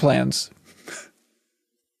had dinner plans?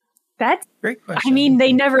 That's great question. I mean,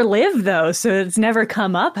 they never live though, so it's never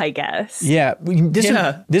come up, I guess. Yeah,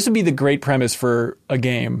 this would be the great premise for a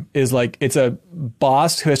game. Is like it's a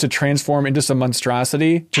boss who has to transform into some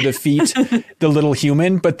monstrosity to defeat the little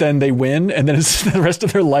human, but then they win, and then it's the rest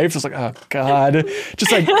of their life is like, oh god,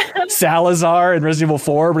 just like Salazar in Resident Evil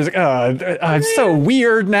 4, where he's like, oh, I'm so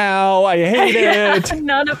weird now. I hate it.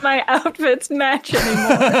 None of my outfits match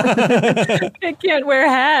anymore. I can't wear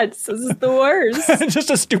hats. This is the worst. Just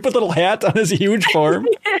a stupid little hat on his huge form.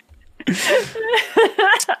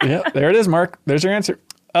 Yeah, there it is, Mark. There's your answer.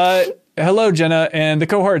 Hello, Jenna and the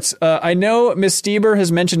cohorts. I know Miss Stoeber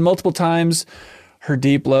has mentioned multiple times her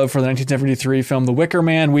deep love for the 1973 film The Wicker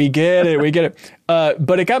Man. We get it.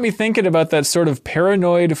 But it got me thinking about that sort of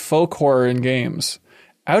paranoid folk horror in games.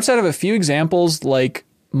 Outside of a few examples like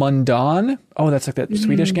Mundan. Oh, that's like that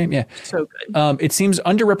Swedish game? Yeah. So good. It seems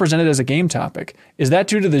underrepresented as a game topic. Is that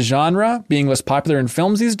due to the genre being less popular in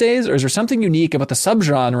films these days? Or is there something unique about the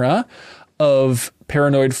subgenre of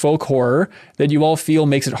paranoid folk horror that you all feel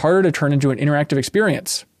makes it harder to turn into an interactive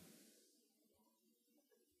experience?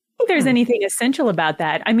 I don't think there's anything essential about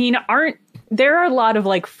that. I mean, there are a lot of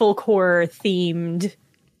like folk horror themed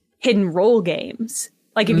hidden role games.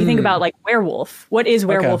 Like if you think about like Werewolf, what is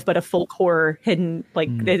Werewolf but a folk horror hidden like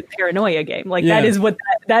paranoia game? Like that is what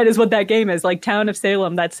that game is. Like Town of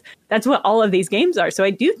Salem, that's what all of these games are. So I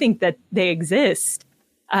do think that they exist.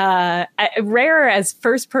 Rare as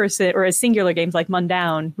first person or as singular games like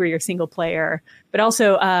Mundown, where you're single player, but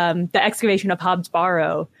also the Excavation of Hobbs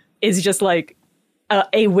Barrow is just like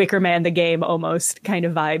a Wicker Man the game almost kind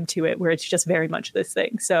of vibe to it, where it's just very much this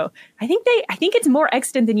thing. So I think it's more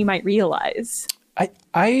extant than you might realize.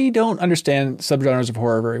 I don't understand subgenres of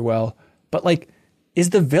horror very well, but like,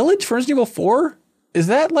 is The Village for Resident Evil 4? Is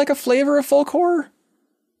that like a flavor of folk horror?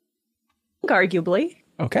 Arguably.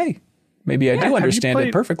 Okay. Maybe I do understand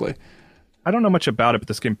it perfectly. I don't know much about it, but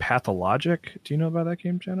this game Pathologic, do you know about that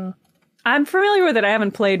game, Jenna? I'm familiar with it. I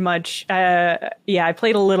haven't played much. I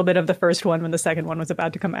played a little bit of the first one when the second one was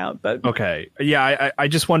about to come out. But okay. Yeah, I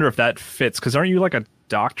just wonder if that fits, because aren't you like a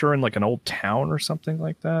doctor in like an old town or something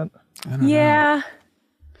like that? I don't know.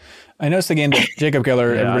 I know it's the game that Jacob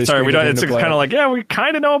Keller. Sorry, we don't. It's kind of like, we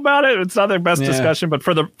kind of know about it. It's not the best discussion, but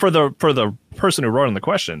for the person who wrote in the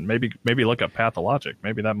question, maybe look up Pathologic.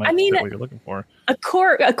 Maybe that might fit what you're looking for. A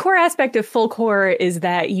core aspect of folk horror is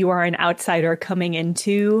that you are an outsider coming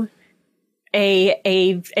into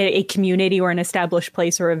a community or an established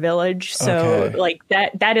place or a village. So like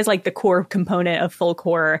that is like the core component of folk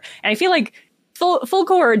horror, and I feel like folk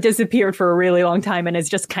horror disappeared for a really long time and is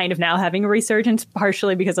just kind of now having a resurgence,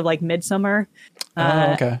 partially because of like Midsummer.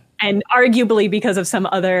 And arguably because of some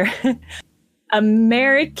other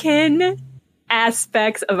American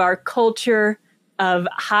aspects of our culture of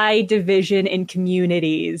high division in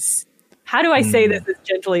communities. How do I say this as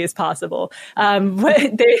gently as possible?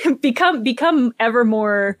 But they become ever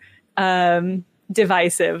more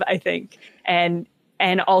divisive, I think. And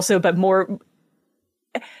also, but more...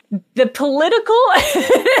 The political,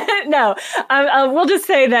 we'll just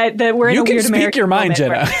say that we're in a weird American. You can speak your mind,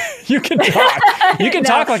 Jenna. Right? You can talk. You can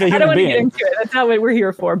talk like a human being. I don't want to get into it. That's not what we're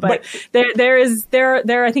here for. But there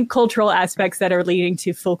are I think cultural aspects that are leading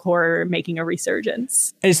to folk horror making a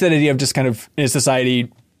resurgence. It's that idea of just kind of in a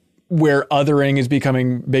society where othering is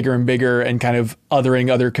becoming bigger and bigger, and kind of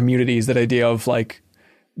othering other communities. That idea of like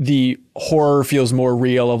the horror feels more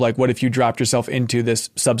real. Of like, what if you dropped yourself into this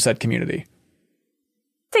subset community?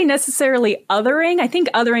 Say necessarily othering. I think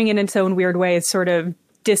othering in its own weird way is sort of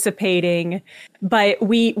dissipating, but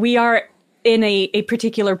we are in a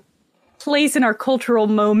particular place in our cultural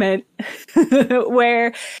moment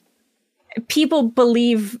where people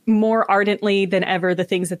believe more ardently than ever the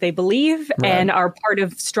things that they believe, right, and are part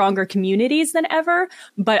of stronger communities than ever.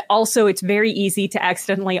 But also it's very easy to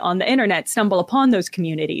accidentally on the internet stumble upon those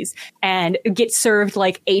communities and get served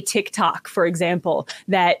like a TikTok, for example,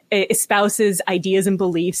 that espouses ideas and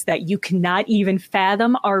beliefs that you cannot even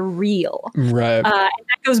fathom are real. Right. And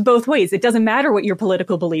that goes both ways. It doesn't matter what your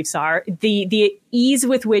political beliefs are. The ease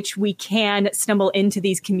with which we can stumble into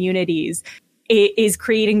these communities is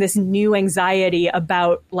creating this new anxiety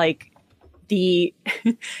about like the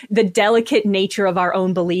delicate nature of our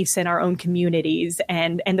own beliefs and our own communities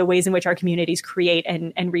and the ways in which our communities create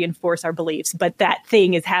and reinforce our beliefs. But that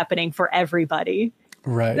thing is happening for everybody.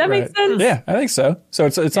 Right. Does that make sense? Yeah, I think so. So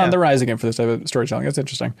it's on the rise again for this type of storytelling. That's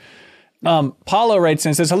interesting. Paulo writes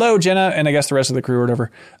in and says, hello, Jenna, and I guess the rest of the crew or whatever.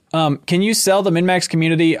 Can you sell the MinMax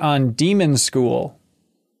community on Demon School?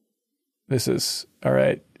 This is, all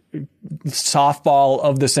right, softball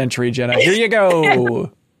of the century, Jenna. Here you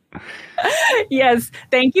go. Yes,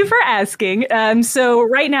 thank you for asking. So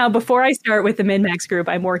right now, before I start with the MinMax group,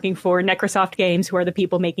 I'm working for Necrosoft Games, who are the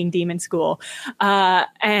people making Demon School.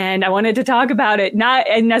 And I wanted to talk about it, not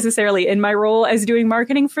necessarily in my role as doing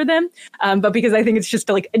marketing for them, but because I think it's just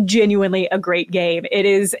like genuinely a great game. It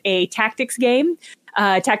is a tactics game.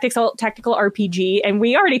 Tactical RPG, and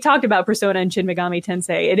we already talked about Persona and Shin Megami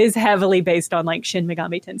Tensei. It is heavily based on like Shin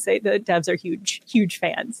Megami Tensei. The devs are huge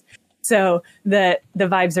fans, so the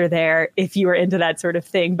vibes are there if you are into that sort of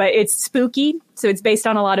thing. But it's spooky, so it's based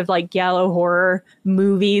on a lot of like giallo horror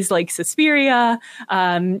movies like Suspiria,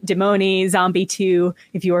 Demoni, Zombie 2.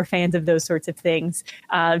 If you are fans of those sorts of things,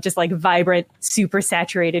 just like vibrant, super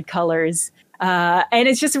saturated colors. And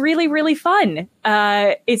it's just really, really fun.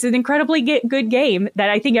 It's an incredibly good game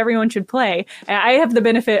that I think everyone should play. And I have the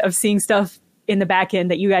benefit of seeing stuff in the back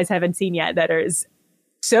end that you guys haven't seen yet that is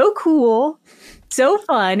so cool, so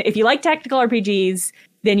fun. If you like tactical RPGs,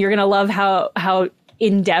 then you're going to love how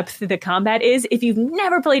in-depth the combat is. If you've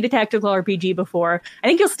never played a tactical RPG before, I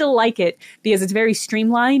think you'll still like it because it's very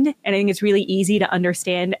streamlined. And I think it's really easy to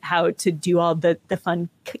understand how to do all the fun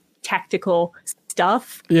tactical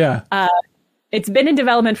stuff. Yeah. It's been in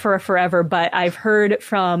development for forever, but I've heard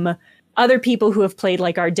from other people who have played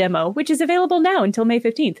like our demo, which is available now until May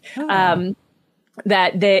 15th,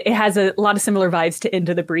 that it has a lot of similar vibes to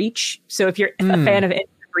Into the Breach. So if you're a fan of Into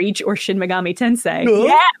the Breach or Shin Megami Tensei,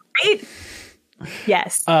 right?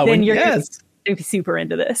 Yes, then you're going to be super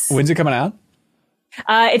into this. When's it coming out?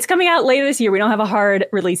 It's coming out later this year. We don't have a hard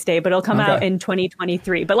release date, but it'll come out in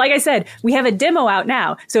 2023. But like I said, we have a demo out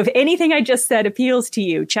now. So if anything I just said appeals to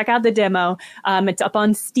you, check out the demo. It's up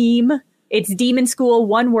on Steam. It's Demon School,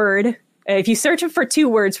 one word. If you search it for 2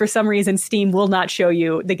 words, for some reason, Steam will not show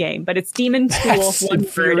you the game. But it's Demon School, That's one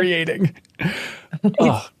infuriating.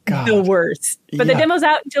 Oh, God. The worst. But the demo's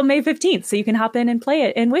out until May 15th, so you can hop in and play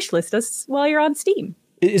it and wishlist us while you're on Steam.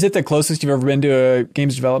 Is it the closest you've ever been to a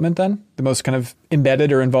game's development then? The most kind of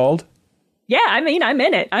embedded or involved? Yeah, I mean, I'm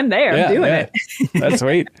in it. I'm there. I'm doing it. That's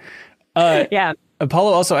sweet. Yeah.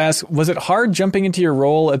 Apollo also asks, was it hard jumping into your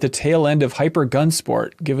role at the tail end of Hyper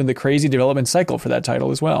Gunsport, given the crazy development cycle for that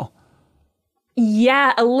title as well?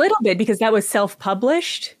 Yeah, a little bit, because that was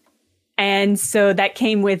self-published. And so that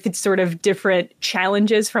came with sort of different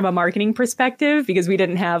challenges from a marketing perspective, because we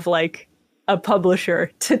didn't have like a publisher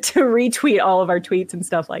to retweet all of our tweets and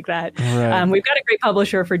stuff like that. Right. We've got a great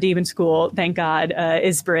publisher for Demon School. Thank God.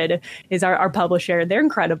 Isbrid is our publisher. They're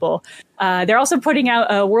incredible. They're also putting out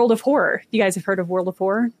a World of Horror. You guys have heard of World of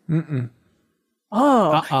Horror? Mm-mm.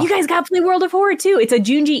 Oh, you guys got to play World of Horror too. It's a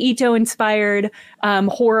Junji Ito inspired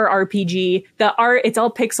horror RPG. The art, it's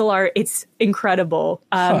all pixel art. It's incredible.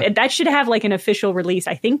 And that should have like an official release,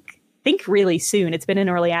 I think really soon. It's been in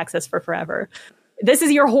early access for forever. This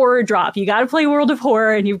is your horror drop. You got to play World of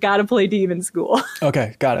Horror and you've got to play Demon School.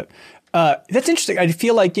 Okay, got it. That's interesting. I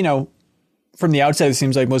feel like, from the outside, it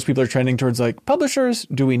seems like most people are trending towards like publishers.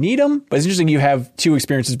 Do we need them? But it's interesting you have 2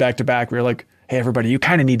 experiences back to back where you're like, hey, everybody, you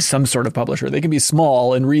kind of need some sort of publisher. They can be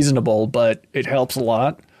small and reasonable, but it helps a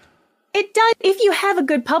lot. It does. If you have a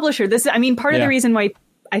good publisher, part of the reason why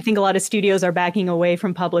I think a lot of studios are backing away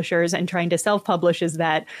from publishers and trying to self-publish is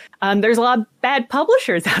that there's a lot of bad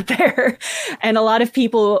publishers out there. And a lot of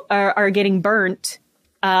people are getting burnt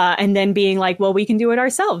and then being like, well, we can do it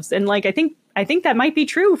ourselves. And like, I think that might be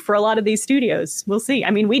true for a lot of these studios. We'll see.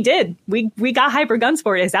 I mean, we did. We got Hyper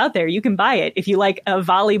Gunsport. It's out there. You can buy it. If you like a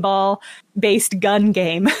volleyball-based gun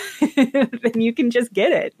game, then you can just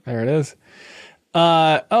get it. There it is.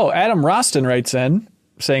 Adam Roston writes in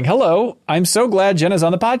saying, hello, I'm so glad Jenna's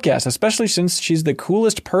on the podcast, especially since she's the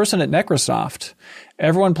coolest person at Necrosoft.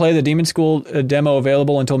 Everyone play the Demon School demo,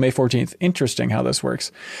 available until May 14th. Interesting how this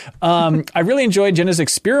works. I really enjoyed Jenna's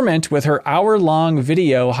experiment with her hour-long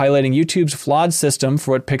video highlighting YouTube's flawed system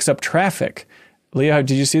for what picks up traffic. Leah,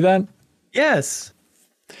 did you see that? Yes.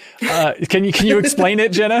 Can you explain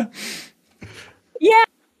it, Jenna? Yeah.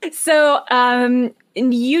 So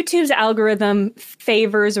YouTube's algorithm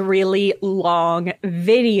favors really long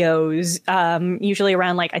videos, usually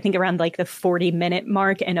around the 40-minute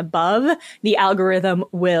mark and above. The algorithm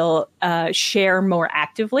will share more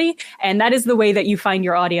actively. And that is the way that you find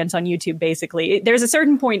your audience on YouTube, basically. There's a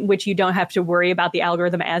certain point in which you don't have to worry about the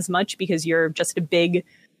algorithm as much because you're just a big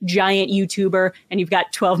giant YouTuber and you've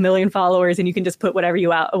got 12 million followers and you can just put whatever you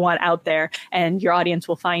want out there and your audience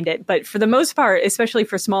will find it. But for the most part, especially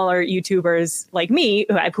for smaller YouTubers like me,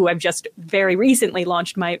 who I've just very recently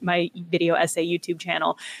launched my video essay YouTube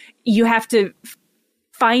channel, you have to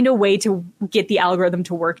find a way to get the algorithm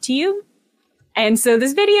to work to you. And so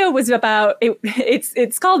this video was about,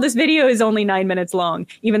 it's called This Video Is Only 9 minutes long,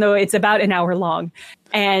 even though it's about an hour long.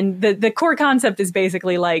 And the core concept is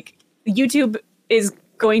basically like YouTube is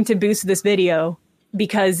going to boost this video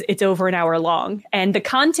because it's over an hour long. And the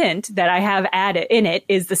content that I have added in it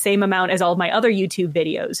is the same amount as all of my other YouTube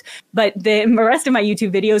videos. But the rest of my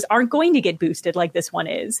YouTube videos aren't going to get boosted like this one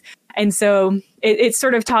is. And so it's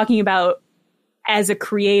sort of talking about, as a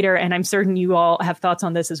creator, and I'm certain you all have thoughts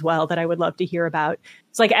on this as well that I would love to hear about.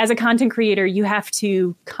 It's like, as a content creator, you have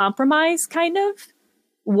to compromise kind of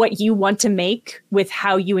what you want to make with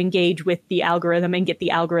how you engage with the algorithm and get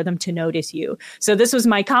the algorithm to notice you. So this was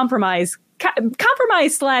my compromise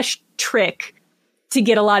 / trick to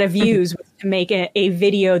get a lot of views, was to make a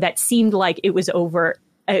video that seemed like it was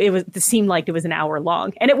seemed like it was an hour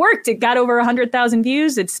long, and it worked. It got over 100,000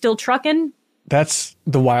 views. It's still trucking. That's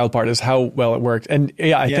the wild part, is how well it worked. And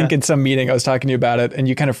I think in some meeting I was talking to you about it and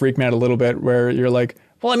you kind of freaked me out a little bit, where you're like,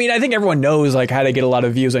 well, I mean, I think everyone knows like how to get a lot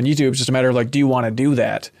of views on YouTube. It's just a matter of like, do you want to do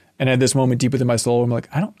that? And at this moment deep within my soul, I'm like,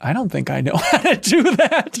 I don't think I know how to do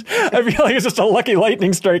that. I feel like it's just a lucky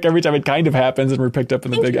lightning strike every time it kind of happens and we're picked up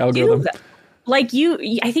in the big algorithm. I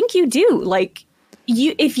think you do. Like,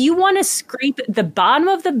 if you want to scrape the bottom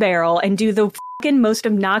of the barrel and do the fucking most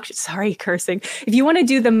obnoxious, sorry, cursing. If you want to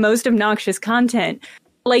do the most obnoxious content,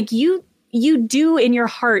 like you do in your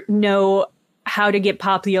heart know how to get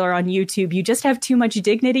popular on YouTube. You just have too much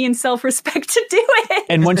dignity and self-respect to do it.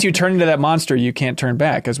 And once you turn into that monster, you can't turn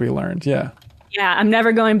back, as we learned. Yeah. Yeah, I'm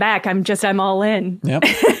never going back. I'm all in. Yep.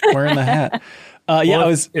 Wearing the hat.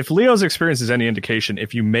 If Leo's experience is any indication,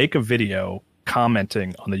 if you make a video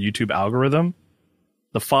commenting on the YouTube algorithm,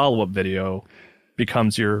 the follow-up video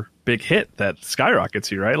becomes your big hit that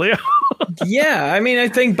skyrockets you, right, Leo? Yeah, I mean, I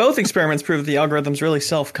think both experiments prove that the algorithm's really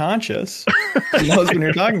self-conscious. He knows when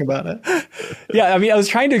you're talking about it. Yeah, I mean, I was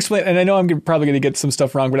trying to explain, and I know I'm probably going to get some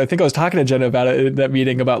stuff wrong, but I think I was talking to Jenna about it at that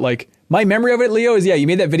meeting about like my memory of it, Leo, is you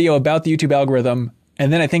made that video about the YouTube algorithm.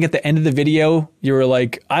 And then I think at the end of the video, you were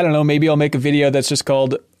like, I don't know, maybe I'll make a video that's just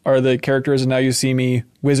called Are the Characters and Now You See Me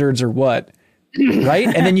Wizards or What? Right?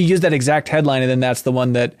 And then you use that exact headline, and then that's the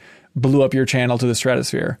one that blew up your channel to the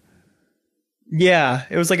stratosphere. Yeah,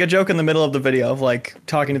 it was like a joke in the middle of the video of like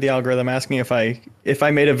talking to the algorithm, asking if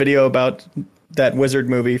I made a video about that wizard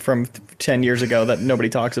movie from 10 years ago that nobody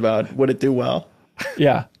talks about, would it do well?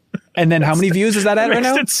 Yeah. And then how many views is that at right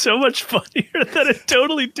now? It's so much funnier than it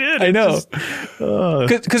totally did. I know.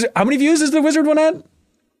 Because how many views is the wizard one at?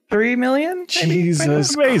 3 million?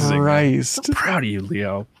 Jesus amazing. Christ. I'm proud of you,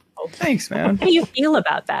 Leo. Oh, thanks, man. How do you feel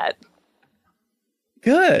about that?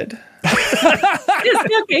 Good.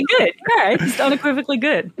 Okay, good. All right, just unequivocally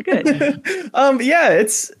good. Good. Yeah,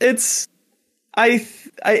 I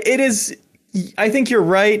think you're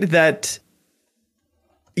right that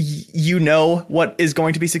you know what is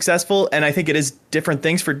going to be successful, and I think it is different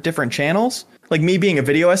things for different channels. Like me being a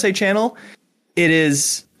video essay channel, it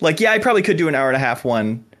is like, yeah, I probably could do an hour and a half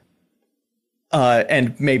one,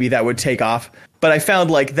 and maybe that would take off. But I found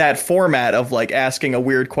like that format of like asking a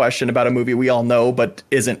weird question about a movie we all know but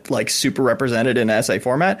isn't like super represented in essay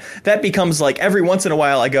format, that becomes like every once in a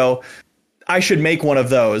while I go, I should make one of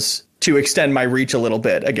those to extend my reach a little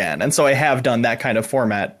bit again. And so I have done that kind of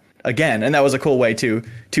format again. And that was a cool way to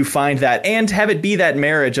find that and have it be that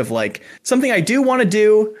marriage of like something I do want to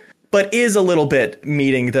do, but is a little bit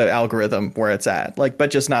meeting the algorithm where it's at, like, but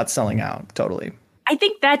just not selling out totally. I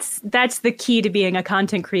think that's the key to being a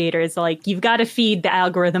content creator is like, you've got to feed the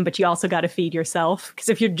algorithm, but you also got to feed yourself. Because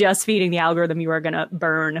if you're just feeding the algorithm, you are going to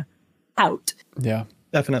burn out. Yeah,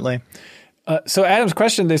 definitely. So Adam's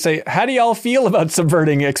question, they say, how do y'all feel about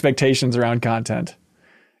subverting expectations around content?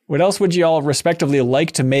 What else would you all respectively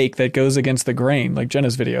like to make that goes against the grain? Like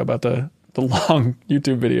Jenna's video about the long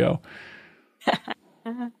YouTube video.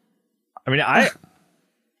 I mean,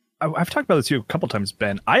 I've talked about this to you a couple times,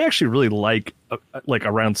 Ben. I actually really like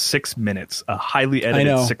around 6 minutes. A highly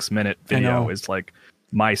edited 6-minute video is like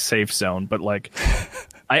my safe zone. But like,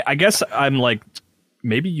 I guess I'm like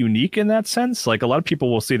maybe unique in that sense. Like a lot of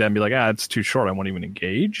people will see that and be like, it's too short. I won't even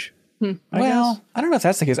engage. I don't know if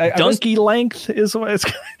that's the case. Donkey length is what it's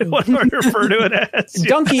kind of what I refer to it as.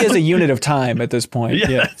 Donkey is a unit of time at this point.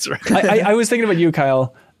 Yeah, that's right. I was thinking about you,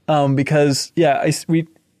 Kyle, because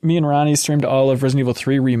me and Ronnie streamed all of Resident Evil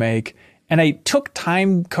 3 Remake, and I took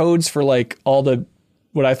time codes for like all the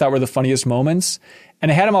what I thought were the funniest moments, and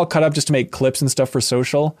I had them all cut up just to make clips and stuff for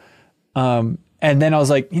social. And then I was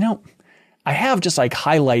like, I have just like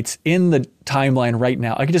highlights in the timeline right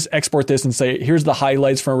now. I could just export this and say, here's the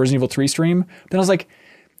highlights from a Resident Evil 3 stream. Then I was like,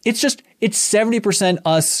 it's 70%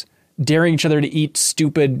 us daring each other to eat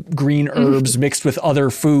stupid green herbs mixed with other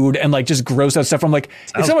food and like just gross out stuff. I'm like,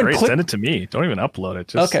 if someone send it to me, don't even upload it.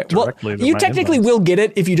 Just okay. Well, you technically will get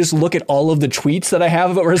it if you just look at all of the tweets that I have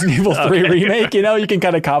about Resident Evil 3 Remake. You can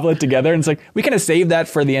kind of cobble it together, and it's like we kind of save that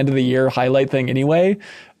for the end of the year highlight thing anyway.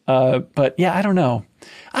 But yeah, I don't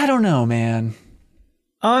know, man.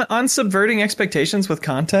 On subverting expectations with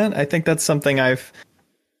content, I think that's something I've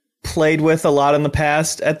played with a lot in the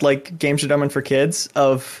past at like Games Are Dumb and for Kids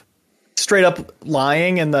of straight up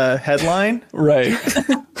lying in the headline. Right.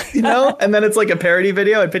 And then it's like a parody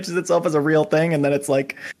video. It pitches itself as a real thing. And then it's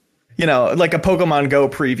like, like a Pokemon Go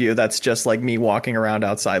preview. That's just like me walking around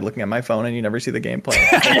outside looking at my phone and you never see the gameplay.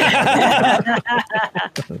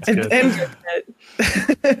 and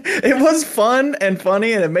it was fun and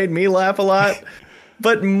funny and it made me laugh a lot.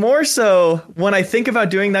 But more so when I think about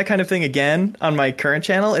doing that kind of thing again on my current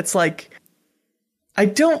channel, it's like,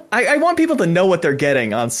 I want people to know what they're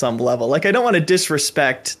getting on some level. Like, I don't want to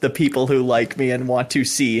disrespect the people who like me and want to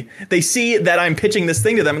see. They see that I'm pitching this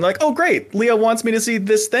thing to them and like, oh, great, Leo wants me to see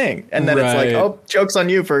this thing. And then it's like, oh, joke's on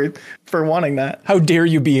you for wanting that. How dare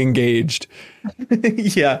you be engaged?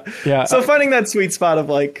 Yeah. So finding that sweet spot of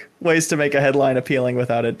like ways to make a headline appealing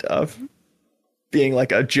without it being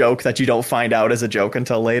like a joke that you don't find out as a joke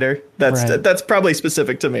until later. That's probably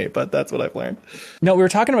specific to me, but that's what I've learned. No, we were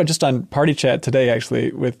talking about just on Party Chat today,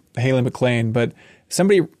 actually, with Haley McLean, but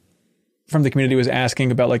somebody from the community was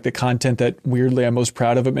asking about like the content that weirdly I'm most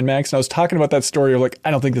proud of at MinMax. And I was talking about that story of like,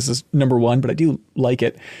 I don't think this is number one, but I do like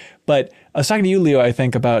it. But I was talking to you, Leo, I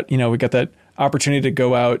think about, we got that opportunity to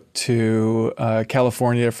go out to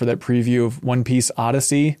California for that preview of One Piece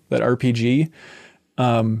Odyssey, that RPG.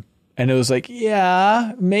 And it was like,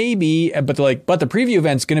 yeah, maybe. But they're like, but the preview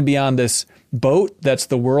event's going to be on this boat that's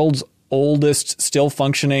the world's oldest still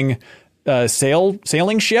functioning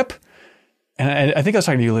sailing ship. And I think I was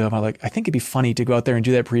talking to you, Leo. I'm like, I think it'd be funny to go out there and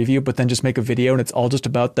do that preview, but then just make a video and it's all just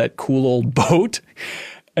about that cool old boat.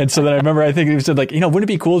 And so then I remember, I think he said like, wouldn't it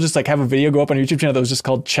be cool just like have a video go up on a YouTube channel that was just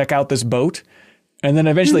called Check Out This Boat? And then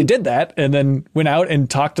eventually did that and then went out and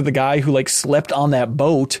talked to the guy who like slept on that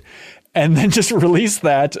boat and then just released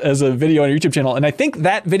that as a video on your YouTube channel. And I think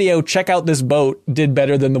that video, Check Out This Boat, did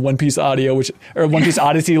better than the One Piece audio, or One Piece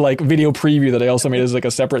Odyssey like video preview that I also made as like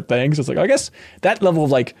a separate thing. So it's like, I guess that level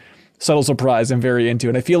of like subtle surprise I'm very into.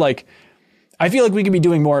 And I feel like we could be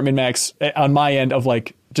doing more at MinMax on my end of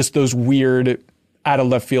like just those weird out of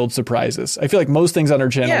left field surprises. I feel like most things on our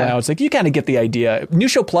channel now, it's like you kind of get the idea. New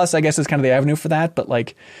Show Plus, I guess, is kind of the avenue for that. But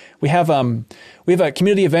like we have a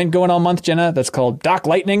community event going all month, Jenna, that's called Doc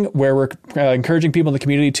Lightning, where we're encouraging people in the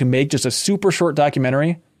community to make just a super short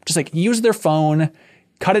documentary. Just like use their phone,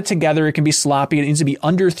 cut it together. It can be sloppy. It needs to be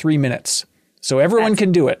under 3 minutes. So everyone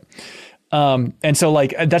can do it. And so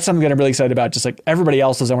like, that's something that I'm really excited about. Just like everybody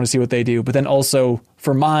else's, I want to see what they do. But then also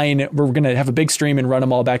for mine, we're going to have a big stream and run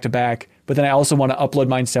them all back to back. But then I also want to upload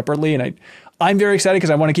mine separately. And I'm very excited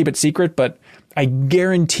because I want to keep it secret, but I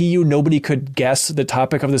guarantee you nobody could guess the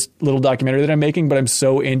topic of this little documentary that I'm making, but I'm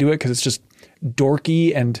so into it because it's just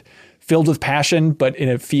dorky and filled with passion, but in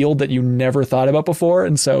a field that you never thought about before.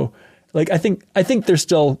 And so like, I think there's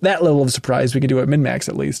still that level of surprise we can do at MinMax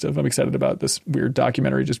at least. If I'm excited about this weird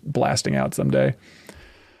documentary just blasting out someday.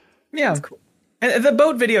 Yeah. That's cool. And the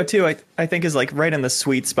boat video too, I think is like right in the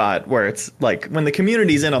sweet spot where it's like when the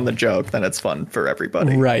community's in on the joke, then it's fun for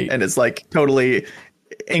everybody. Right. And it's like totally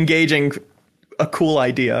engaging, a cool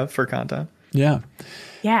idea for content. Yeah.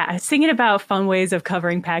 Yeah, I was thinking about fun ways of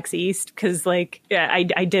covering PAX East because, like,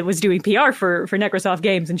 I was doing PR for Necrosoft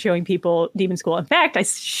Games and showing people Demon School. In fact, I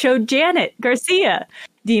showed Janet Garcia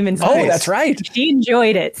Demon School. Oh, that's right. She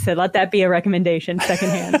enjoyed it, so let that be a recommendation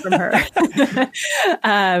secondhand from her.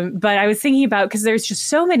 But I was thinking about, because there's just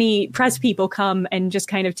so many press people come and just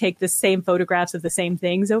kind of take the same photographs of the same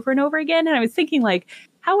things over and over again. And I was thinking, like,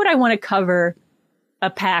 how would I want to cover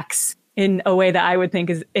a PAX in a way that I would think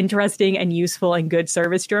is interesting and useful and good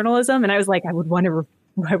service journalism? And I was like, I would want to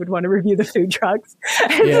review the food trucks.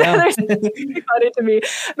 Yeah. There's something funny to me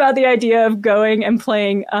about the idea of going and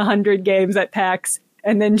playing 100 games at PAX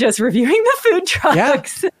and then just reviewing the food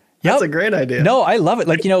trucks. Yeah. That's a great idea. No, I love it.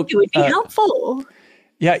 Like, it would be helpful.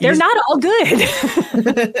 Yeah, they're not all good.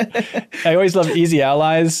 I always loved Easy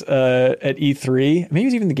Allies at E3. Maybe it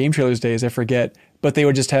was even the Game Trailers days, I forget. But they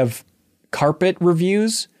would just have carpet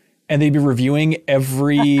reviews. And they'd be reviewing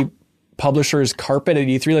every publisher's carpet at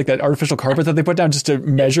E3, like that artificial carpet that they put down just to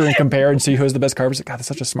measure and compare and see who has the best carpets. Like, God, that's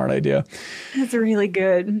such a smart idea. That's really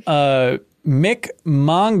good. Mick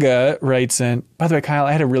Manga writes in, by the way, Kyle,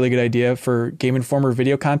 I had a really good idea for Game Informer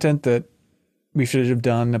video content that we should have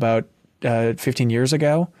done about 15 years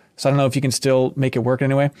ago. So I don't know if you can still make it work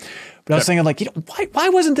anyway. But I was thinking, like, why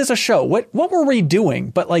wasn't this a show? What were we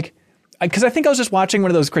doing? But like, because I think I was just watching one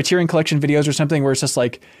of those Criterion Collection videos or something where it's just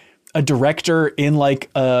like a director in like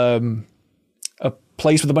a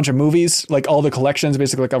place with a bunch of movies, like all the collections,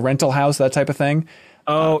 basically like a rental house, that type of thing.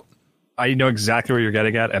 Oh, I know exactly where you're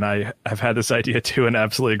getting at, and I have had this idea too, and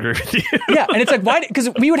absolutely agree with you. Yeah, and it's like, why? Because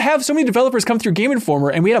we would have so many developers come through Game Informer,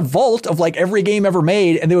 and we had a vault of like every game ever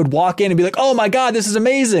made, and they would walk in and be like, "Oh my God, this is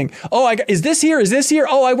amazing! Oh, is this here? Is this here?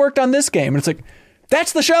 Oh, I worked on this game." And it's like,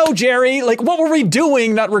 that's the show, Jerry. Like, what were we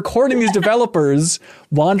doing? Not recording these developers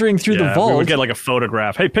wandering through the vault. We would get like a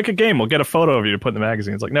photograph. Hey, pick a game. We'll get a photo of you to put in the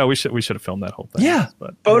magazine. It's like, no, we should have filmed that whole thing. Yeah,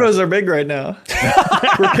 but photos are big right now.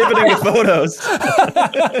 We're pivoting to photos.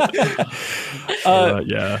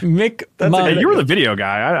 Yeah, Mick, hey, you were the video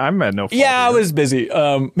guy. I'm at no fault. Yeah, I was busy.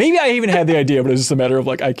 Maybe I even had the idea, but it was just a matter of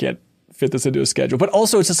like, I can't fit this into a schedule. But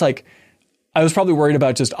also, it's just like, I was probably worried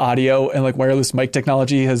about just audio and like wireless mic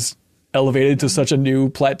technology has elevated to such a new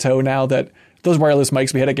plateau now that those wireless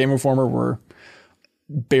mics we had at Game Informer were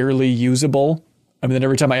barely usable. I mean, then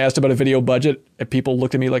every time I asked about a video budget, people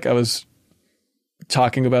looked at me like I was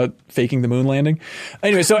talking about faking the moon landing.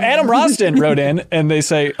 Anyway, so Adam Roston wrote in and they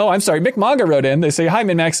say, oh, I'm sorry, Mick Manga wrote in. They say, hi,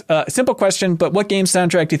 MinMax. Simple question, but what game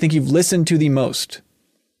soundtrack do you think you've listened to the most?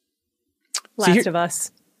 Last of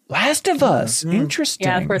Us. Last of Us. Interesting.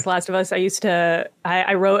 Yeah, of course, Last of Us.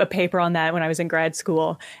 I wrote a paper on that when I was in grad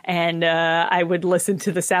school, and I would listen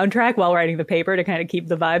to the soundtrack while writing the paper to kind of keep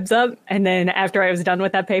the vibes up. And then after I was done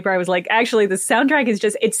with that paper, I was like, actually, the soundtrack is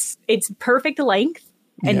just, it's perfect length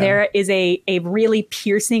and there is a really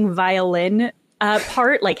piercing violin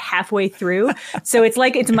part like halfway through. So it's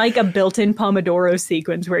like a built-in Pomodoro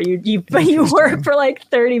sequence where you work for like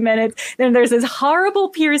 30 minutes. Then there's this horrible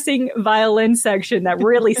piercing violin section that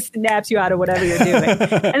really snaps you out of whatever you're doing.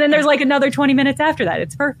 And then there's like another 20 minutes after that.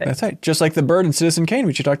 It's perfect. That's right. Just like the bird in Citizen Kane,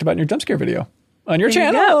 which you talked about in your jump scare video on your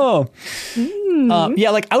channel. Yeah,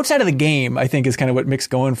 like outside of the game, I think is kind of what Mick's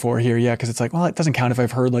going for here. Yeah, because it's like, well, it doesn't count if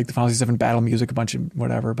I've heard like the Final Fantasy VII battle music, a bunch of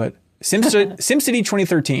whatever. But SimCity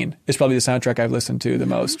 2013 is probably the soundtrack I've listened to the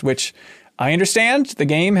most, which I understand. The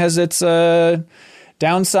game has its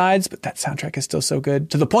downsides, but that soundtrack is still so good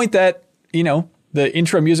to the point that, you know, the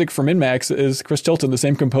intro music for Min-Max is Chris Tilton, the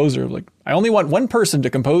same composer. Like, I only want one person to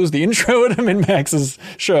compose the intro to Min-Max's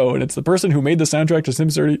show, and it's the person who made the soundtrack to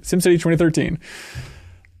SimCity 2013.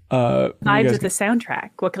 Vibes with the soundtrack.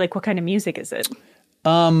 What kind of music is it?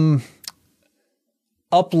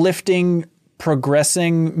 Uplifting,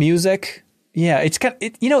 progressing music. Yeah, it's kind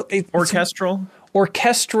of,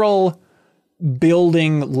 orchestral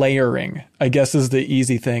building layering, I guess, is the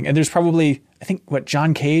easy thing. And there's probably, I think,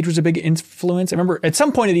 John Cage was a big influence. I remember at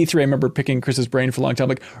some point at E3, I remember picking Chris's brain for a long time.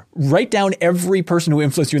 Like, write down every person who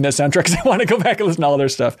influenced you in that soundtrack because I want to go back and listen to all their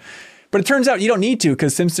stuff. But it turns out you don't need to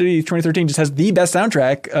because SimCity 2013 just has the best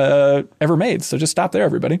soundtrack ever made. So just stop there,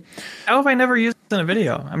 everybody. How have I never used it in a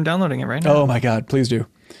video? I'm downloading it right now. Oh my God, please do.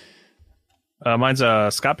 Mine's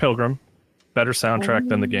Scott Pilgrim. Better soundtrack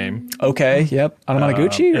than the game. Okay, yep.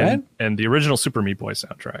 Anamanaguchi, right? And the original Super Meat Boy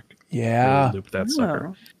soundtrack. Yeah. Really looped that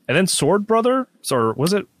sucker. And then Sword Brother? Or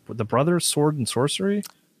was it the Brothers Sword and Sorcery?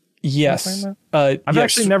 Yes. I've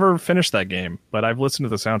actually never finished that game, but I've listened to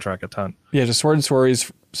the soundtrack a ton. Yeah, just Sword and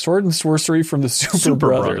Sorcery from the Super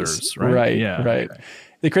Brothers. Right? Right. Okay.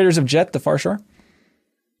 The creators of Jet, the Far Shore.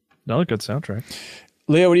 Another good soundtrack.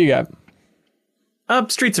 Leo, what do you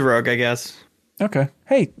got? Streets of Rogue, I guess. Okay.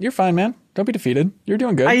 Hey, you're fine, man. Don't be defeated. You're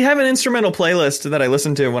doing good. I have an instrumental playlist that I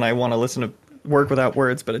listen to when I want to listen to work without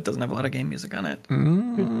words, but it doesn't have a lot of game music on it.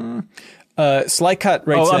 Sly Cut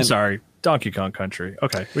writes in. I'm sorry. Donkey Kong Country.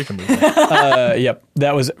 Okay, we can move on. Yep.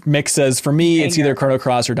 That was Mick says, for me, it's either Chrono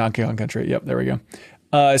Cross or Donkey Kong Country. Yep, there we go.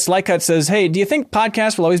 Sly Cut says, hey, do you think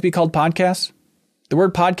podcasts will always be called podcasts? The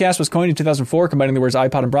word podcast was coined in 2004, combining the words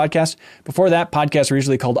iPod and broadcast. Before that, podcasts were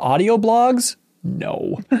usually called audio blogs.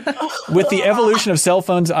 No. With the evolution of cell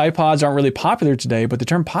phones, iPods aren't really popular today, but the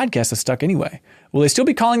term podcast is stuck anyway. Will they still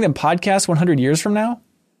be calling them podcasts 100 years from now?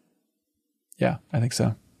 Yeah, I think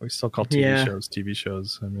so. We still call TV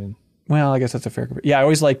shows. I mean, well, I guess that's a fair. Yeah, I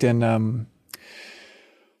always liked in.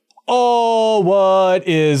 What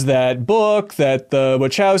is that book that the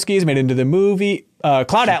Wachowskis made into the movie?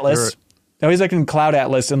 Cloud Atlas. I always liked in Cloud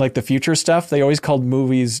Atlas and like the future stuff. They always called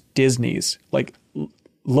movies Disneys, like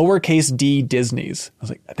lowercase d Disneys. I was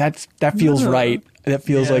like, that feels right. That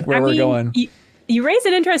feels like where we're going. You raise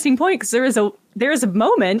an interesting point because there is a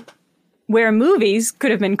moment where movies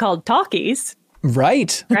could have been called talkies.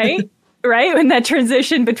 Right. Right. Right. When that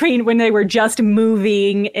transition between when they were just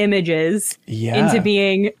moving images into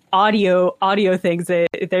being audio things,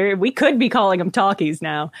 we could be calling them talkies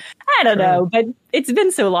now. I don't know, but it's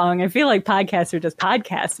been so long. I feel like podcasts are just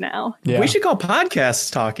podcasts now. Yeah. We should call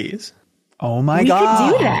podcasts talkies. Oh my God.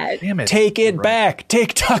 We could do that. Damn it. Take it back.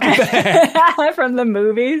 Take talk back. From the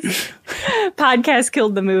movies. Podcast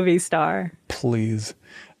killed the movie star. Please.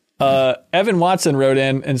 Evan Watson wrote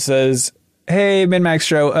in and says, hey, Min-Max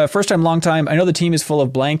Show. First time, long time. I know the team is full of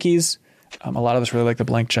blankies. A lot of us really like the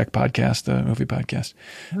Blank Check podcast, the movie podcast.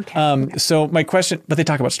 Okay. So my question, but they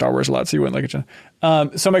talk about Star Wars a lot, so you wouldn't like it,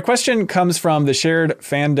 Jenna. So my question comes from the shared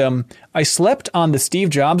fandom. I slept on the Steve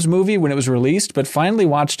Jobs movie when it was released, but finally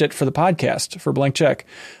watched it for the podcast, for Blank Check.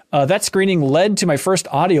 That screening led to my first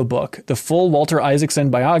audiobook, the full Walter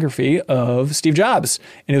Isaacson biography of Steve Jobs.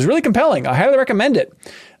 And it was really compelling. I highly recommend it.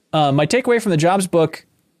 My takeaway from the Jobs book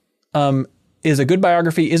is a good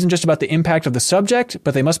biography isn't just about the impact of the subject,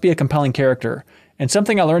 but they must be a compelling character. And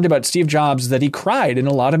something I learned about Steve Jobs is that he cried in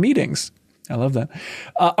a lot of meetings. I love that.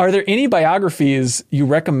 Are there any biographies you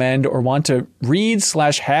recommend or want to read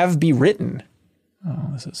 / have be written? Oh,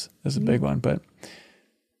 this is a big one, but.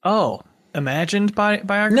 Oh, imagined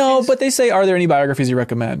biographies? No, but they say, are there any biographies you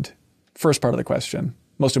recommend? First part of the question.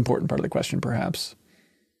 Most important part of the question, perhaps.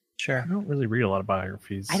 Sure. I don't really read a lot of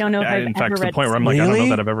biographies. I don't know if I've in fact, ever to the read point where I'm like, I don't know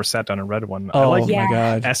that I've ever sat down and read one. Oh, I like my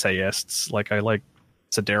God. essayists. Like, I like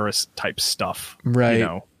Sedaris type stuff. Right. You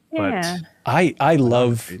know, Yeah. but I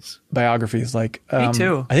love biographies. Like, me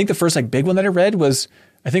too. I think the first big one that I read was,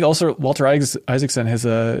 I think also Walter Isaacson has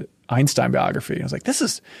a Einstein biography. I was like, this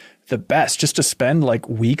is the best, just to spend like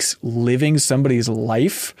weeks living somebody's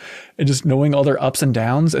life and just knowing all their ups and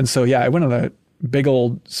downs. And so, yeah, I went on a big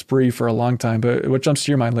old spree for a long time. But what jumps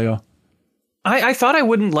to your mind, Leo? I thought I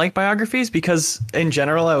wouldn't like biographies because in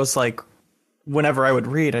general, I was like, whenever I would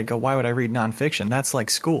read, I'd go, why would I read nonfiction? That's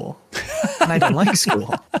like school. And I don't like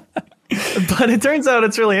school. But it turns out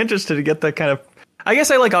it's really interesting to get that kind of, I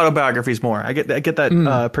guess I like autobiographies more. I get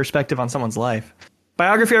that perspective on someone's life.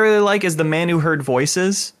 Biography I really like is The Man Who Heard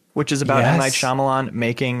Voices, which is about M. Night Shyamalan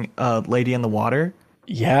making Lady in the Water.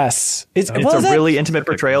 Yes. It's a really intimate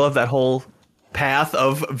portrayal of that whole path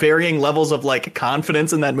of varying levels of like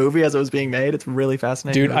confidence in that movie as it was being made. It's really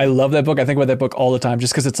fascinating. Dude, I love that book. I think about that book all the time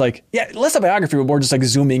just because it's like, less a biography, but more just like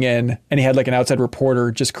zooming in. And he had like an outside reporter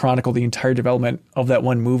just chronicle the entire development of that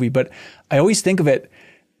one movie. But I always think of it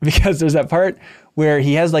because there's that part where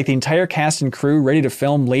he has like the entire cast and crew ready to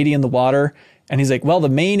film Lady in the Water. And he's like, well, the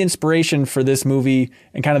main inspiration for this movie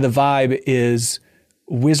and kind of the vibe is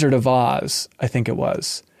Wizard of Oz, I think it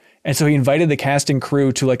was. And so he invited the cast and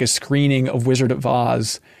crew to like a screening of Wizard of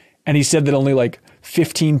Oz. And he said that only like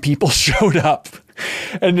 15 people showed up.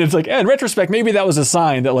 And it's like, in retrospect, maybe that was a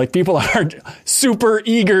sign that like people aren't super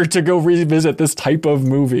eager to go revisit this type of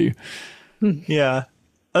movie. Yeah.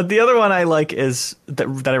 The other one I like is that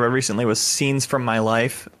I read recently was Scenes from My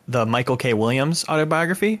Life, the Michael K. Williams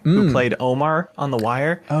autobiography, who played Omar on The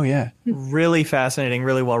Wire. Oh, yeah. Really fascinating,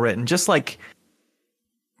 really well written. Just like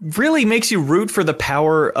really makes you root for the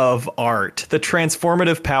power of art, the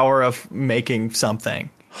transformative power of making something.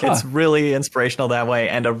 It's really inspirational that way,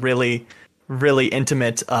 and a really, really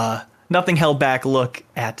intimate, nothing held back look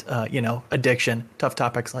at, addiction, tough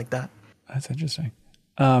topics like that. That's interesting.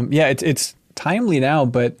 It's timely now,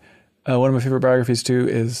 but one of my favorite biographies too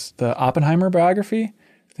is the Oppenheimer biography.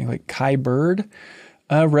 I think like Kai Bird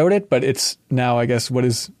wrote it, but it's now, I guess, what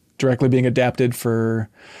is directly being adapted for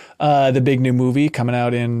the big new movie coming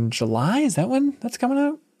out in July. Is that when that's coming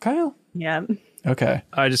out, Kyle? Yeah. Okay.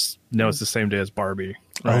 I just know it's the same day as Barbie.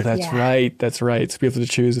 Right? Oh, that's right. That's right. So people have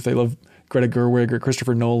to choose if they love Greta Gerwig or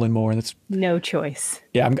Christopher Nolan more. That's no choice.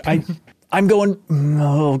 Yeah, I'm going,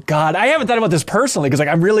 oh God, I haven't thought about this personally because like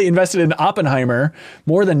I'm really invested in Oppenheimer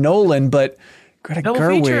more than Nolan, but Greta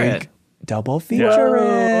Gerwig. Double feature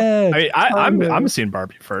it. I'm seeing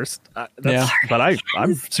Barbie first. But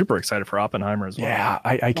I'm super excited for Oppenheimer as well. Yeah,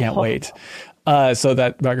 I can't wait. So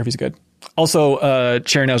that biography is good. Also,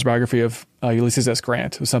 Chernow's biography of Ulysses S.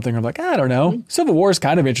 Grant was something I'm like, I don't know. Civil War is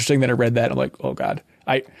kind of interesting. Then I read that. I'm like, oh God.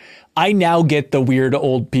 I now get the weird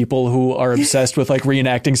old people who are obsessed with like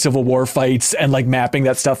reenacting Civil War fights and like mapping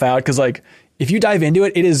that stuff out. Because like if you dive into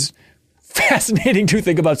it, it is fascinating to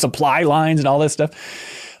think about supply lines and all this stuff.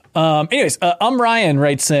 Anyways, Ryan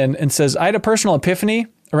writes in and says, I had a personal epiphany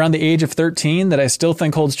around the age of 13 that I still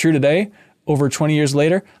think holds true today, over 20 years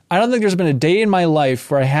later. I don't think there's been a day in my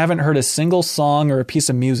life where I haven't heard a single song or a piece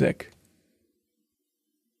of music.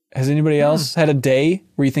 Has anybody else had a day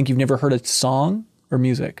where you think you've never heard a song or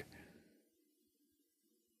music?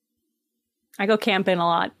 I go camping a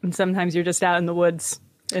lot, and sometimes you're just out in the woods,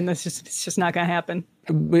 and it's just not going to happen.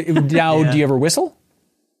 Now, do you ever whistle?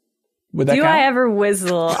 Would that count? I ever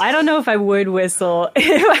whistle? I don't know if I would whistle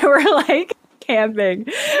if I were like camping.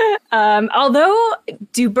 Although,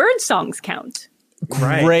 do bird songs count?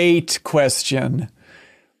 Great question.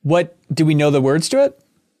 What do we know the words to it?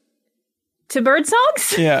 To bird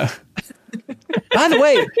songs? Yeah. By the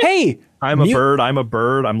way, hey, I'm a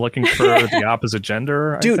bird. I'm looking for the opposite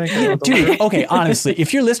gender. Dude, okay, honestly,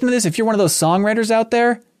 if you're listening to this, if you're one of those songwriters out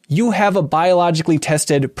there, you have a biologically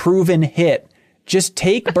tested, proven hit. Just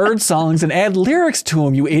take bird songs and add lyrics to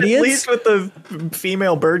them, you idiots. At least with the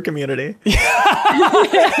female bird community.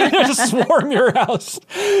 Just swarm your house.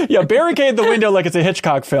 Yeah, barricade the window like it's a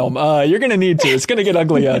Hitchcock film. You're going to need to. It's going to get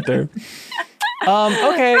ugly out there.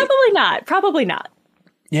 Okay. Probably not.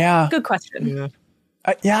 Yeah. Good question.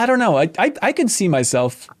 Yeah. I don't know. I could see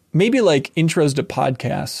myself maybe like intros to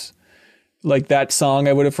podcasts. Like that song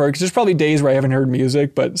I would have heard, because there's probably days where I haven't heard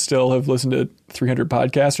music, but still have listened to 300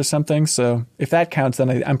 podcasts or something. So if that counts,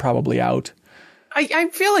 then I'm probably out. I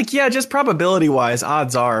feel like, just probability wise,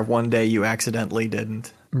 odds are one day you accidentally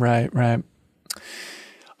didn't. Right.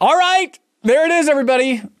 All right. There it is,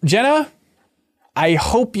 everybody. Jenna, I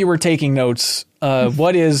hope you were taking notes.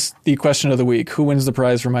 What is the question of the week? Who wins the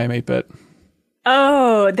prize for My 8-Bit?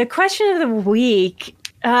 Oh, the question of the week.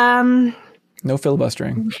 No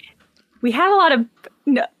filibustering. We had a lot of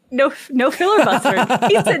no filibustering.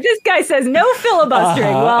 This guy says no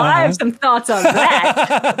filibustering. I have some thoughts on that.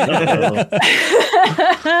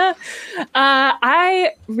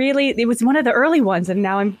 It was one of the early ones, and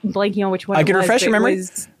now I'm blanking on which one. I can refresh your memory.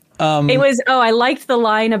 It was, I liked the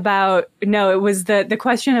line about, no, it was the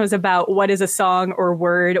question was about what is a song or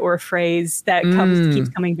word or phrase that keeps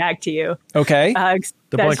coming back to you. Okay.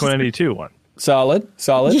 The Blink-182 one. Solid.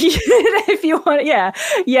 If you want,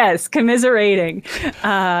 yes, commiserating.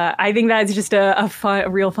 I think that's just a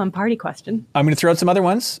real fun party question. I'm going to throw out some other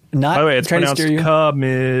ones. Not By the way, it's trying to pronounced steer you.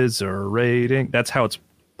 commiserating. That's how it's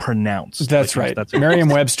pronounced. That's right.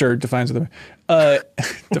 Merriam-Webster defines it.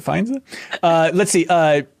 Defines it? Let's see.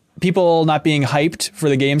 People not being hyped for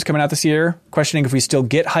the games coming out this year. Questioning if we still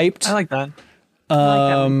get hyped. I like that.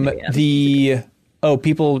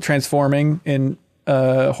 People transforming in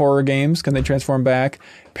horror games. Can they transform back?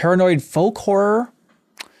 Paranoid folk horror.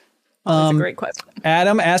 That's a great question.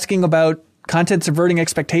 Adam asking about content subverting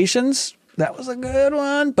expectations. That was a good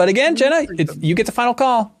one. But again, Jenna, you get the final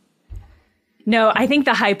call. No, I think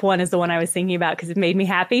the hype one is the one I was thinking about because it made me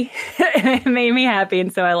happy. It made me happy,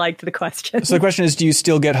 and so I liked the question. So the question is, do you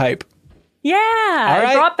still get hype? Yeah,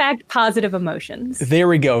 right. It brought back positive emotions. There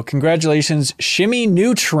we go. Congratulations, Shimmy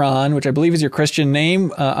Neutron, which I believe is your Christian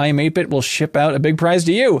name. I Am 8-Bit will ship out a big prize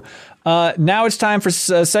to you. Now it's time for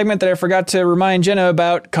a segment that I forgot to remind Jenna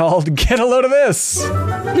about called Get a Load of This.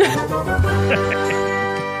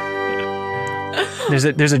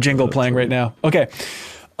 There's a jingle playing right now. Okay.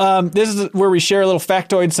 This is where we share a little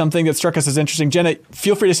factoid, something that struck us as interesting. Jenna,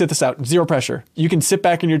 feel free to sit this out. Zero pressure. You can sit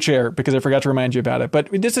back in your chair because I forgot to remind you about it. But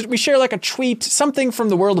we share like a tweet, something from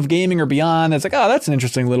the world of gaming or beyond. That's like, oh, that's an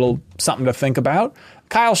interesting little something to think about.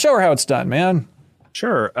 Kyle, show her how it's done, man.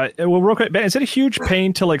 Sure. Well, real quick, is it a huge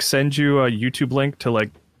pain to like send you a YouTube link to like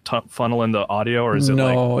funnel in the audio, or is it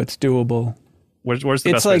No, it's doable. Where's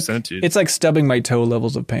the best way to send it to you? It's like stubbing my toe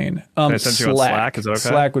levels of pain. Can I send you on Slack? Is that okay?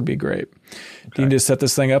 Slack would be great. Okay. Do you need to set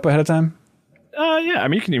this thing up ahead of time? Yeah. I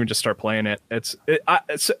mean, you can even just start playing it.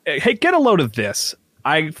 Hey, get a load of this.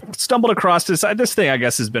 I stumbled across this. This thing, I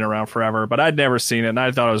guess, has been around forever, but I'd never seen it, and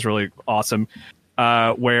I thought it was really awesome.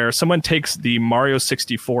 Where someone takes the Mario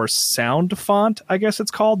 64 sound font, I guess it's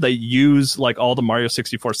called. They use like all the Mario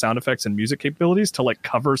 64 sound effects and music capabilities to like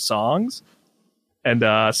cover songs. And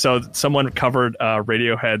so someone covered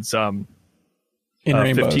Radiohead's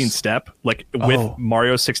 15 Step like with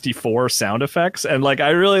Mario 64 sound effects, and like I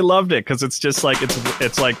really loved it because it's just like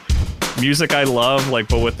it's like music I love, like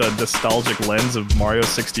but with a nostalgic lens of Mario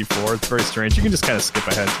 64. It's very strange. You can just kind of skip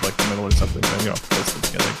ahead to like the middle or something, and post it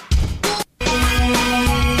together.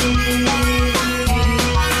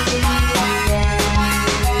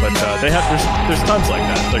 But there's tons like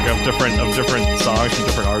that, like of different songs from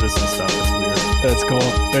different artists and stuff. It's weird. That's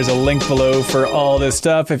cool. There's a link below for all this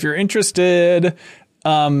stuff if you're interested.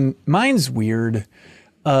 Mine's weird.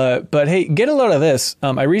 But hey, get a load of this.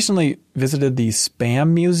 I recently visited the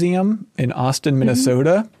Spam Museum in Austin,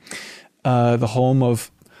 Minnesota, the home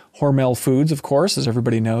of Hormel Foods, of course, as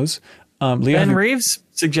everybody knows. Ben Reeves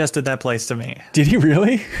suggested that place to me. Did he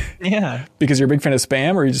really? Yeah. Because you're a big fan of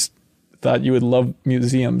Spam, or you just thought you would love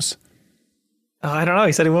museums? I don't know.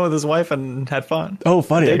 He said he went with his wife and had fun. Oh,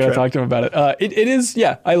 funny. I got to talk to him about it. It is,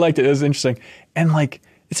 yeah, I liked it. It was interesting. And like,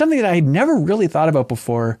 it's something that I had never really thought about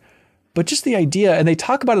before, but just the idea, and they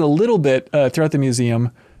talk about it a little bit throughout the museum,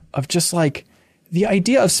 of just like the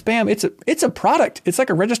idea of Spam. It's a product. It's like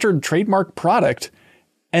a registered trademark product.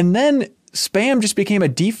 And then Spam just became a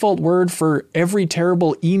default word for every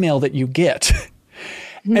terrible email that you get.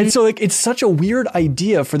 And so like, it's such a weird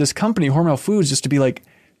idea for this company, Hormel Foods, just to be like,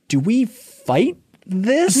 do we fight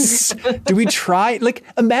this? Do we try? Like,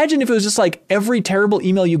 imagine if it was just like every terrible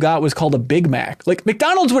email you got was called a Big Mac. Like,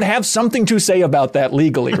 McDonald's would have something to say about that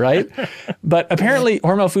legally, right? But apparently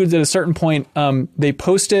Hormel Foods at a certain point, they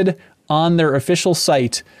posted on their official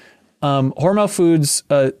site, Hormel Foods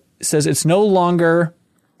says it no longer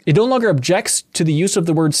objects to the use of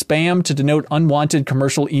the word spam to denote unwanted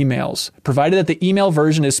commercial emails, provided that the email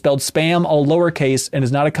version is spelled spam all lowercase and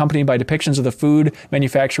is not accompanied by depictions of the food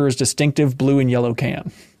manufacturer's distinctive blue and yellow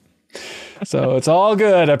can. So it's all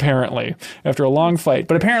good, apparently, after a long fight.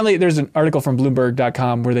 But apparently there's an article from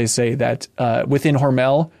Bloomberg.com where they say that within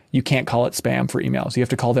Hormel, you can't call it spam for emails. You have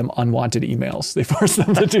to call them unwanted emails. They force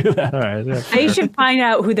them to do that. All right, yeah. They should find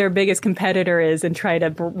out who their biggest competitor is and try to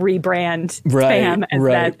rebrand spam as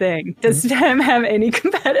that thing. Does spam have any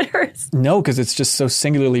competitors? No, because it's just so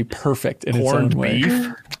singularly perfect in Corned its own way.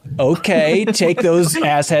 beef. Okay, take those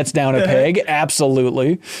asshats down a peg.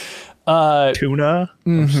 Absolutely. Tuna,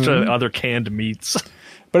 just other canned meats.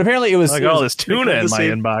 But apparently it was... Like all this tuna in my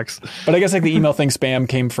inbox. But I guess like the email thing spam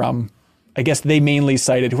came from... I guess they mainly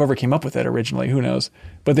cited whoever came up with it originally. Who knows?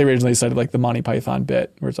 But they originally cited like the Monty Python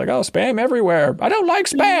bit where it's like, oh, spam everywhere. I don't like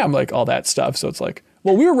spam. Like all that stuff. So it's like,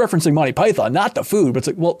 well, we were referencing Monty Python, not the food. But it's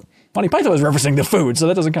like, well, Monty Python was referencing the food, so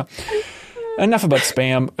that doesn't count. Enough about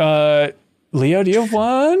spam. Leo, do you have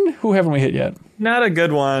one? Who haven't we hit yet? Not a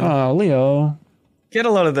good one. Oh, Leo. Get a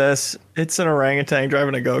load of this. It's an orangutan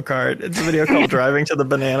driving a go-kart. It's a video called Driving to the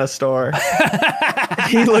Banana Store.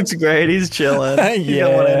 He looks great. He's chilling. He's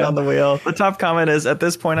got one hand on the wheel. The top comment is, at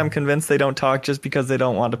this point, I'm convinced they don't talk just because they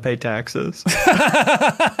don't want to pay taxes.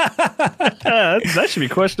 That should be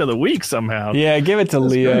question of the week somehow. Yeah, give it to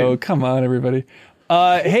Leo. Great. Come on, everybody.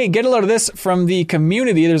 Hey, get a load of this from the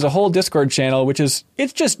community. There's a whole Discord channel, it's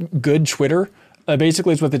just good Twitter.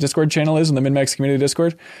 Basically, it's what the Discord channel is in the MinMax community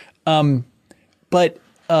Discord. But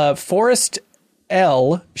Forrest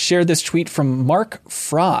L shared this tweet from Mark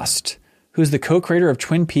Frost, who's the co-creator of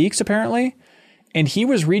Twin Peaks, apparently. And he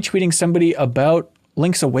was retweeting somebody about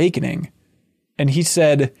Link's Awakening. And he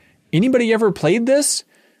said, anybody ever played this?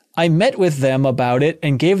 I met with them about it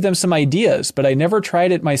and gave them some ideas, but I never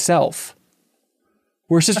tried it myself.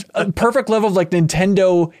 Where it's just a perfect level of like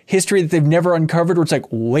Nintendo history that they've never uncovered, where it's like,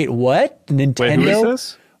 wait, what? Nintendo? Wait, who is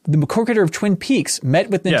this? The co-creator of Twin Peaks met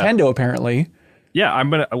with Nintendo, apparently. Yeah, I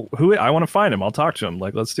want to find him. I'll talk to him.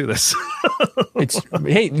 Like, let's do this.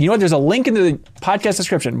 Hey, you know what? There's a link in the podcast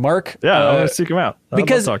description. Mark. Yeah, I want to seek him out.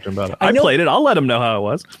 Because I'll talk to him about it. I played it. I'll let him know how it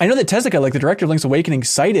was. I know that Tezuka, like the director of Link's Awakening,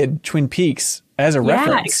 cited Twin Peaks as a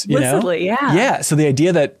reference. Explicitly, Yeah, so the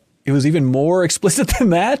idea that it was even more explicit than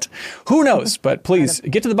that, who knows? But please,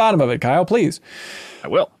 get to the bottom of it, Kyle, please. I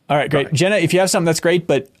will. All right, great. Jenna, if you have something, that's great,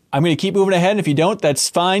 but I'm going to keep moving ahead. If you don't, that's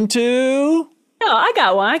fine too. No, I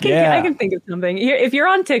got one. I can think of something. If you're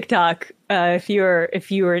on TikTok, if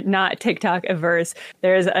you're not TikTok averse,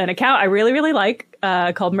 there's an account I really, really like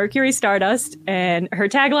called Mercury Stardust, and her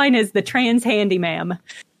tagline is "The Trans Handyman."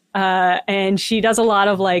 And she does a lot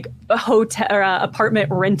of like hotel or apartment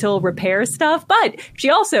rental repair stuff, but she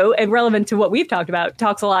also, and relevant to what we've talked about,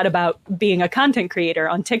 talks a lot about being a content creator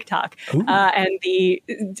on TikTok and the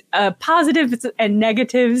positives and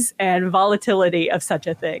negatives and volatility of such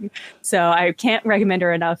a thing. So I can't recommend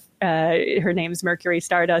her enough. Her name's Mercury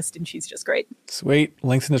Stardust, and she's just great. Sweet.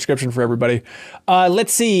 Links in the description for everybody.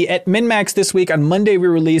 Let's see. At MinMax this week, on Monday, we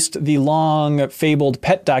released the long fabled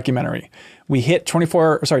pet documentary. We hit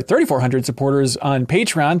 3,400 supporters on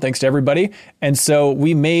Patreon, thanks to everybody. And so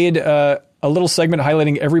we made a little segment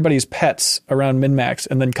highlighting everybody's pets around MinMax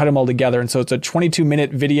and then cut them all together. And so it's a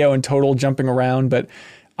 22-minute video in total, jumping around, but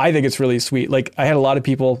I think it's really sweet. Like, I had a lot of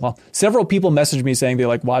people, several people messaged me saying they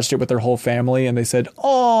like watched it with their whole family, and they said,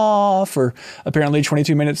 "Aw," for apparently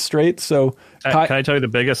 22 minutes straight. So can I tell you the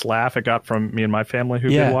biggest laugh it got from me and my family who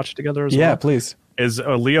did watch it together as well? Yeah, please. Is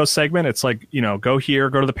a Leo segment. It's like, go to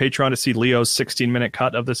the Patreon to see Leo's 16-minute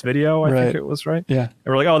cut of this video. I think it was, right? Yeah. And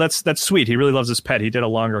we're like, oh, that's sweet. He really loves his pet. He did a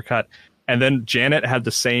longer cut. And then Janet had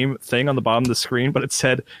the same thing on the bottom of the screen, but it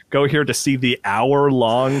said, go here to see the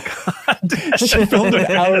hour-long cut. She filmed an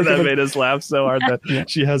hour. That made us laugh so hard that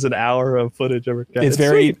she has an hour of footage of her cut. It's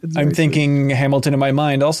very I'm thinking sweet. Hamilton in my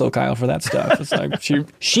mind also, Kyle, for that stuff. It's like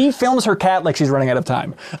she films her cat like she's running out of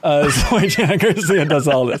time. So Jenna Garcia does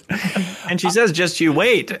all this. And she says, just you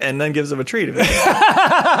wait, and then gives him a treat.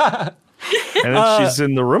 And then she's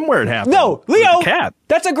in the room where it happened. No, Leo, cat.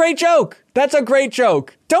 That's a great joke.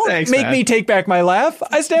 Don't make me take back my laugh.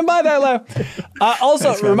 I stand by that laugh.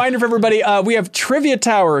 Also, reminder for everybody, we have Trivia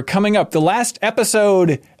Tower coming up. The last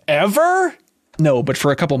episode ever? No, but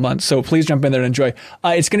for a couple months. So please jump in there and enjoy.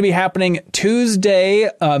 It's going to be happening Tuesday,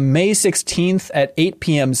 May 16th at 8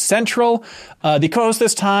 p.m. Central. The co-host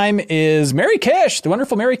this time is Mary Kish, the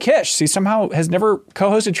wonderful Mary Kish. She somehow has never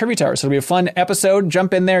co-hosted Trivia Tower. So it'll be a fun episode.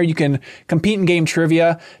 Jump in there. You can compete in game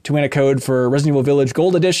trivia to win a code for Resident Evil Village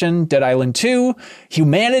Gold Edition, Dead Island 2,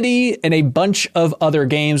 Humanity, and a bunch of other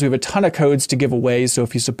games. We have a ton of codes to give away. So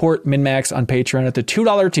if you support MinMax on Patreon at the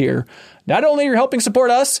 $2 tier, not only are you helping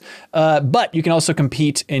support us, but you can also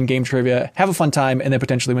compete in game trivia, have a fun time, and then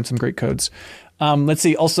potentially win some great codes. Let's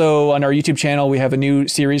see. Also, on our YouTube channel, we have a new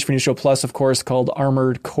series for New Show Plus, of course, called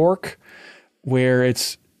Armored Cork, where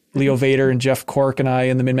it's Leo Vader and Jeff Cork and I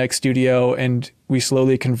in the MinMax studio, and we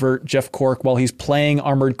slowly convert Jeff Cork while he's playing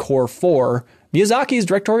Armored Core 4, Miyazaki's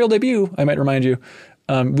directorial debut, I might remind you.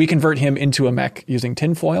 We convert him into a mech using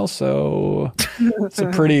tinfoil, so it's a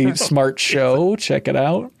pretty smart show. Check it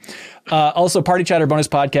out. Also, Party Chatter bonus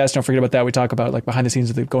podcast. Don't forget about that. We talk about like behind the scenes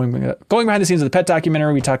of the going behind the scenes of the pet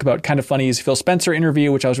documentary. We talk about Kind of Funny's Phil Spencer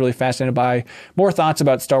interview, which I was really fascinated by. More thoughts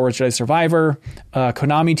about Star Wars Jedi Survivor.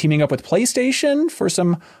 Konami teaming up with PlayStation for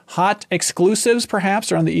some hot exclusives,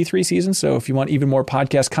 perhaps around the E3 season. So if you want even more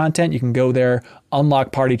podcast content, you can go there,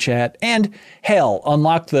 unlock Party Chat, and hell,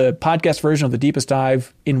 unlock the podcast version of The Deepest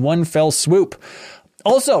Dive in one fell swoop.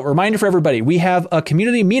 Also, reminder for everybody, we have a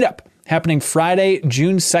community meetup happening Friday,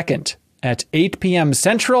 June 2nd at 8 p.m.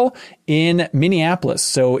 Central in Minneapolis.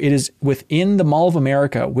 So it is within the Mall of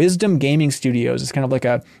America, Wisdom Gaming Studios. It's kind of like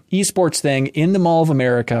a esports thing in the Mall of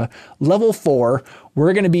America, level 4.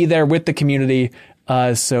 We're going to be there with the community.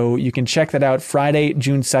 So you can check that out Friday,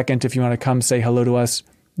 June 2nd, if you want to come say hello to us.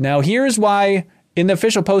 Now, here's why in the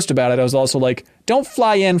official post about it, I was also like, don't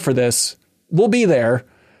fly in for this. We'll be there.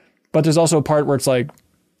 But there's also a part where it's like,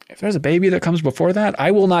 if there's a baby that comes before that,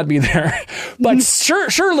 I will not be there. But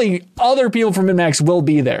surely other people from MinMax will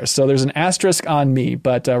be there. So there's an asterisk on me.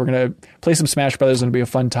 But we're going to play some Smash Brothers and it'll be a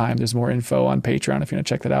fun time. There's more info on Patreon if you want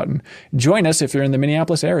to check that out. And join us if you're in the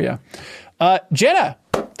Minneapolis area. Jenna,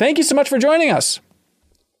 thank you so much for joining us.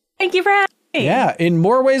 Thank you for having me. Yeah, in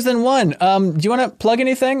more ways than one. Do you want to plug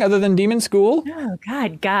anything other than Demon School? Oh,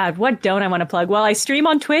 God. What don't I want to plug? Well, I stream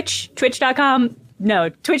on Twitch, twitch.tv/thejenna,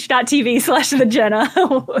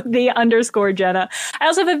 _Jenna. I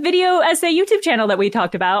also have a video essay YouTube channel that we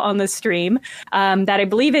talked about on the stream that I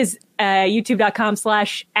believe is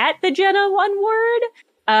youtube.com/@thejenna, one word.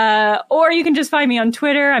 Or you can just find me on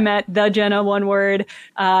Twitter. I'm at the Jenna, one word.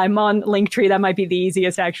 I'm on Linktree. That might be the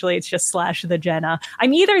easiest, actually. It's just /the Jenna.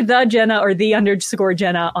 I'm either the Jenna or the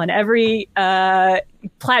 _Jenna on every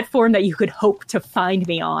platform that you could hope to find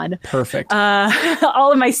me on. Perfect.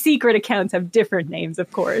 All of my secret accounts have different names, of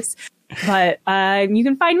course. But you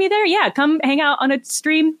can find me there. Yeah, come hang out on a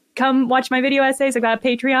stream. Come watch my video essays. I've got a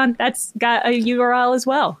Patreon. That's got a URL as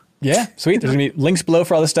well. Yeah, sweet. There's going to be links below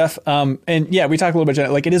for all this stuff. And yeah, we talked a little bit,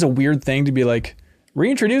 Jenna. Like, it is a weird thing to be like,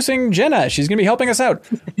 reintroducing Jenna. She's going to be helping us out.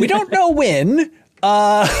 We don't know when,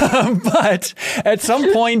 but at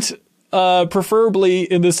some point, preferably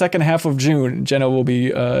in the second half of June, Jenna will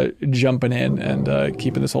be jumping in and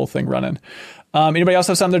keeping this whole thing running. Anybody else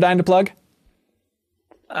have something they're dying to plug?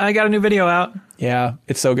 I got a new video out. Yeah,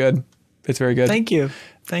 it's so good. It's very good. Thank you.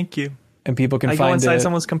 And people can I find go inside it.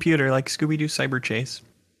 someone's computer like Scooby-Doo Cyber Chase.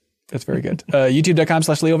 That's very good.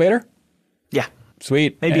 YouTube.com/Leo Vader. Yeah.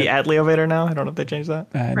 Sweet. Maybe at Leo Vader now. I don't know if they changed that.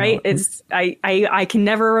 Right? It's I can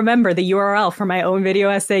never remember the URL for my own video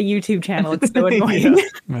essay YouTube channel. It's so annoying. Yeah.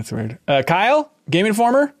 That's weird. Kyle, Game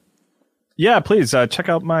Informer. Yeah, please check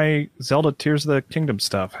out my Zelda Tears of the Kingdom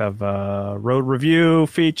stuff. Have road review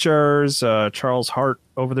features. Charles Hart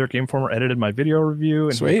over there, Game Informer, edited my video review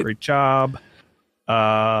and did a great job.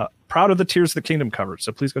 Proud of the Tears of the Kingdom cover,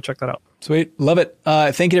 so please go check that out. Sweet. Love it.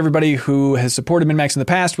 Thank you to everybody who has supported MinMax in the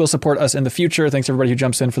past, will support us in the future. Thanks to everybody who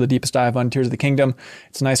jumps in for the deepest dive on Tears of the Kingdom.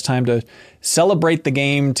 It's a nice time to celebrate the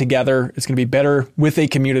game together. It's going to be better with a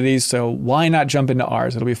community, so why not jump into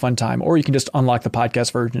ours? It'll be a fun time. Or you can just unlock the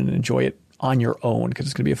podcast version and enjoy it on your own because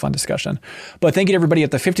it's going to be a fun discussion. But thank you to everybody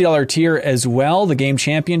at the $50 tier as well, the Game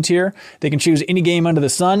Champion tier. They can choose any game under the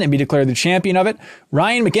sun and be declared the champion of it.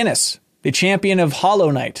 Ryan McGinnis, the champion of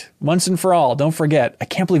Hollow Knight, once and for all. Don't forget. I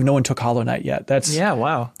can't believe no one took Hollow Knight yet. That's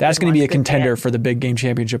going to be a contender for the big game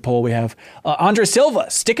championship poll we have. Andre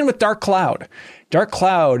Silva, sticking with Dark Cloud. Dark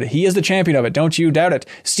Cloud, he is the champion of it. Don't you doubt it.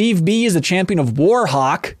 Steve B is the champion of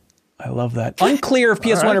Warhawk. I love that. Unclear if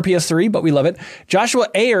PS1 or PS3, but we love it. Joshua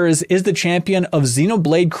Ayers is the champion of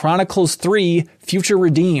Xenoblade Chronicles 3 Future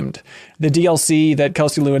Redeemed, the DLC that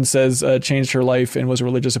Kelsey Lewin says changed her life and was a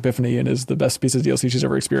religious epiphany and is the best piece of DLC she's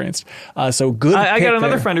ever experienced. So good. I got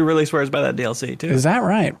another friend who really swears by that DLC too. Is that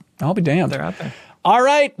right? I'll be damned. They're out there. All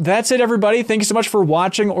right. That's it, everybody. Thank you so much for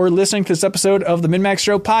watching or listening to this episode of the MinMax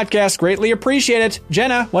Show podcast. Greatly appreciate it.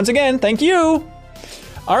 Jenna, once again, thank you.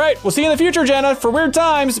 All right, we'll see you in the future, Jenna, for Weird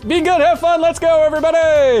Times. Be good, have fun, let's go,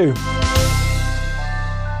 everybody!